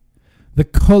Colibri. The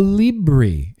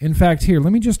Colibri. In fact, here,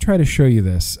 let me just try to show you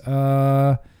this.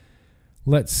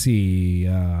 Let's see.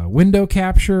 Window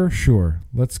capture. Sure.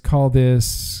 Let's call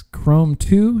this Chrome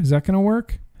 2. Is that going to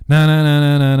work? Batman.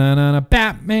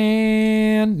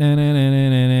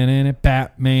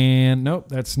 Batman. Nope,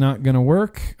 that's not going to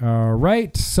work. All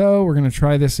right. So we're going to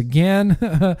try this again.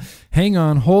 Hang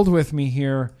on. Hold with me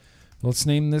here. Let's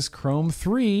name this Chrome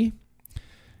 3.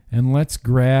 And let's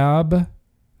grab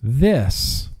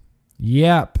this.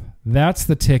 Yep, that's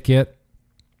the ticket.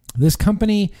 This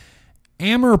company,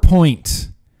 Ammerpoint.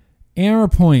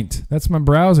 That's my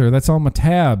browser. That's all my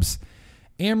tabs.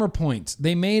 Ammerpoint.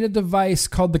 They made a device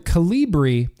called the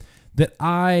Colibri that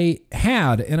I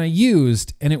had and I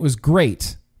used, and it was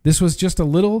great. This was just a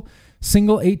little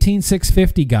single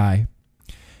 18650 guy.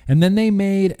 And then they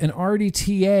made an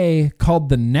RDTA called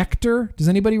the Nectar. Does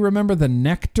anybody remember the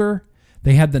Nectar?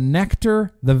 They had the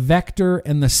Nectar, the Vector,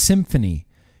 and the Symphony.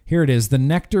 Here it is, the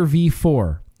Nectar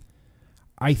V4.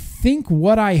 I think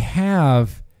what I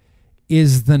have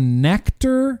is the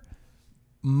Nectar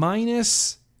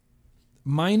minus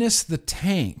the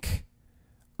tank.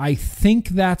 I think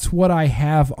that's what I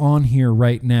have on here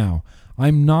right now.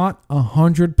 I'm not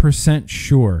 100%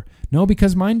 sure. No,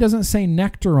 because mine doesn't say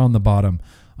Nectar on the bottom.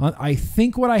 I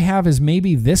think what I have is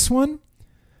maybe this one,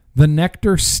 the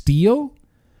Nectar Steel.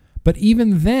 But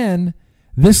even then,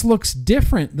 this looks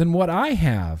different than what I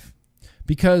have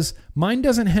because mine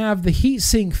doesn't have the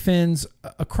heatsink fins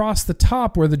across the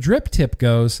top where the drip tip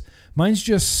goes. Mine's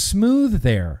just smooth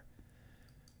there.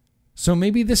 So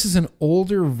maybe this is an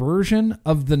older version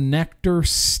of the Nectar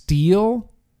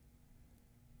Steel.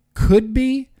 Could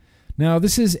be. Now,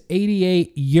 this is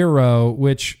 €88,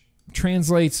 which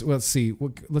translates, let's see.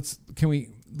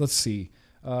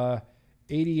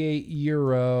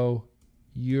 €88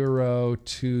 euro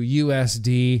to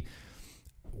USD.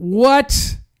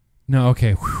 What? No,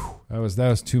 okay. Whew. That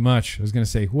was too much. I was going to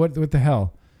say, what the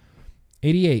hell?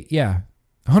 88, yeah.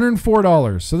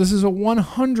 $104. So this is a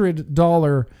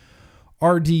 $100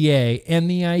 RDA. And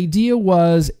the idea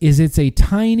is it's a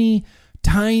tiny.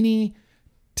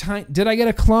 Did I get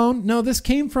a clone? No, this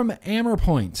came from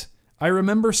Ammerpoint. I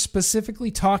remember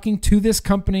specifically talking to this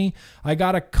company. I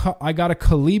got a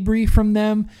Colibri from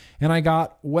them, and I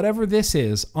got whatever this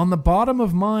is. On the bottom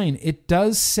of mine, it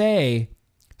does say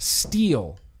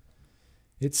steel.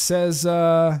 It says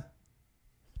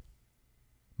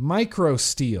micro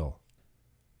steel.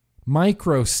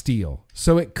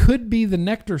 So it could be the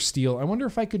Nectar steel. I wonder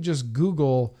if I could just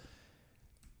Google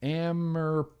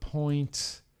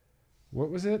Ammerpoint.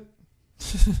 What was it?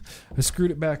 I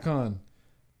screwed it back on.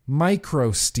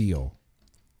 Micro steel.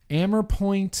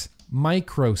 Ammerpoint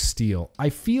micro steel. I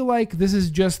feel like this is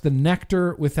just the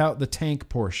Nectar without the tank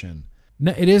portion.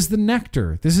 It is the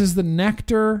Nectar. This is the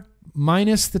Nectar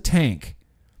minus the tank.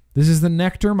 This is the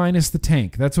Nectar minus the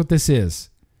tank. That's what this is.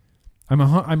 I'm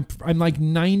like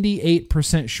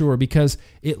 98% sure because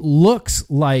it looks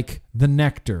like the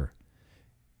Nectar.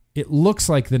 It looks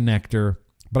like the Nectar,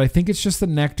 but I think it's just the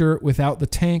Nectar without the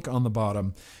tank on the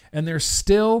bottom. And there's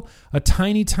still a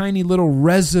tiny little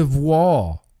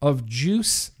reservoir of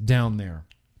juice down there.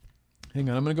 Hang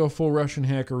on, I'm going to go full Russian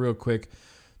hacker real quick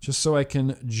just so I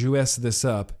can juice this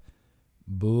up.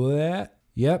 Blah.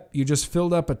 Yep, you just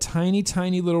filled up a tiny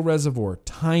little reservoir.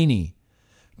 Tiny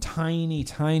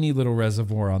little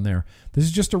reservoir on there. This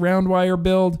is just a round wire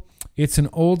build. It's an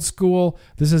old school.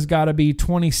 This has got to be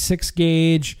 26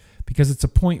 gauge because it's a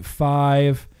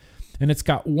 0.5. And it's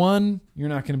got one. You're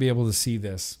not going to be able to see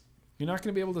this. You're not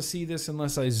going to be able to see this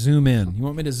unless I zoom in. You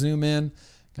want me to zoom in?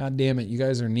 God damn it, you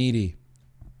guys are needy.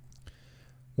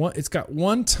 It's got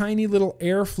one tiny little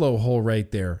airflow hole right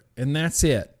there, and that's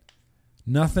it.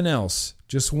 Nothing else.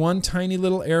 Just one tiny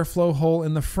little airflow hole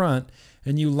in the front,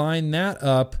 and you line that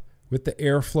up with the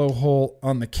airflow hole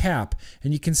on the cap.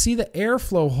 And you can see the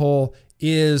airflow hole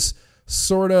is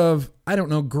sort of,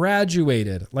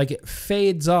 graduated, like it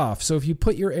fades off. So if you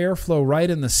put your airflow right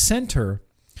in the center,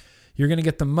 you're going to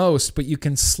get the most, but you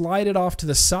can slide it off to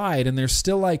the side, and there's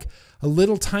still like a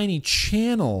little tiny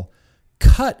channel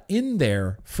cut in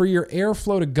there for your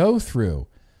airflow to go through.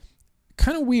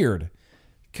 Kind of weird.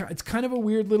 It's kind of a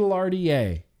weird little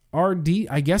RDA.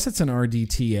 I guess it's an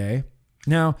RDTA.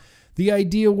 Now, the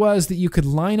idea was that you could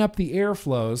line up the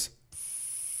airflows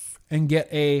and get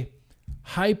a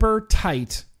hyper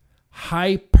tight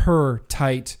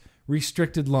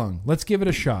restricted lung. Let's give it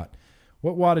a shot.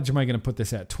 What wattage am I going to put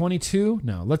this at? 22?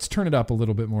 No, let's turn it up a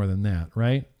little bit more than that,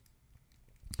 right?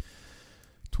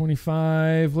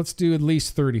 25. Let's do at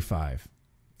least 35.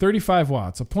 35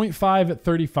 watts. A 0.5 at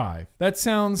 35. That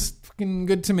sounds fucking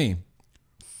good to me.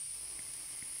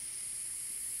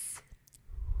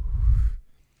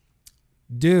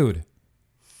 Dude.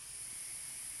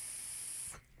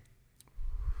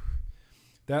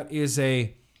 That is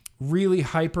a really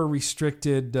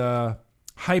hyper-restricted lung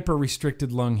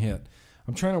hit.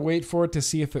 I'm trying to wait for it to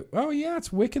see if it... Oh, yeah,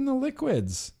 it's wicking the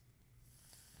liquids.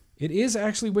 It is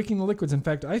actually wicking the liquids. In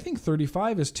fact, I think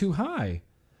 35 is too high.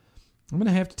 I'm going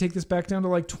to have to take this back down to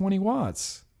like 20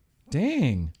 watts.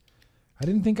 Dang. I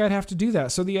didn't think I'd have to do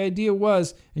that. So the idea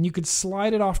was, and you could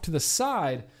slide it off to the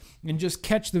side and just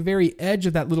catch the very edge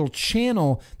of that little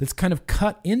channel that's kind of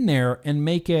cut in there and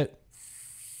make it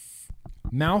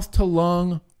mouth to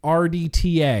lung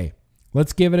RDTA.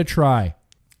 Let's give it a try.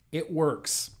 It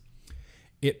works.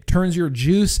 It turns your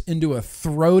juice into a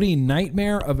throaty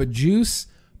nightmare of a juice,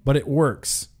 but it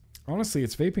works. Honestly,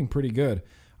 it's vaping pretty good.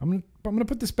 I'm gonna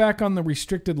put this back on the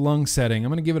restricted lung setting.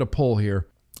 I'm gonna give it a pull here.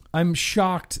 I'm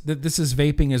shocked that this is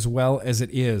vaping as well as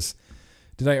it is.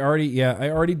 I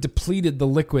already depleted the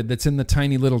liquid that's in the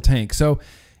tiny little tank. So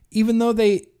even though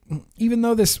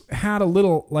this had a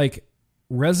little like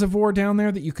reservoir down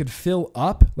there that you could fill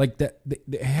up, like that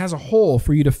it has a hole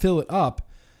for you to fill it up,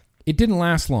 it didn't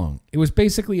last long. It was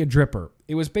basically a dripper.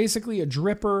 It was basically a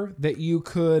dripper that you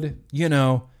could,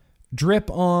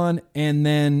 drip on and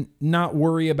then not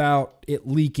worry about it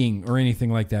leaking or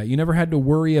anything like that. You never had to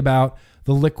worry about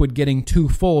the liquid getting too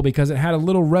full because it had a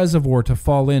little reservoir to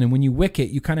fall in. And when you wick it,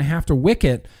 you kind of have to wick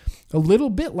it a little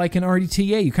bit like an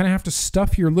RDTA. You kind of have to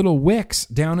stuff your little wicks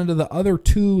down into the other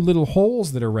two little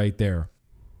holes that are right there.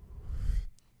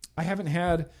 I haven't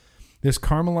had this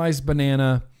caramelized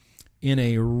banana in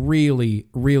a really,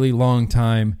 really long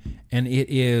time, and it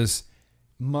is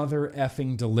mother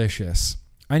effing delicious.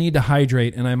 I need to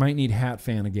hydrate, and I might need Hat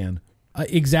Fan again.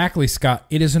 Exactly, Scott.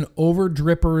 It is an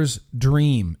over-dripper's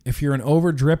dream. If you're an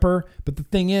over-dripper, but the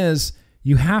thing is,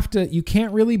 you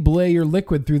can't really belay your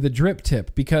liquid through the drip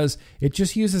tip because it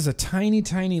just uses a tiny,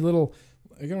 tiny little,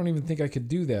 I don't even think I could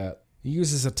do that. It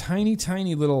uses a tiny,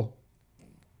 tiny little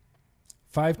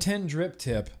 510 drip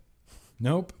tip.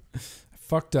 Nope. I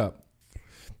fucked up.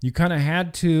 You kind of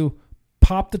had to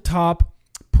pop the top,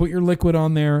 put your liquid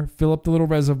on there, fill up the little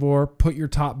reservoir, put your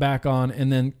top back on, and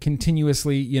then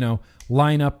continuously,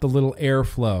 line up the little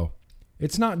airflow.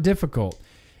 It's not difficult.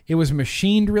 It was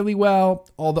machined really well.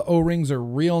 All the O-rings are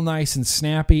real nice and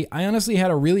snappy. I honestly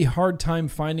had a really hard time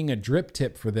finding a drip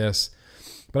tip for this,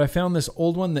 but I found this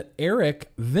old one that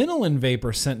Eric Vinylin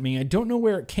Vapor sent me. I don't know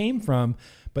where it came from,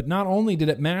 but not only did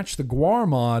it match the Guar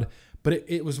mod, but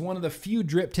it was one of the few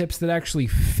drip tips that actually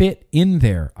fit in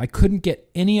there. I couldn't get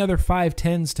any other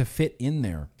 510s to fit in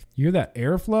there. You hear that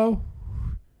airflow?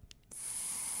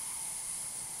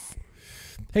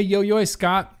 Hey, yo,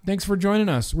 Scott. Thanks for joining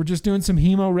us. We're just doing some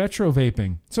Hemo retro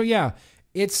vaping. So yeah,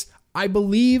 it's, I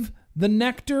believe, the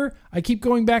Nectar. I keep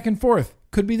going back and forth.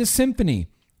 Could be the Symphony.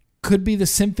 Could be the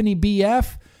Symphony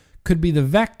BF. Could be the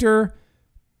Vector.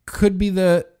 Could be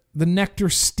the Nectar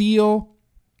Steel.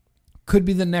 Could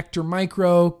be the Nectar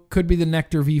Micro. Could be the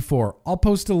Nectar V4. I'll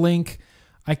post a link.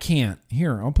 I can't.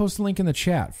 Here, I'll post a link in the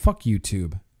chat. Fuck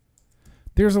YouTube.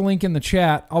 There's a link in the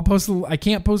chat. I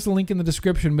can't post a link in the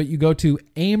description, but you go to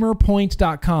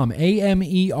amerpoint.com,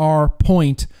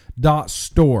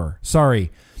 amerpoint.store. Sorry,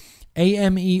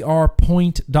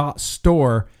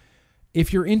 amerpoint.store.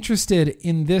 If you're interested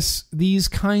in these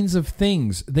kinds of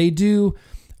things, they do,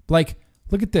 like,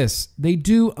 look at this. They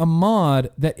do a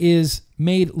mod that is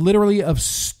made literally of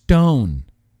stone.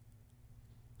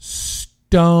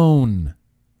 Stone.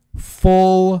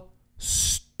 Full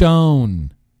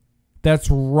stone.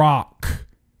 That's rock.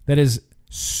 That is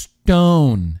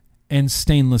stone and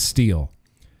stainless steel.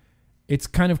 It's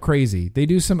kind of crazy. They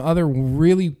do some other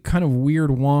really kind of weird,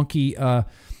 wonky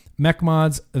mech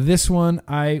mods. This one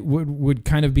I would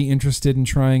kind of be interested in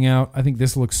trying out. I think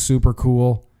this looks super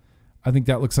cool. I think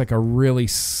that looks like a really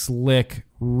slick,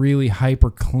 really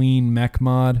hyper clean mech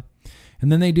mod.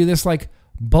 And then they do this like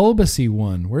Bulbasaur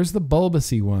one. Where's the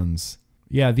Bulbasaur ones?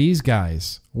 Yeah, these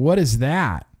guys. What is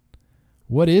that?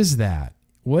 What is that?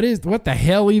 What the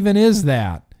hell even is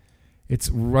that?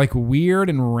 It's like weird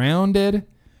and rounded,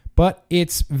 but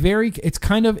it's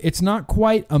not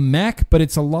quite a mech, but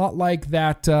it's a lot like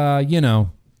that,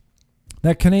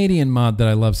 that Canadian mod that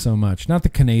I love so much. Not the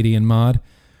Canadian mod.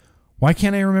 Why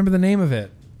can't I remember the name of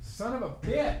it? Son of a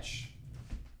bitch.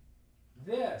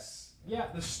 This. Yeah,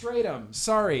 the Stratum.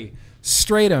 Sorry.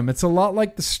 Stratum. It's a lot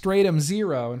like the Stratum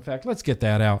Zero. In fact, let's get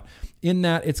that out. In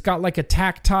that it's got like a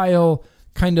tactile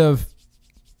kind of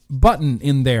button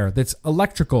in there that's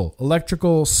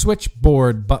electrical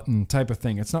switchboard button type of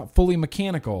thing. It's not fully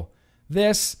mechanical.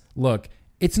 This, look,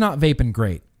 it's not vaping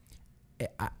great.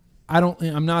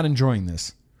 I'm not enjoying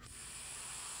this.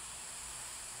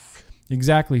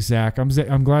 Exactly, Zach.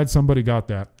 I'm glad somebody got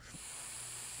that.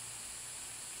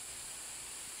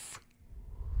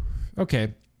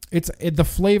 Okay. The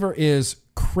flavor is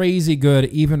crazy good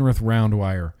even with round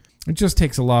wire. It just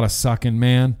takes a lot of sucking,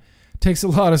 man. Takes a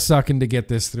lot of sucking to get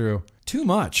this through. Too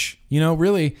much.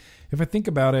 Really, if I think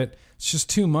about it, it's just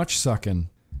too much sucking.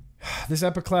 This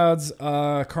Epicloud's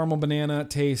caramel banana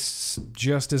tastes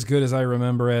just as good as I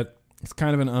remember it. It's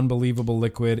kind of an unbelievable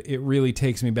liquid. It really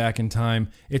takes me back in time.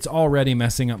 It's already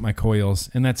messing up my coils,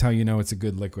 and that's how you know it's a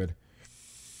good liquid.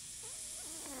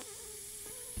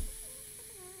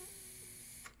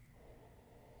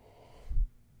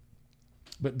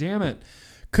 But damn it.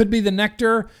 Could be the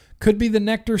Nectar. Could be the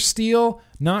Nectar Steel.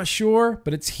 Not sure,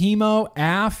 but it's Hemo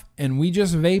AF, and we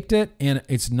just vaped it, and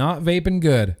it's not vaping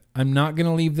good. I'm not going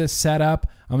to leave this set up.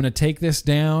 I'm going to take this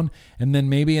down, and then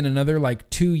maybe in another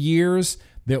 2 years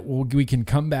that we can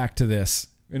come back to this.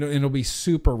 It'll be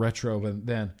super retro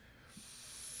then.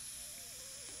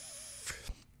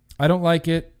 I don't like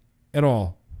it at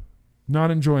all.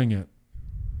 Not enjoying it.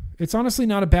 It's honestly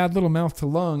not a bad little mouth to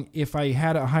lung if I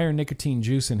had a higher nicotine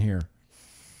juice in here.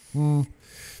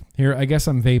 Here, I guess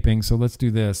I'm vaping, so let's do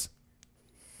this.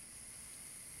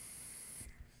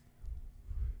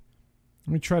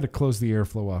 Let me try to close the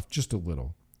airflow off just a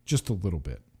little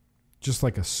bit. Just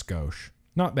like a skosh.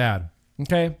 Not bad,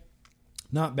 okay?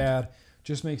 Not bad.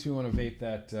 Just makes me want to vape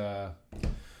that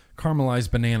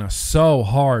caramelized banana so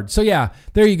hard. So yeah,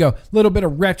 there you go. A little bit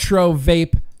of retro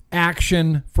vape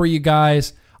action for you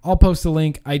guys. I'll post a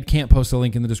link. I can't post a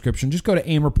link in the description. Just go to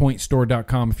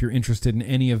amerpointstore.com if you're interested in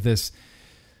any of this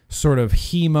sort of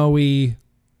Hemo-y,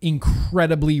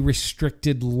 incredibly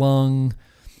restricted lung,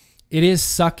 It is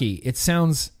sucky. It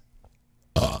sounds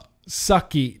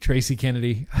sucky, Tracy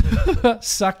Kennedy.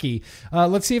 Sucky.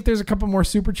 Let's see if there's a couple more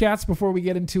super chats before we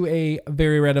get into a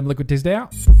very random Liquid Tuesday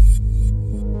out.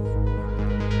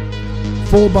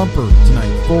 Full bumper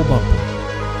tonight. Full bumper.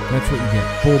 That's what you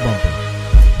get. Full bumper.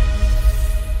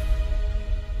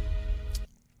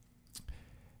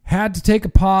 Had to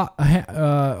take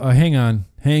hang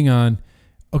on.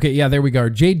 Okay, yeah, there we go.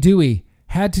 Jay Dewey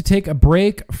had to take a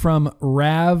break from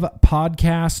Rav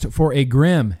podcast for a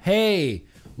Grim. Hey,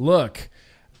 look,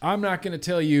 I'm not going to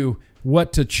tell you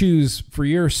what to choose for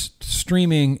your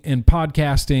streaming and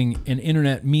podcasting and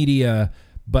internet media,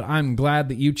 but I'm glad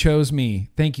that you chose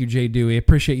me. Thank you, Jay Dewey.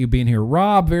 Appreciate you being here.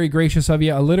 Rob, very gracious of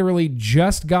you. I literally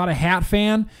just got a hat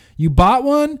fan. You bought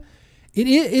one?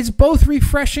 It's both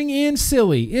refreshing and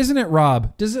silly, isn't it,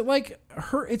 Rob? Does it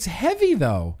hurt? It's heavy,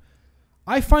 though.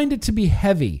 I find it to be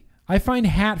heavy. I find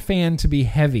hat fan to be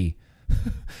heavy.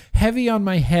 Heavy on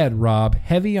my head, Rob.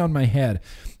 Heavy on my head.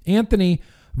 Anthony,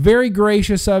 very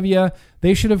gracious of you.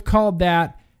 They should have called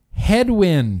that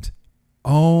headwind.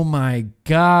 Oh, my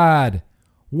God.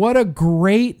 What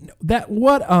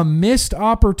a missed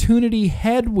opportunity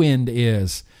headwind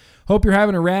is. Hope you're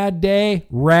having a rad day.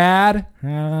 Rad.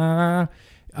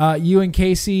 You and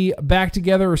Casey back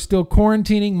together are still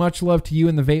quarantining. Much love to you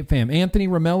and the Vape fam. Anthony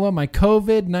Ramella, my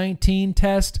COVID-19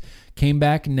 test came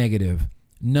back negative.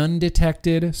 None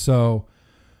detected, so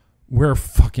we're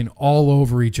fucking all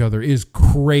over each other. It is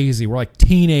crazy. We're like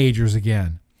teenagers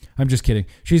again. I'm just kidding.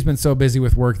 She's been so busy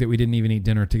with work that we didn't even eat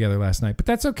dinner together last night. But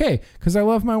that's okay, because I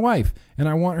love my wife, and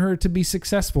I want her to be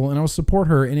successful, and I'll support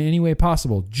her in any way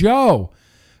possible. Joe,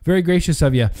 very gracious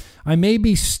of you. I may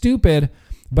be stupid,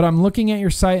 but I'm looking at your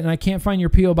site, and I can't find your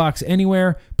P.O. Box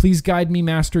anywhere. Please guide me,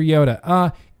 Master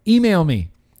Yoda. Email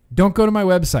me. Don't go to my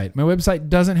website. My website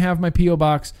doesn't have my P.O.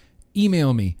 Box.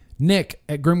 Email me,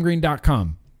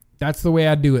 nick@grimgreen.com. That's the way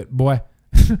I do it, boy.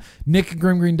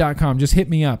 nick@grimgreen.com. Just hit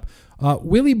me up.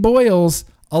 Willie Boyles,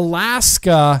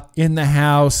 Alaska in the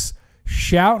house.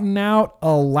 Shouting out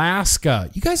Alaska.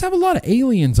 You guys have a lot of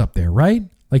aliens up there, right?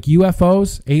 Like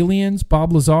UFOs, aliens,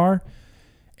 Bob Lazar,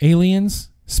 aliens,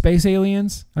 space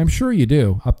aliens. I'm sure you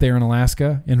do up there in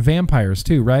Alaska. And vampires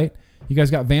too, right? You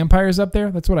guys got vampires up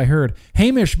there? That's what I heard.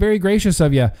 Hamish, very gracious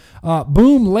of you.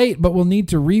 Boom, late, but we'll need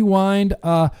to rewind.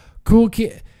 Cool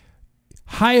kid.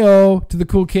 Hi-oh to the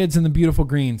cool kids and the beautiful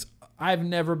greens. I've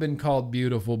never been called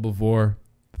beautiful before.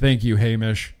 Thank you,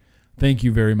 Hamish. Thank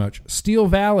you very much. Steel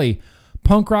Valley,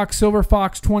 Punk Rock Silver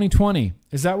Fox 2020.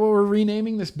 Is that what we're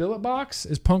renaming this billet box?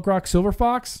 Is Punk Rock Silver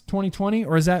Fox 2020?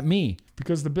 Or is that me?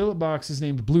 Because the billet box is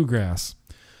named Bluegrass.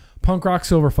 Punk Rock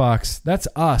Silver Fox. That's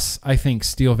us, I think,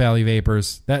 Steel Valley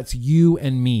Vapors. That's you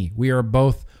and me. We are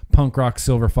both Punk Rock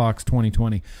Silver Fox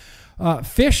 2020.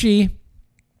 Fishy.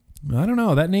 I don't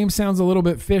know. That name sounds a little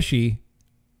bit fishy.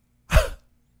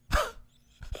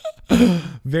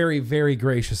 Very, very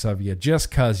gracious of you.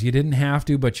 Just because you didn't have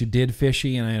to, but you did,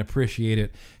 Fishy, and I appreciate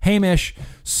it. Hamish,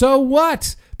 so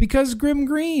what? Because Grim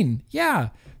Green. Yeah,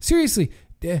 seriously.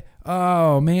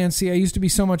 Oh, man, see, I used to be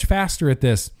so much faster at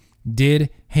this. Did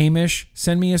Hamish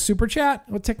send me a super chat?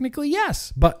 Well, technically,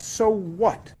 yes, but... So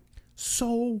what?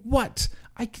 So what?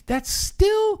 That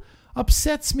still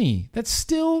upsets me. That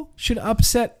still should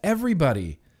upset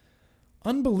everybody.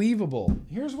 Unbelievable.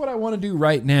 Here's what I want to do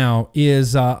right now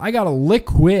is I got a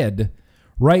liquid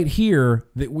right here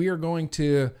that we are going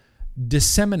to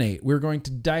disseminate. We're going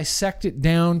to dissect it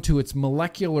down to its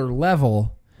molecular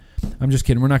level. I'm just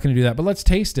kidding. We're not going to do that, but let's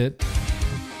taste it.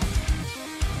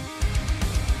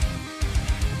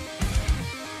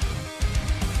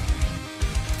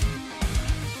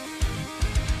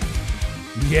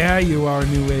 Yeah, you are,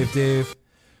 New Wave Dave.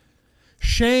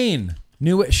 Shane.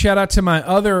 Shout out to my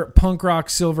other Punk Rock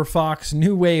Silver Fox,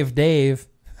 New Wave Dave.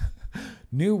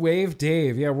 New Wave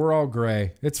Dave. Yeah, we're all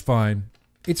gray. It's fine.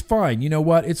 It's fine. You know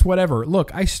what? It's whatever.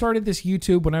 Look, I started this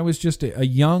YouTube when I was just a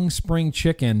young spring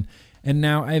chicken, and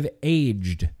now I've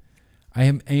aged. I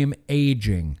am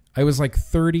aging. I was like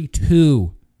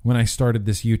 32 when I started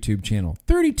this YouTube channel.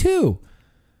 32.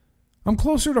 I'm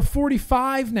closer to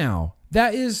 45 now.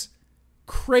 That is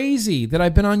crazy that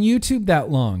I've been on YouTube that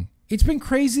long. It's been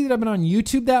crazy that I've been on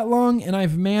YouTube that long, and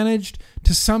I've managed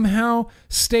to somehow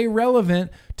stay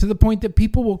relevant to the point that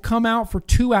people will come out for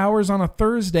 2 hours on a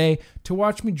Thursday to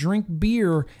watch me drink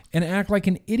beer and act like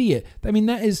an idiot. I mean,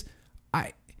 that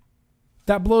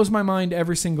blows my mind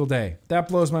every single day. That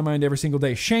blows my mind every single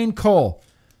day. Shane Cole.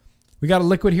 We got a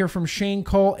liquid here from Shane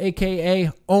Cole,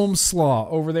 a.k.a.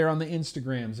 Ohmslaw, over there on the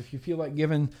Instagrams, if you feel like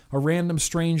giving a random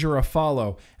stranger a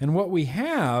follow. And what we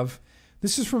have...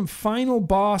 This is from Final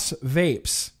Boss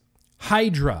Vapes.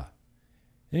 Hydra.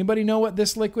 Anybody know what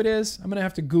this liquid is? I'm going to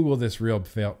have to Google this real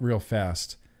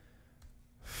fast.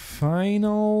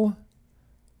 Final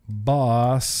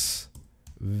Boss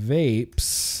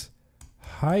Vapes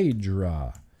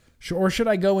Hydra. Or should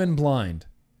I go in blind?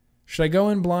 Should I go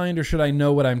in blind or should I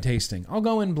know what I'm tasting? I'll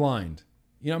go in blind.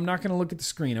 I'm not going to look at the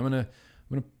screen. I'm going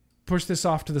to push this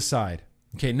off to the side.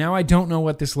 Okay, now I don't know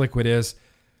what this liquid is.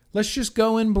 Let's just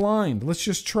go in blind. Let's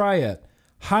just try it.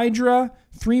 Hydra,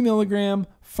 3 milligram,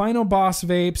 Final Boss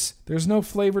Vapes. There's no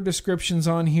flavor descriptions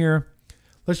on here.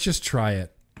 Let's just try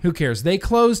it. Who cares? They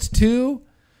closed too?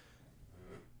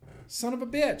 Son of a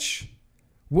bitch.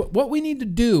 What we need to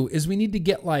do is we need to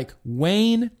get like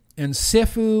Wayne and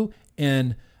Sifu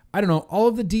and I don't know, all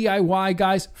of the DIY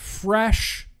guys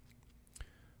fresh.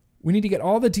 We need to get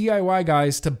all the DIY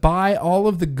guys to buy all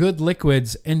of the good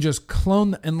liquids and just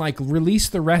clone and like release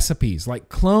the recipes. Like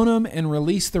clone them and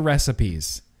release the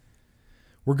recipes.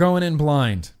 We're going in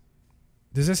blind.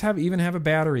 Does this even have a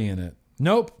battery in it?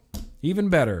 Nope. Even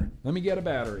better. Let me get a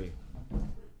battery.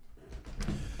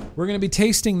 We're going to be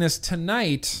tasting this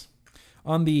tonight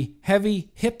on the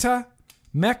Heavy Hitta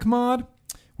Mech Mod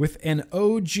with an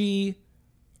OG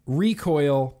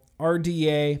recoil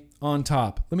RDA on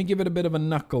top. Let me give it a bit of a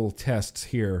knuckle test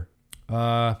here.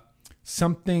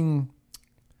 Something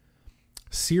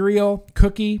cereal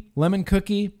cookie, lemon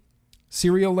cookie,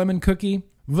 cereal lemon cookie.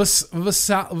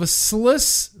 Vasilis?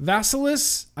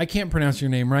 I can't pronounce your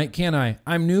name right, can I?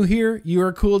 I'm new here. You are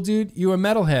a cool dude. You a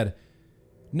metalhead.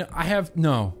 No,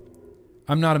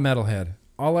 I'm not a metalhead.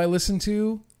 All I listen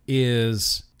to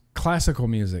is classical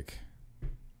music.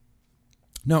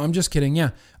 No, I'm just kidding. Yeah.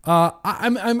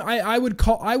 I would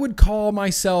call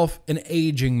myself an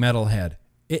aging metalhead.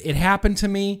 It happened to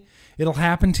me. It'll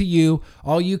happen to you.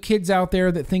 All you kids out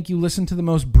there that think you listen to the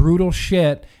most brutal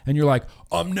shit and you're like,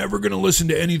 I'm never going to listen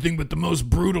to anything but the most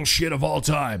brutal shit of all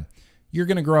time. You're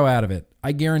going to grow out of it.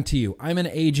 I guarantee you. I'm an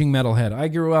aging metalhead. I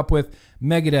grew up with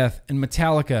Megadeth and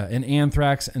Metallica and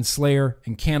Anthrax and Slayer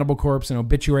and Cannibal Corpse and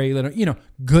Obituary,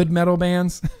 good metal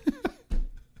bands.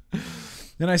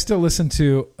 And I still listen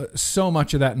to so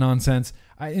much of that nonsense.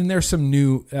 And there's some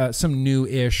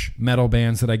new-ish metal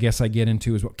bands that I guess I get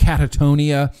into as well.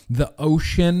 Catatonia, The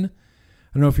Ocean.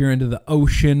 I don't know if you're into The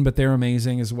Ocean, but they're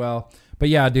amazing as well. But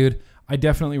yeah, dude, I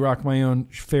definitely rock my own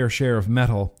fair share of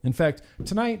metal. In fact,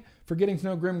 tonight, for Getting to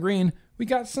Know Grimm Green, we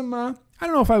got some, I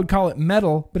don't know if I would call it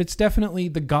metal, but it's definitely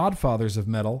the godfathers of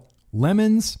metal.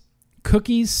 Lemons,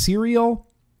 cookies, cereal.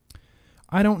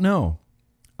 I don't know.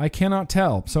 I cannot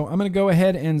tell. So I'm going to go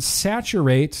ahead and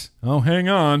saturate. Oh, hang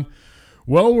on.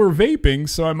 Well, we're vaping,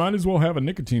 so I might as well have a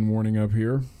nicotine warning up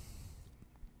here.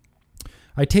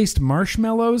 I taste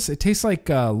marshmallows. It tastes like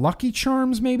Lucky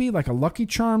Charms, maybe, like a Lucky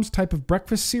Charms type of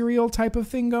breakfast cereal type of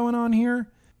thing going on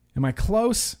here. Am I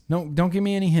close? No, don't give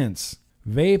me any hints.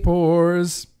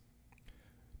 Vapors.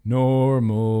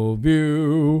 Normal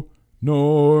view.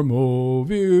 Normal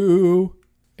view.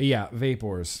 Yeah,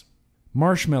 vapors.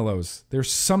 Marshmallows.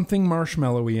 There's something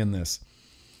marshmallowy in this.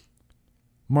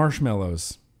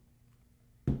 Marshmallows.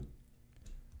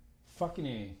 Fucking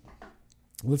A.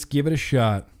 Let's give it a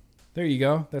shot. There you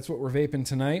go. That's what we're vaping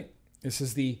tonight. This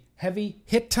is the Heavy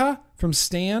Hitta from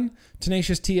Stan,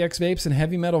 Tenacious TX Vapes and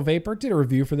Heavy Metal Vapor. Did a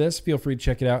review for this. Feel free to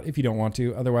check it out if you don't want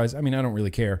to. Otherwise, I don't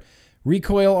really care.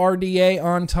 Recoil RDA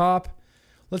on top.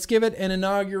 Let's give it an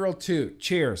inaugural toot.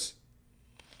 Cheers.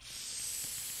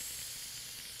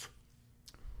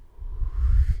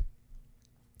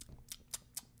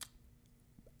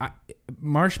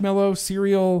 Marshmallow,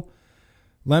 cereal,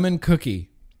 lemon cookie.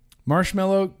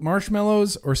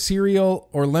 Marshmallows or cereal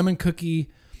or lemon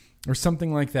cookie or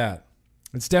something like that.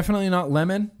 It's definitely not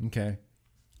lemon. Okay.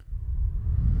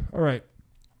 All right.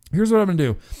 Here's what I'm going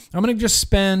to do. I'm going to just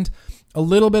spend a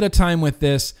little bit of time with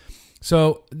this.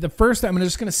 So the first, I'm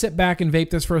just going to sit back and vape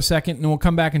this for a second and we'll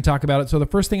come back and talk about it. So the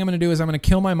first thing I'm going to do is I'm going to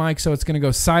kill my mic so it's going to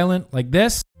go silent like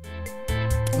this.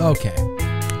 Okay.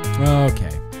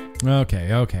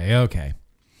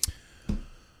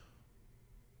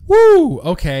 Woo!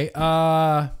 Okay.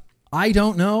 I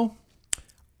don't know.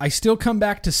 I still come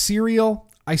back to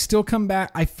cereal. I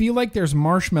feel like there's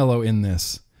marshmallow in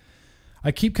this.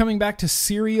 I keep coming back to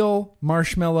cereal,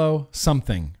 marshmallow,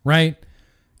 something, right?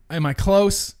 Am I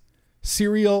close?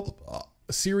 Cereal,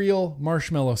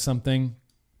 marshmallow, something.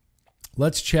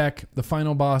 Let's check the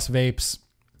Final Boss Vapes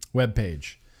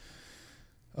webpage.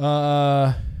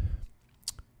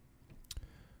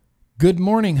 Good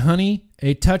morning, honey.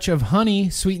 A touch of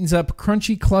honey sweetens up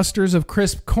crunchy clusters of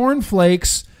crisp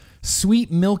cornflakes.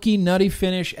 Sweet, milky, nutty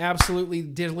finish. Absolutely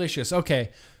delicious. Okay.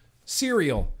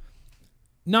 Cereal.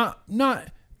 Not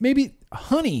maybe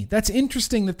honey. That's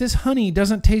interesting that this honey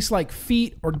doesn't taste like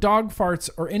feet or dog farts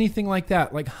or anything like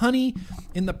that. Like honey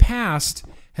in the past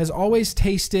has always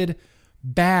tasted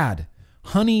bad.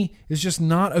 Honey is just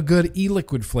not a good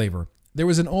e-liquid flavor. There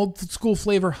was an old school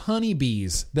flavor,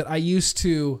 honeybees, that I used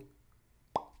to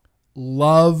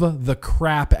love the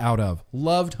crap out of.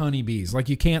 Loved honeybees like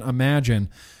you can't imagine.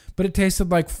 But it tasted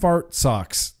like fart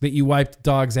socks that you wiped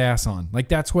dog's ass on. Like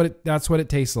that's what it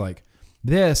tastes like.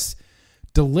 This,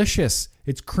 delicious.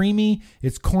 It's creamy.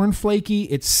 It's cornflakey.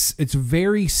 It's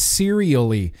very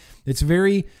cereal-y. It's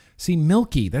very,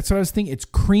 milky. That's what I was thinking. It's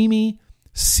creamy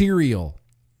cereal.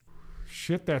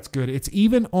 Shit, that's good. It's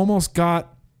even almost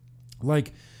got,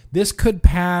 like, this could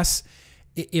pass.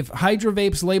 If Hydra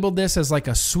Vapes labeled this as like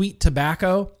a sweet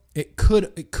tobacco, it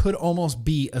could almost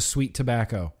be a sweet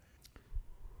tobacco.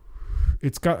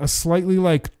 It's got a slightly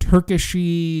like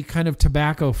Turkishy kind of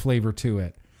tobacco flavor to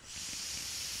it.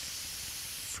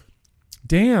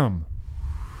 Damn.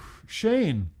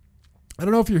 Shane, I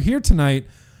don't know if you're here tonight,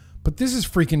 but this is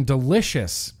freaking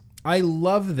delicious. I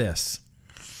love this.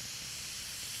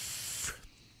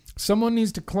 Someone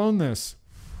needs to clone this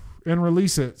and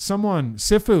release it. Someone,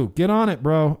 Sifu, get on it,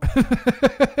 bro.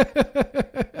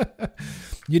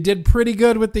 You did pretty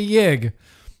good with the yig.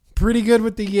 Pretty good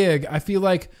with the yig. I feel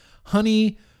like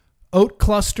honey, oat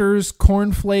clusters,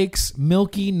 cornflakes,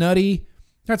 milky, nutty.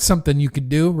 That's something you could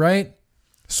do, right?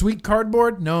 Sweet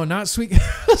cardboard? No, not sweet.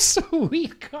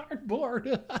 Sweet cardboard.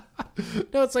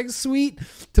 No, it's like sweet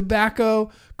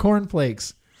tobacco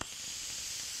cornflakes.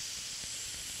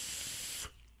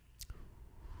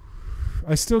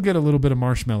 I still get a little bit of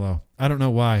marshmallow. I don't know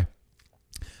why.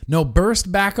 No,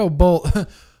 Burst Bacco Bold.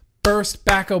 Burst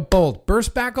Bacco Bold.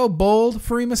 Burst Bacco Bold,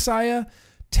 Free Messiah,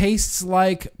 tastes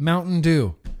like Mountain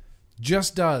Dew.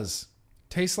 Just does.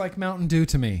 Tastes like Mountain Dew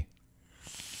to me.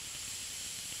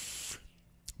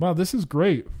 Wow, this is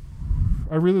great.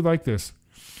 I really like this.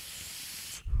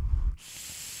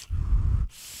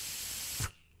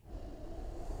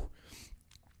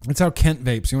 That's how Kent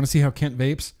vapes. You want to see how Kent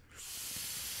vapes?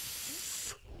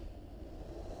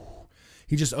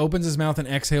 He just opens his mouth and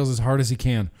exhales as hard as he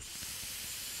can.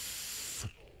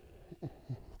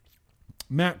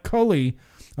 Matt Cully,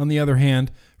 on the other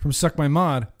hand, from Suck My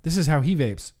Mod, this is how he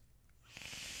vapes.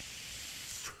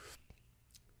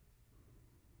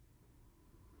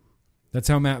 That's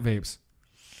how Matt vapes.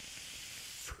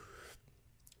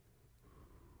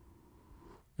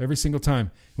 Every single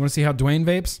time. You want to see how Dwayne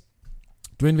vapes?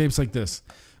 Dwayne vapes like this.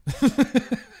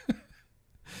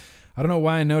 I don't know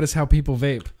why I notice how people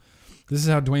vape. This is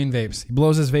how Dwayne vapes. He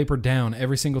blows his vapor down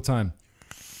every single time.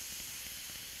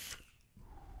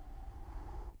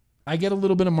 I get a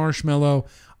little bit of marshmallow.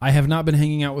 I have not been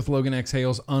hanging out with Logan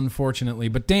Exhales, unfortunately.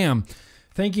 But damn,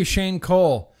 thank you, Shane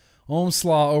Cole.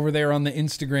 Ohmslaw over there on the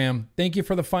Instagram. Thank you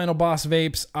for the Final Boss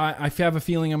vapes. I have a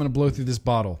feeling I'm going to blow through this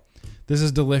bottle. This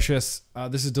is delicious.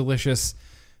 This is delicious.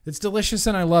 It's delicious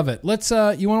and I love it. Let's.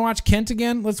 You want to watch Kent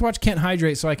again? Let's watch Kent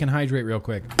hydrate so I can hydrate real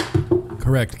quick.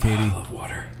 Correct, Katie. I love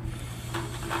water.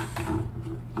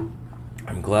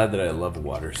 I'm glad that I love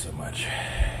water so much.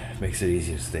 It makes it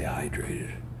easy to stay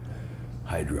hydrated.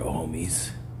 Hydro, homies.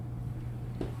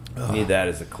 You need that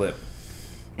as a clip.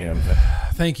 You know what I'm saying?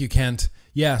 Thank you, Kent.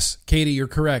 Yes, Katie, you're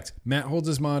correct. Matt holds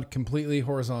his mod completely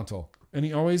horizontal. And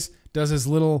he always does his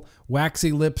little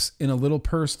waxy lips in a little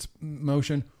pursed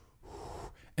motion.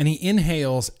 And he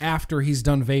inhales after he's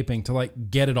done vaping to like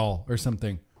get it all or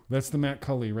something. That's the Matt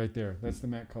Cully right there. That's the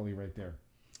Matt Cully right there.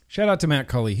 Shout out to Matt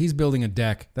Cully. He's building a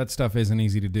deck. That stuff isn't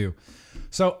easy to do.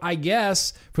 So I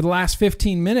guess for the last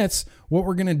 15 minutes, what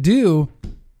we're going to do,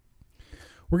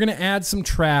 we're going to add some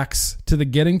tracks to the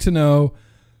Getting to Know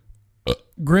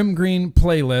Grimm Green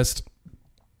playlist.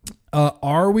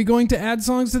 Are we going to add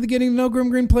songs to the Getting to Know Grimm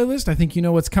Green playlist? I think you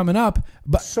know what's coming up.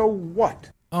 But So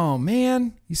what? oh,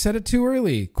 man, you said it too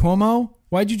early. Cuomo,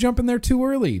 why'd you jump in there too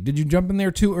early? Did you jump in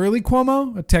there too early,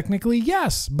 Cuomo? Technically,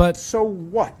 yes, but So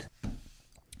what?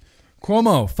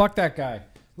 Cuomo, fuck that guy.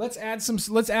 Let's add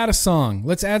a song.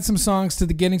 Let's add some songs to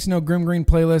the Getting to Know Grimm Green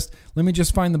playlist. Let me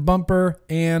just find the bumper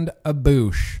and a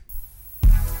boosh.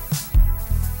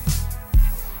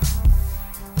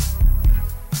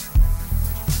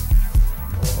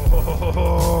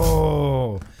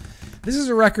 Oh, this is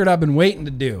a record I've been waiting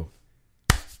to do.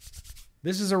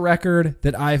 This is a record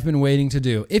that I've been waiting to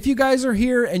do. If you guys are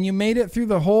here and you made it through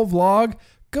the whole vlog,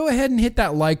 go ahead and hit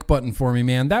that like button for me,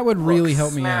 man. That would really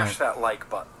help me out. Smash that like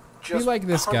button. Just like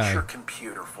this punch guy. your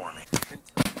computer for me.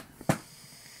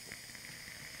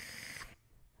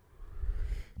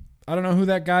 I don't know who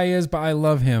that guy is, but I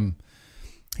love him.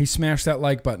 He smashed that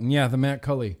like button. Yeah, the Matt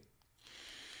Cully.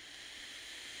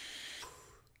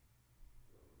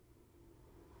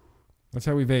 That's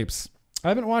how he vapes. I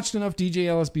haven't watched enough DJ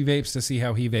LSB vapes to see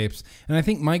how he vapes. And I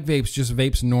think Mike vapes just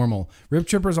vapes normal. Rip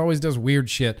Trippers always does weird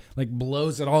shit, like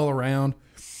blows it all around.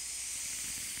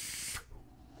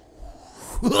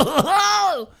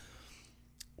 Why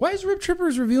is Rip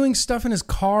Trippers reviewing stuff in his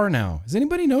car now? Has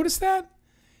anybody noticed that?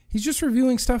 He's just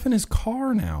reviewing stuff in his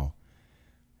car now.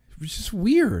 It's just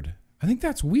weird. I think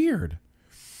that's weird.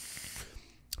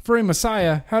 Furry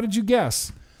Messiah, how did you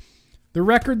guess? The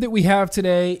record that we have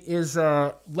today is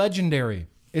legendary.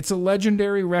 It's a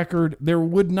legendary record. There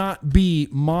would not be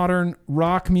modern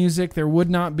rock music. There would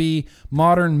not be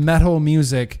modern metal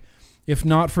music if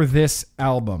not for this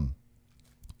album.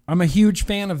 I'm a huge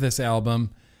fan of this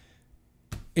album.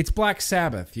 It's Black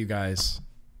Sabbath, you guys.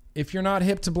 If you're not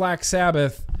hip to Black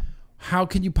Sabbath, how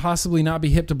can you possibly not be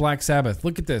hip to Black Sabbath?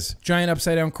 Look at this. Giant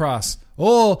upside down cross.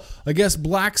 Oh, I guess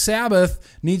Black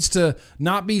Sabbath needs to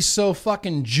not be so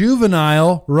fucking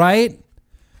juvenile, right?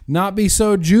 Not be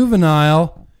so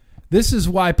juvenile. This is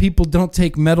why people don't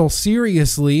take metal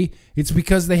seriously. It's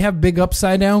because they have big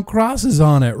upside down crosses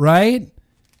on it, right?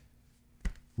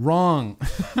 Wrong.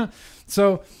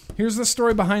 So here's the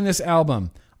story behind this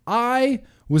album. I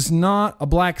was not a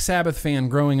Black Sabbath fan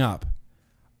growing up.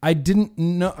 I didn't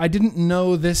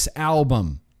know this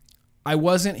album. I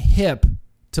wasn't hip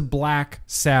to Black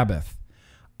Sabbath.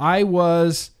 I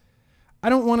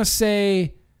don't want to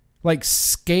say like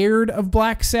scared of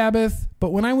Black Sabbath,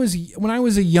 but when I was a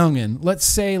youngin', let's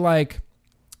say like,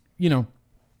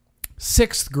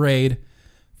 6th grade,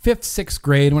 5th, 6th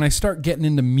grade, when I start getting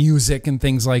into music and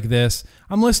things like this,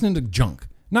 I'm listening to junk.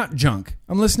 Not junk.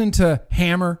 I'm listening to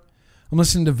Hammer. I'm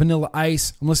listening to Vanilla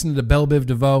Ice. I'm listening to Belle Biv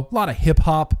DeVoe. A lot of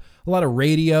hip-hop, a lot of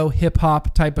radio,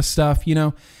 hip-hop type of stuff,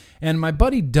 And my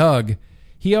buddy Doug,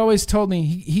 he always told me,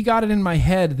 he got it in my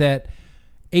head that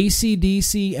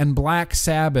AC/DC and Black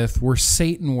Sabbath were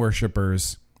Satan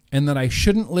worshipers and that I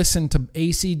shouldn't listen to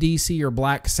AC/DC or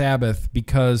Black Sabbath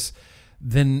because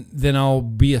then I'll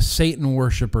be a Satan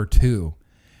worshiper too.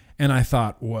 And I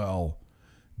thought, well,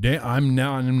 I'm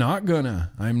not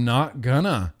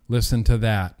gonna listen to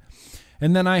that.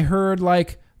 And then I heard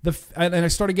and I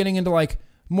started getting into like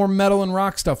more metal and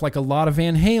rock stuff, like a lot of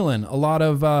Van Halen, a lot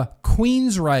of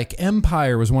Queensryche.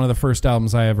 Empire was one of the first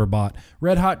albums I ever bought.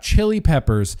 Red Hot Chili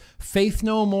Peppers, Faith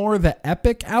No More, the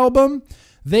Epic album,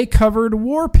 they covered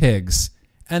War Pigs.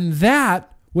 And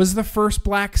that was the first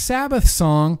Black Sabbath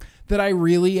song that I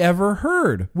really ever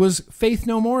heard, was Faith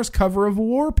No More's cover of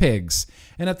War Pigs.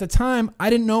 And at the time, I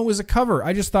didn't know it was a cover.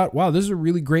 I just thought, wow, this is a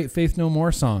really great Faith No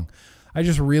More song. I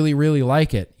just really, really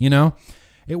like it,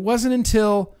 It wasn't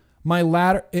until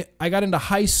I got into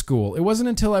high school. It wasn't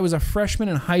until I was a freshman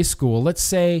in high school. Let's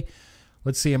see,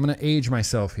 I'm going to age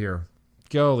myself here.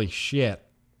 Holy shit.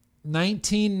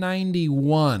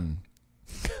 1991.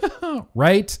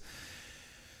 Right?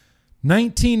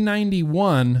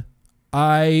 1991,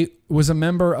 I was a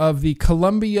member of the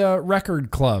Columbia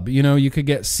Record Club. You could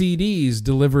get CDs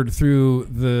delivered through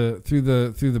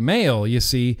the mail, you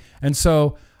see. And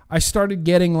so I started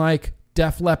getting like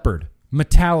Def Leppard,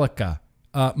 Metallica,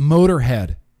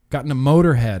 Motorhead. Got into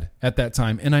Motorhead at that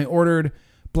time. And I ordered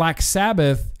Black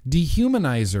Sabbath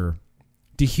Dehumanizer.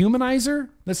 Dehumanizer?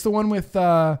 That's the one with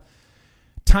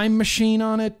Time Machine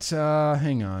on it.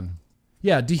 Hang on.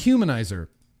 Yeah, Dehumanizer.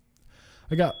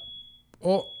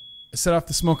 Set off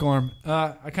the smoke alarm.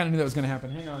 I kind of knew that was going to happen.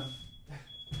 Hang on.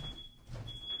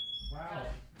 Wow.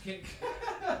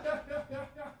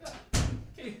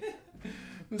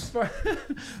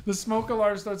 The smoke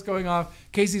alarm starts going off.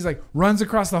 Casey's like, runs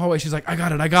across the hallway. She's like, I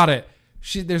got it.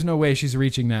 There's no way she's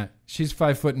reaching that. She's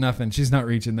 5 foot nothing. She's not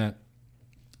reaching that.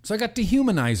 So I got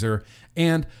Dehumanizer,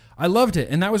 and I loved it.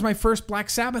 And that was my first Black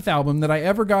Sabbath album that I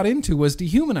ever got into, was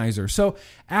Dehumanizer. So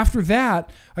after that,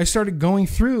 I started going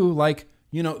through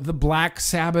the Black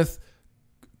Sabbath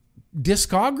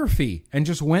discography and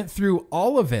just went through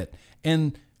all of it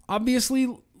and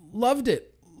obviously loved it.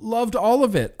 Loved all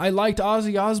of it. I liked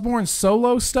Ozzy Osbourne's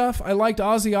solo stuff. I liked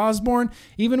Ozzy Osbourne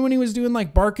even when he was doing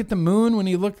like Bark at the Moon, when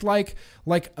he looked like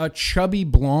a chubby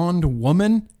blonde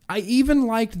woman. I even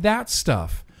liked that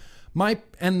stuff. I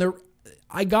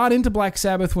got into Black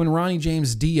Sabbath when Ronnie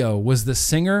James Dio was the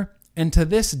singer, and to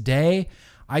this day,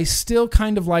 I still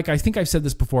kind of like, I think I've said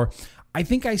this before, I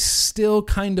think I still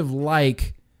kind of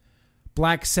like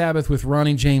Black Sabbath with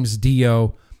Ronnie James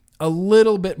Dio a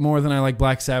little bit more than I like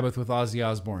Black Sabbath with Ozzy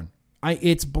Osbourne.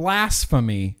 It's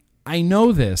blasphemy. I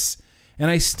know this. And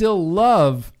I still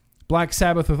love Black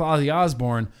Sabbath with Ozzy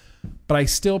Osbourne, but I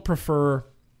still prefer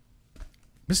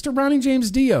Mr. Ronnie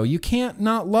James Dio. You can't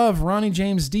not love Ronnie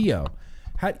James Dio.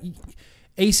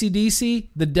 AC/DC,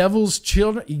 the devil's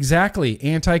children. Exactly.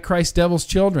 Antichrist, devil's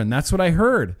children. That's what I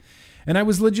heard. And I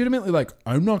was legitimately like,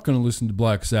 I'm not going to listen to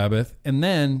Black Sabbath. And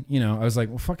then, I was like,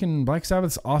 well, fucking Black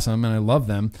Sabbath's awesome and I love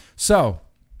them. So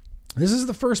this is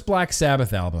the first Black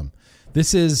Sabbath album.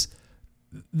 This is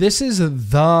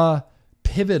the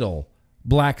pivotal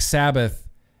Black Sabbath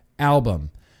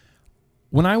album.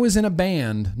 When I was in a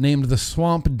band named the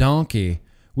Swamp Donkey,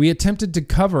 we attempted to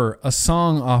cover a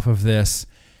song off of this,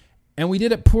 and we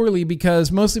did it poorly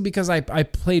mostly because I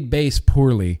played bass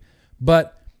poorly,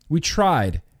 but we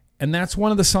tried, and that's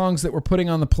one of the songs that we're putting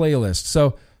on the playlist.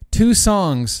 So 2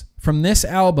 songs from this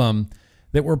album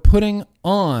that we're putting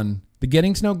on the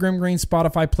Getting to Know Grimm Green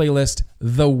Spotify playlist,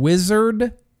 The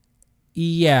Wizard,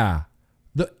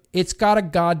 it's got a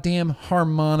goddamn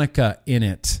harmonica in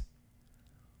it.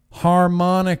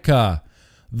 Harmonica.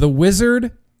 The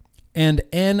Wizard and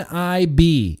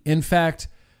NIB. In fact,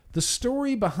 the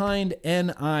story behind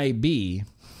NIB... Here,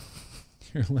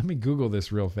 let me Google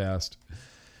this real fast.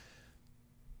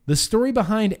 The story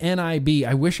behind NIB,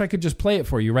 I wish I could just play it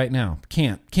for you right now.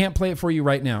 Can't play it for you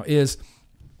right now, is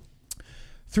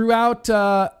throughout,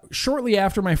 shortly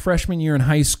after my freshman year in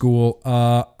high school,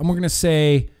 we're going to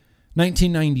say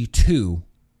 1992,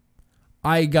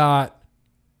 I got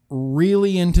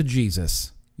really into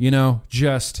Jesus,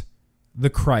 just the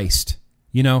Christ.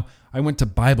 I went to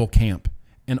Bible camp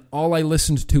and all I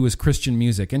listened to was Christian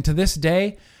music. And to this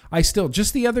day,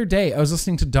 just the other day, I was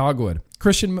listening to Dogwood,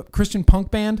 Christian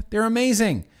punk band. They're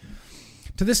amazing.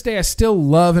 To this day, I still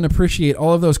love and appreciate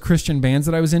all of those Christian bands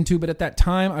that I was into. But at that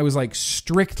time, I was like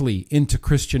strictly into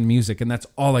Christian music and that's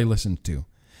all I listened to.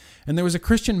 And there was a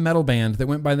Christian metal band that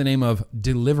went by the name of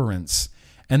Deliverance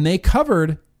and they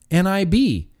covered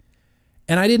NIB.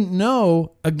 And I didn't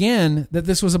know, again, that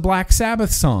this was a Black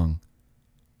Sabbath song.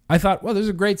 I thought, well, this is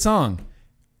a great song.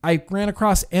 I ran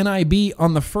across NIB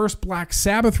on the first Black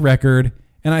Sabbath record,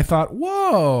 and I thought,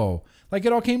 whoa. Like,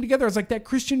 it all came together. It's like that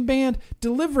Christian band,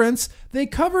 Deliverance, they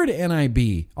covered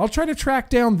NIB. I'll try to track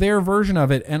down their version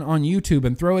of it and on YouTube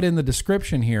and throw it in the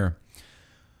description here.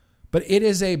 But it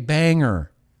is a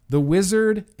banger. The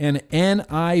Wizard and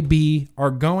NIB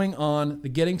are going on the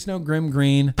Getting to Know Grimm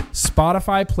Green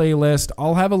Spotify playlist.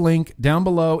 I'll have a link down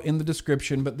below in the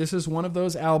description, but this is one of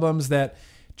those albums that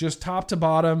just top to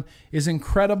bottom is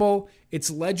incredible.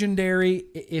 It's legendary.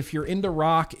 If you're into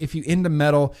rock, if you're into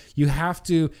metal, you have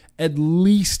to at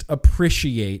least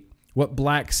appreciate what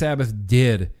Black Sabbath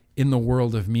did in the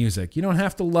world of music. You don't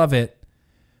have to love it.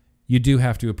 You do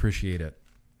have to appreciate it.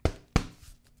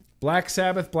 Black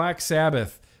Sabbath,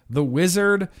 The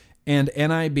Wizard, and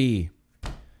NIB.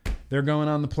 They're going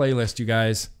on the playlist, you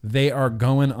guys. They are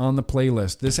going on the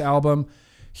playlist. This album,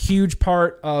 huge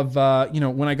part of,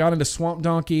 when I got into Swamp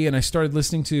Donkey and I started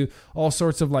listening to all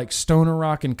sorts of like stoner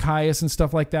rock and Caius and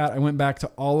stuff like that, I went back to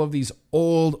all of these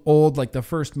old, like the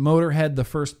first Motorhead, the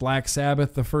first Black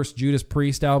Sabbath, the first Judas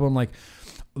Priest album, like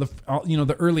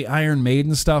the early Iron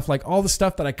Maiden stuff, like all the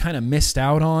stuff that I kind of missed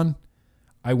out on.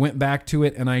 I went back to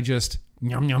it and I just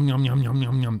yum, yum, yum, yum, yum,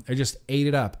 yum, yum. I just ate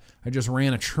it up. I just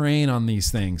ran a train on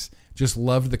these things. Just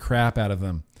loved the crap out of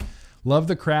them.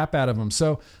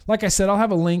 So, like I said, I'll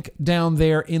have a link down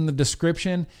there in the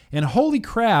description. And holy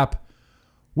crap,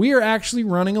 we are actually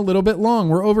running a little bit long.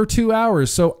 We're over 2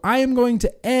 hours. So I am going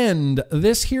to end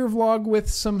this here vlog with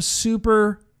some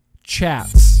super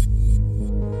chats.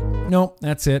 Nope,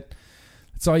 that's it.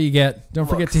 That's all you get. Don't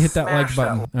forget to hit that like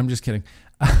button. I'm just kidding.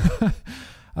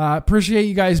 Appreciate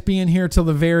you guys being here till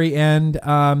the very end.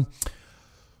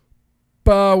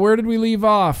 Where did we leave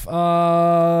off?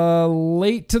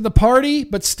 Late to the party,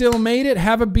 but still made it.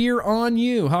 Have a beer on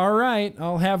you. All right.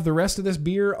 I'll have the rest of this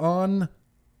beer on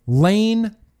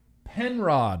Lane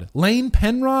Penrod. Lane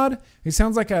Penrod? You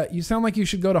sound like you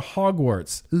should go to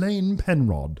Hogwarts. Lane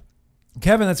Penrod.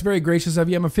 Kevin, that's very gracious of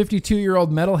you. I'm a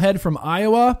 52-year-old metalhead from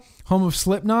Iowa, home of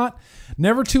Slipknot.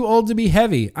 Never too old to be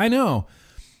heavy. I know.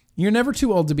 You're never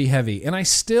too old to be heavy. And I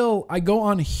go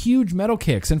on huge metal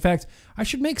kicks. In fact, I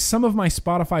should make some of my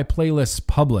Spotify playlists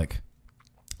public.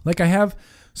 Like I have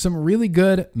some really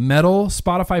good metal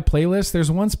Spotify playlists.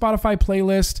 There's one Spotify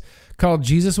playlist called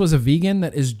Jesus Was a Vegan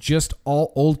that is just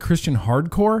all old Christian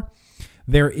hardcore.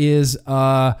 There is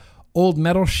old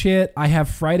metal shit. I have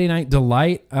Friday Night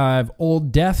Delight. I have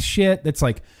old death shit that's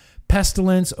like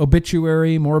Pestilence,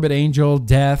 Obituary, Morbid Angel,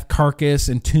 Death, Carcass,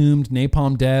 Entombed,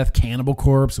 Napalm Death, Cannibal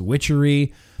Corpse,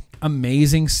 Witchery.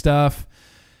 Amazing stuff.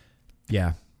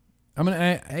 Yeah.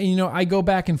 I go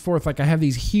back and forth. Like I have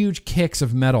these huge kicks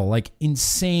of metal, like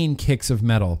insane kicks of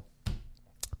metal.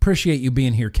 Appreciate you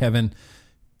being here, Kevin.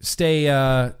 Stay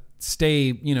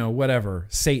stay, whatever,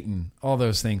 Satan, all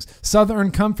those things.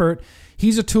 Southern Comfort,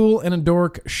 he's a tool and a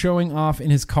dork showing off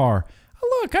in his car.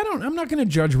 Look, I'm not going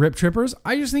to judge Rip Trippers.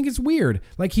 I just think it's weird.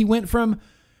 Like, he went from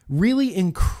really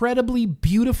incredibly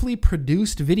beautifully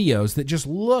produced videos that just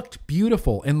looked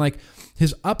beautiful, and like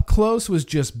his up close was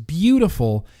just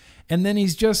beautiful, and then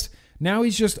he's just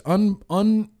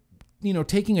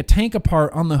taking a tank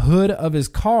apart on the hood of his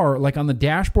car, like on the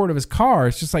dashboard of his car.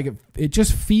 It's just like, it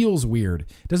just feels weird.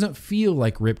 It doesn't feel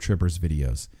like Rip Trippers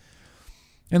videos.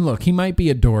 And look, he might be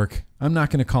a dork. I'm not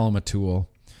going to call him a tool.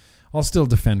 I'll still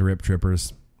defend Rip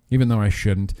Trippers, even though I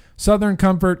shouldn't. Southern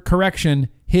Comfort, correction,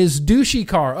 his douchey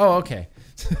car. Oh, okay.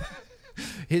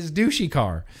 His douchey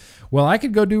car. Well, I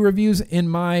could go do reviews in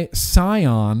my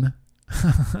Scion.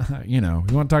 You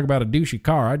want to talk about a douchey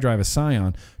car? I drive a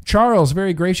Scion. Charles,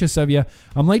 very gracious of you.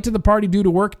 I'm late to the party due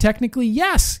to work. Technically,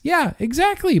 yes. Yeah,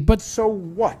 exactly. But So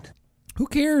what? who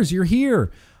cares? You're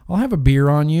here. I'll have a beer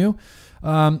on you.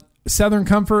 Southern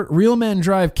Comfort, real men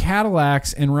drive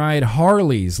Cadillacs and ride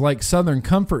Harleys like Southern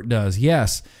Comfort does.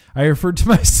 Yes, I referred to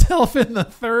myself in the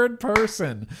third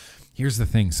person. Here's the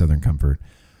thing, Southern Comfort.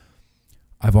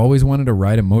 I've always wanted to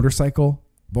ride a motorcycle.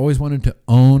 I've always wanted to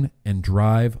own and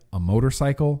drive a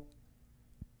motorcycle.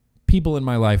 People in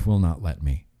my life will not let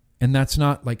me. And that's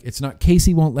not like, it's not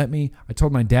Casey won't let me. I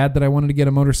told my dad that I wanted to get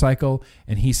a motorcycle,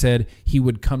 and he said he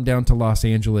would come down to Los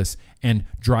Angeles and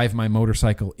drive my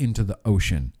motorcycle into the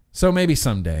ocean. So maybe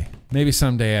someday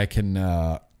I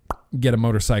can get a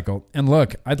motorcycle. And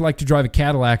look, I'd like to drive a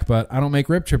Cadillac, but I don't make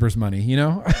Rip Trippers money,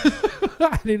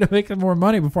 I need to make more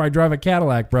money before I drive a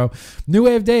Cadillac, bro. New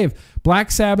Wave Dave, Black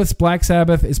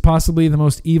Sabbath is possibly the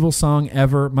most evil song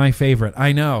ever. My favorite.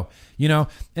 I know,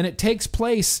 and it takes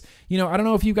place, I don't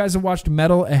know if you guys have watched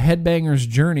Metal, A Headbanger's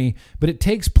Journey, but it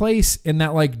takes place in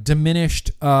that like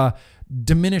diminished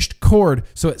chord,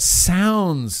 so it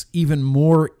sounds even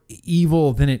more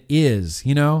evil than it is.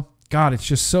 God, it's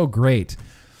just so great.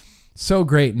 So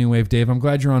great, New Wave Dave. I'm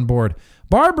glad you're on board.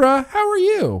 Barbara, how are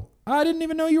you? I didn't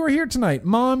even know you were here tonight.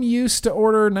 Mom used to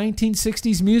order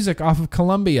 1960s music off of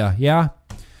Columbia. Yeah,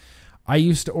 I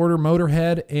used to order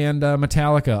Motorhead and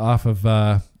Metallica off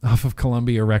of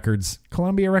Columbia Records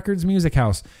Music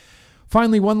House.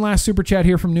 Finally, one last super chat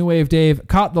here from New Wave Dave.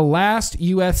 Caught the last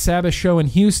U.S. Sabbath show in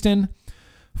Houston.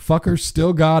 Fuckers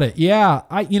still got it. Yeah,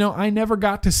 I never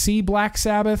got to see Black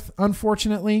Sabbath,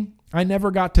 unfortunately. I never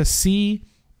got to see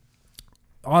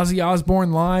Ozzy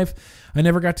Osbourne live. I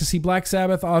never got to see Black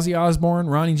Sabbath, Ozzy Osbourne,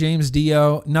 Ronnie James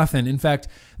Dio, nothing. In fact,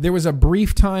 there was a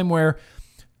brief time where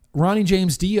Ronnie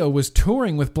James Dio was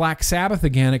touring with Black Sabbath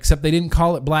again, except they didn't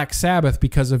call it Black Sabbath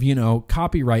because of,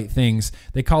 copyright things.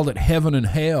 They called it Heaven and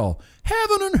Hell.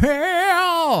 Heaven and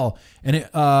Hell! And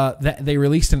they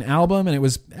released an album, and it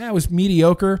was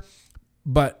mediocre.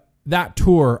 But that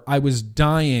tour, I was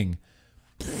dying.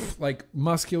 Like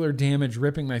muscular damage,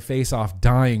 ripping my face off,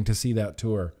 dying to see that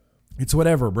tour. It's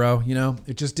whatever, bro.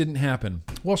 It just didn't happen.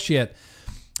 Well, shit.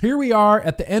 Here we are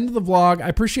at the end of the vlog. I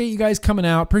appreciate you guys coming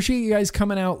out. Appreciate you guys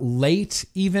coming out late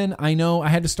even. I know I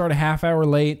had to start a half hour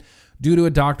late due to a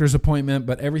doctor's appointment,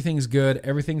 but everything's good.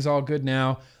 Everything's all good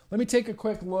now. Let me take a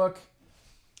quick look.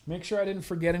 Make sure I didn't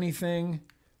forget anything.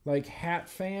 Like Hat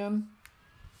Fan.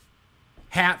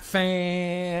 Hat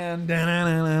Fan.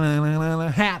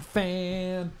 Hat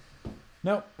Fan.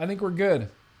 Nope, I think we're good.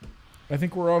 I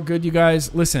think we're all good, you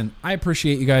guys. Listen, I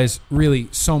appreciate you guys really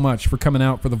so much for coming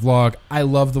out for the vlog. I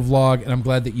love the vlog, and I'm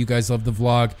glad that you guys love the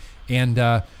vlog.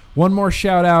 And one more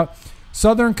shout out.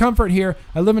 Southern Comfort here.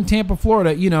 I live in Tampa,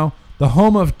 Florida. The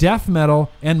home of death metal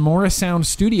and Morris Sound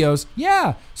Studios.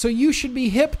 Yeah, so you should be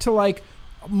hip to like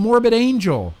Morbid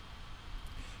Angel.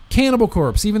 Cannibal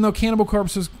Corpse, even though Cannibal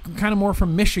Corpse was kind of more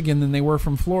from Michigan than they were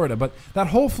from Florida. But that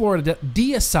whole Florida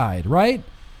deicide, right?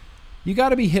 You got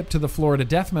to be hip to the Florida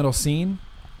death metal scene.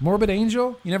 Morbid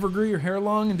Angel, you never grew your hair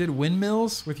long and did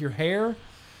windmills with your hair?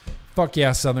 Fuck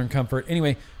yeah, Southern Comfort.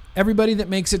 Anyway, everybody that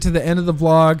makes it to the end of the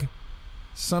vlog,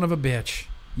 son of a bitch.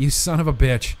 You son of a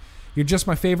bitch. You're just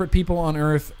my favorite people on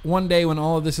earth. One day when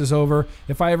all of this is over,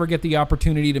 if I ever get the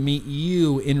opportunity to meet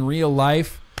you in real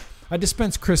life, I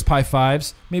dispense crisp high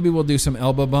fives. Maybe we'll do some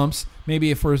elbow bumps.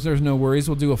 Maybe if there's no worries,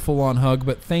 we'll do a full-on hug.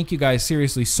 But thank you guys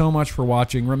seriously so much for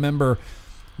watching. Remember,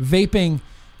 vaping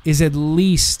is at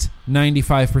least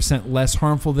 95% less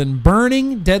harmful than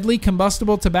burning deadly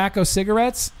combustible tobacco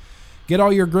cigarettes. Get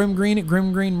all your Grim Green at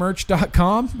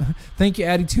grimgreenmerch.com. Thank you,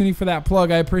 Addy Tooney, for that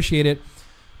plug. I appreciate it.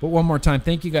 But one more time,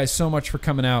 thank you guys so much for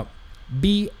coming out.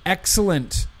 Be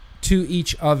excellent to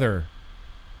each other.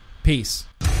 Peace.